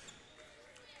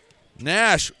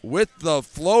 Nash with the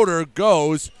floater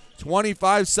goes.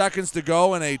 25 seconds to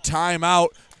go and a timeout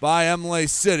by Imlay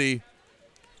City.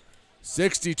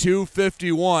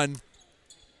 62-51.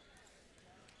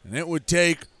 And it would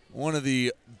take one of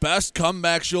the best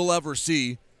comebacks you'll ever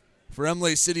see for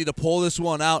Imlay City to pull this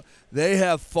one out. They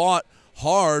have fought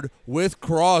hard with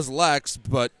Cros-Lex,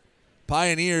 but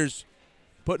Pioneers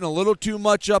putting a little too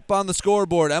much up on the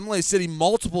scoreboard. Imlay City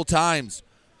multiple times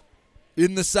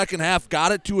in the second half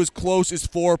got it to as close as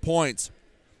 4 points.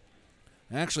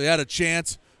 Actually had a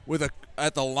chance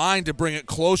at the line to bring it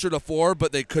closer to 4,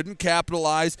 but they couldn't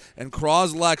capitalize, and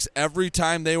Cros-Lex, every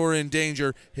time they were in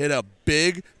danger, hit a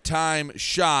big-time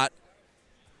shot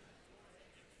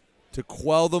to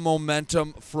quell the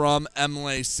momentum from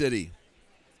Imlay City.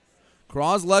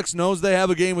 Cros-Lex knows they have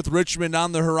a game with Richmond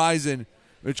on the horizon,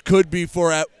 which could be,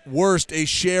 for at worst, a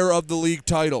share of the league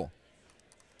title.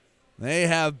 They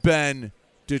have been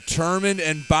determined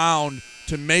and bound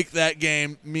to make that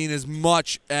game mean as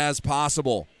much as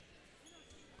possible.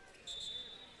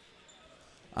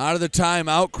 Out of the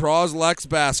timeout, Cros-Lex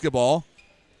basketball.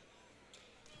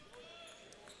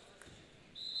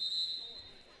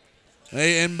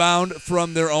 They inbound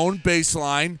from their own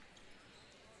baseline.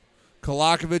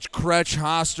 Kolakovic, Kretsch,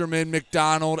 Hosterman,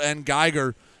 McDonald, and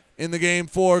Geiger in the game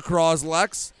for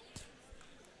Cros-Lex.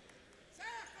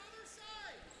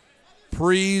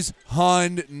 Prees,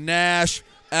 Hund, Nash,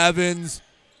 Evans,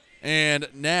 and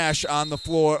Nash on the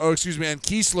floor, and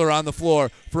Kiesler on the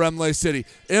floor for Imlay City.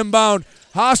 Inbound,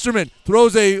 Hosterman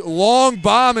throws a long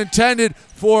bomb intended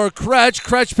for Kretsch.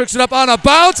 Kretsch picks it up on a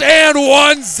bounce and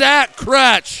one, Zach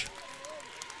Kretsch.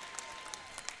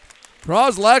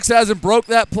 Cros-Lex hasn't broke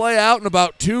that play out in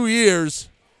about 2 years.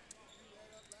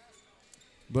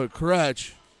 But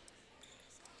Kretsch,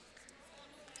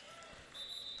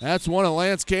 that's one of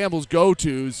Lance Campbell's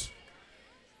go-tos.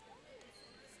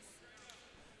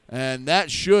 And that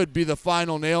should be the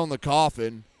final nail in the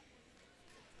coffin.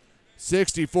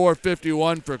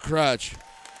 64-51 for Kretsch.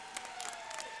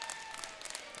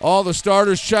 All the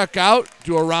starters check out.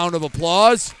 Do a round of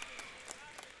applause.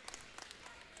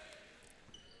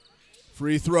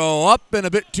 Free throw up and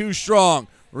a bit too strong.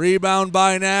 Rebound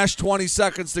by Nash, 20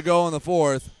 seconds to go in the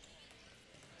fourth.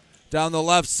 Down the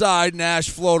left side, Nash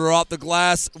floater off the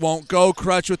glass, won't go.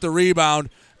 Kretsch with the rebound.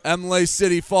 Imlay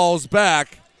City falls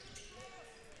back.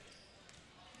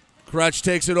 Kretsch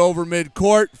takes it over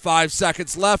midcourt. 5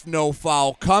 seconds left, no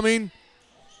foul coming.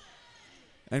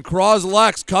 And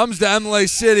Cros-Lex comes to Imlay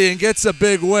City and gets a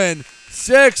big win.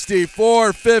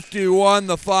 64-51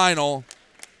 the final.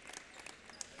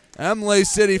 Imlay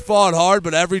City fought hard,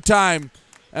 but every time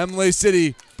Imlay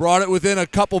City brought it within a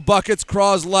couple buckets,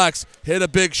 Cros-Lex hit a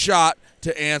big shot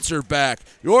to answer back.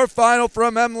 Your final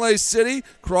from Imlay City,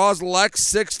 Cros-Lex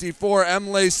 64,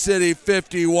 Imlay City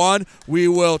 51. We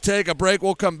will take a break.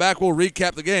 We'll come back. We'll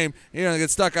recap the game here on the Get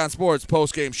Stuck on Sports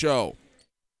postgame show.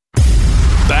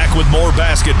 Back with more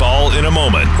basketball in a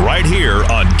moment, right here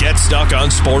on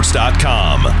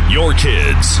GetStuckOnSports.com. Your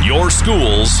kids, your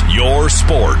schools, your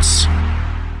sports.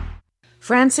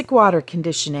 Frantic Water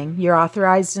Conditioning, your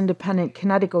authorized independent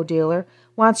Connecticut dealer,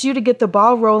 wants you to get the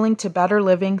ball rolling to better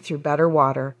living through better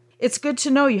water. It's good to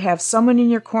know you have someone in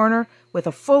your corner with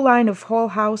a full line of whole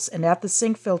house and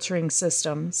at-the-sink filtering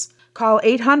systems. Call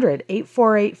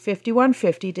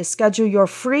 800-848-5150 to schedule your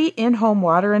free in-home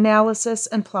water analysis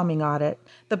and plumbing audit.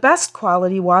 The best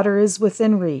quality water is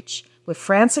within reach with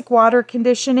Frantic Water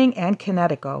Conditioning and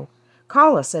Connecticut.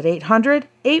 Call us at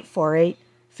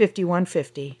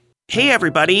 800-848-5150. Hey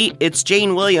everybody, it's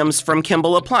Jane Williams from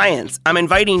Kimball Appliance. I'm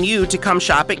inviting you to come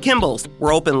shop at Kimball's.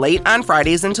 We're open late on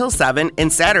Fridays until 7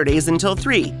 and Saturdays until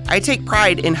 3. I take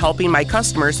pride in helping my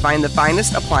customers find the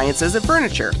finest appliances and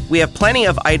furniture. We have plenty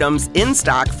of items in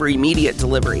stock for immediate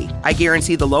delivery. I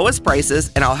guarantee the lowest prices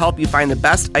and I'll help you find the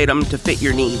best item to fit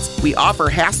your needs. We offer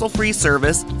hassle-free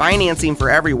service, financing for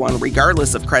everyone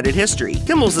regardless of credit history.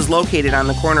 Kimball's is located on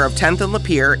the corner of 10th and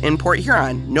Lapeer in Port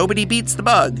Huron. Nobody beats the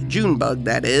bug, Junebug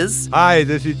that is. Hi,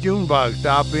 this is Junebug.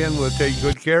 Stop in, we'll take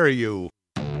good care of you.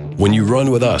 When you run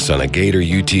with us on a Gator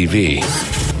UTV,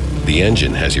 the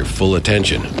engine has your full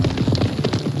attention.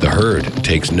 The herd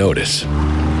takes notice.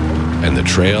 And the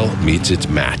trail meets its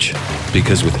match.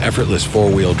 Because with effortless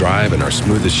four-wheel drive and our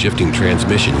smoothest shifting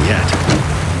transmission yet,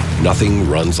 nothing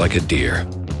runs like a deer.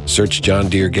 Search John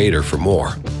Deere Gator for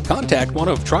more. Contact one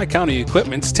of Tri-County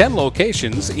Equipment's 10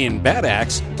 locations in Bad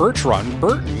Axe, Birch Run,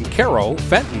 Burton, Caro,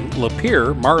 Fenton,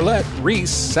 Lapeer, Marlette, Reese,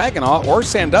 Saginaw, or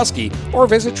Sandusky, or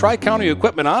visit Tri-County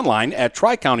Equipment online at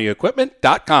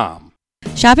tricountyequipment.com.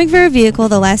 Shopping for a vehicle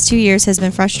the last 2 years has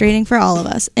been frustrating for all of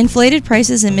us. Inflated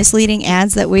prices and misleading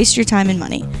ads that waste your time and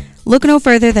money. Look no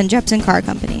further than Jepson Car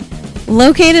Company.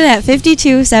 Located at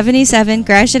 5277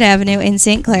 Gratiot Avenue in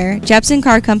St. Clair, Jepson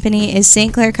Car Company is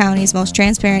St. Clair County's most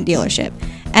transparent dealership.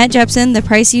 At Jepson, the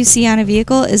price you see on a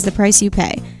vehicle is the price you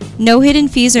pay. No hidden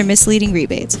fees or misleading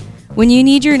rebates. When you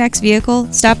need your next vehicle,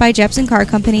 stop by Jepson Car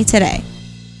Company today.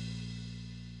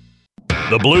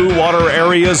 The Blue Water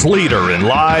Area's leader in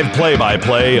live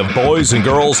play-by-play of boys and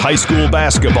girls high school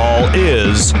basketball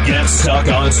is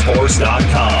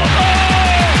GetStuckOnSports.com.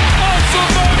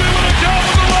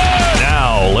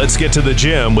 Let's get to the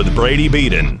gym with Brady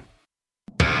Beaton.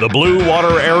 The Blue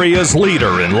Water Area's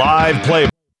leader in live play.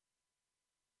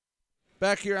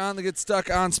 Back here on the Get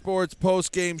Stuck on Sports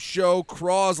post-game show,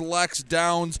 Cros-Lex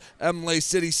downs Imlay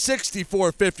City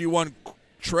 64-51.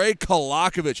 Trey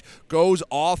Kolakovic goes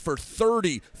off for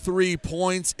 33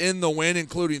 points in the win,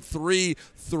 including 3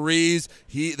 threes.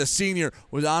 The senior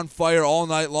was on fire all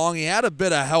night long. He had a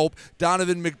bit of help.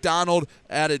 Donovan McDonald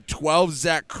added 12.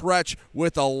 Zach Kretsch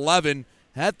with 11.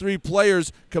 Had 3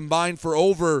 players combined for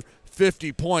over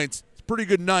 50 points. pretty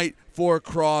good night for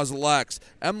Cros-Lex.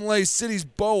 Imlay City's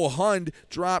Bo Hund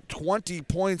dropped 20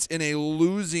 points in a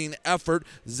losing effort.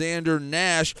 Xander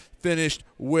Nash finished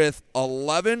with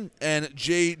 11, and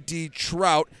J.D.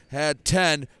 Trout had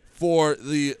 10 for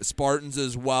the Spartans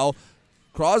as well.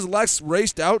 Cros-Lex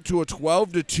raced out to a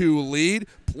 12-2 lead,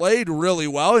 played really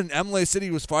well, and Imlay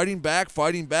City was fighting back.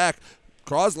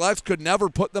 Cros-Lex could never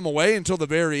put them away until the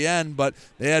very end, but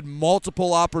they had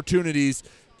multiple opportunities.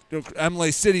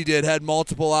 Imlay City had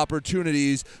multiple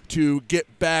opportunities to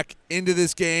get back into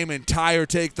this game and tie or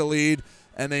take the lead,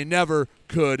 and they never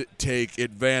could take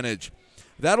advantage.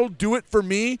 That'll do it for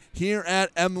me here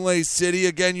at Imlay City.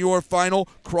 Again, your final,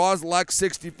 Cros-Lex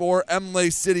 64, Imlay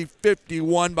City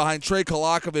 51 behind Trey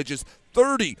Kolakovic's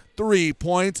 33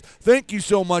 points. Thank you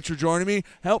so much for joining me.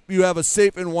 Hope you have a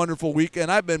safe and wonderful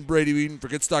weekend. I've been Brady Whedon for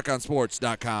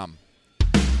GetStuckOnSports.com.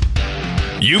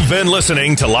 You've been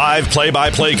listening to live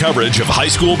play-by-play coverage of high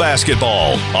school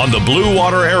basketball on the Blue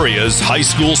Water Area's high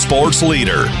school sports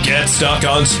leader.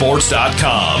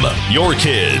 GetStuckOnSports.com. Your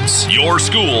kids, your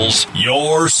schools,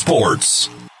 your sports.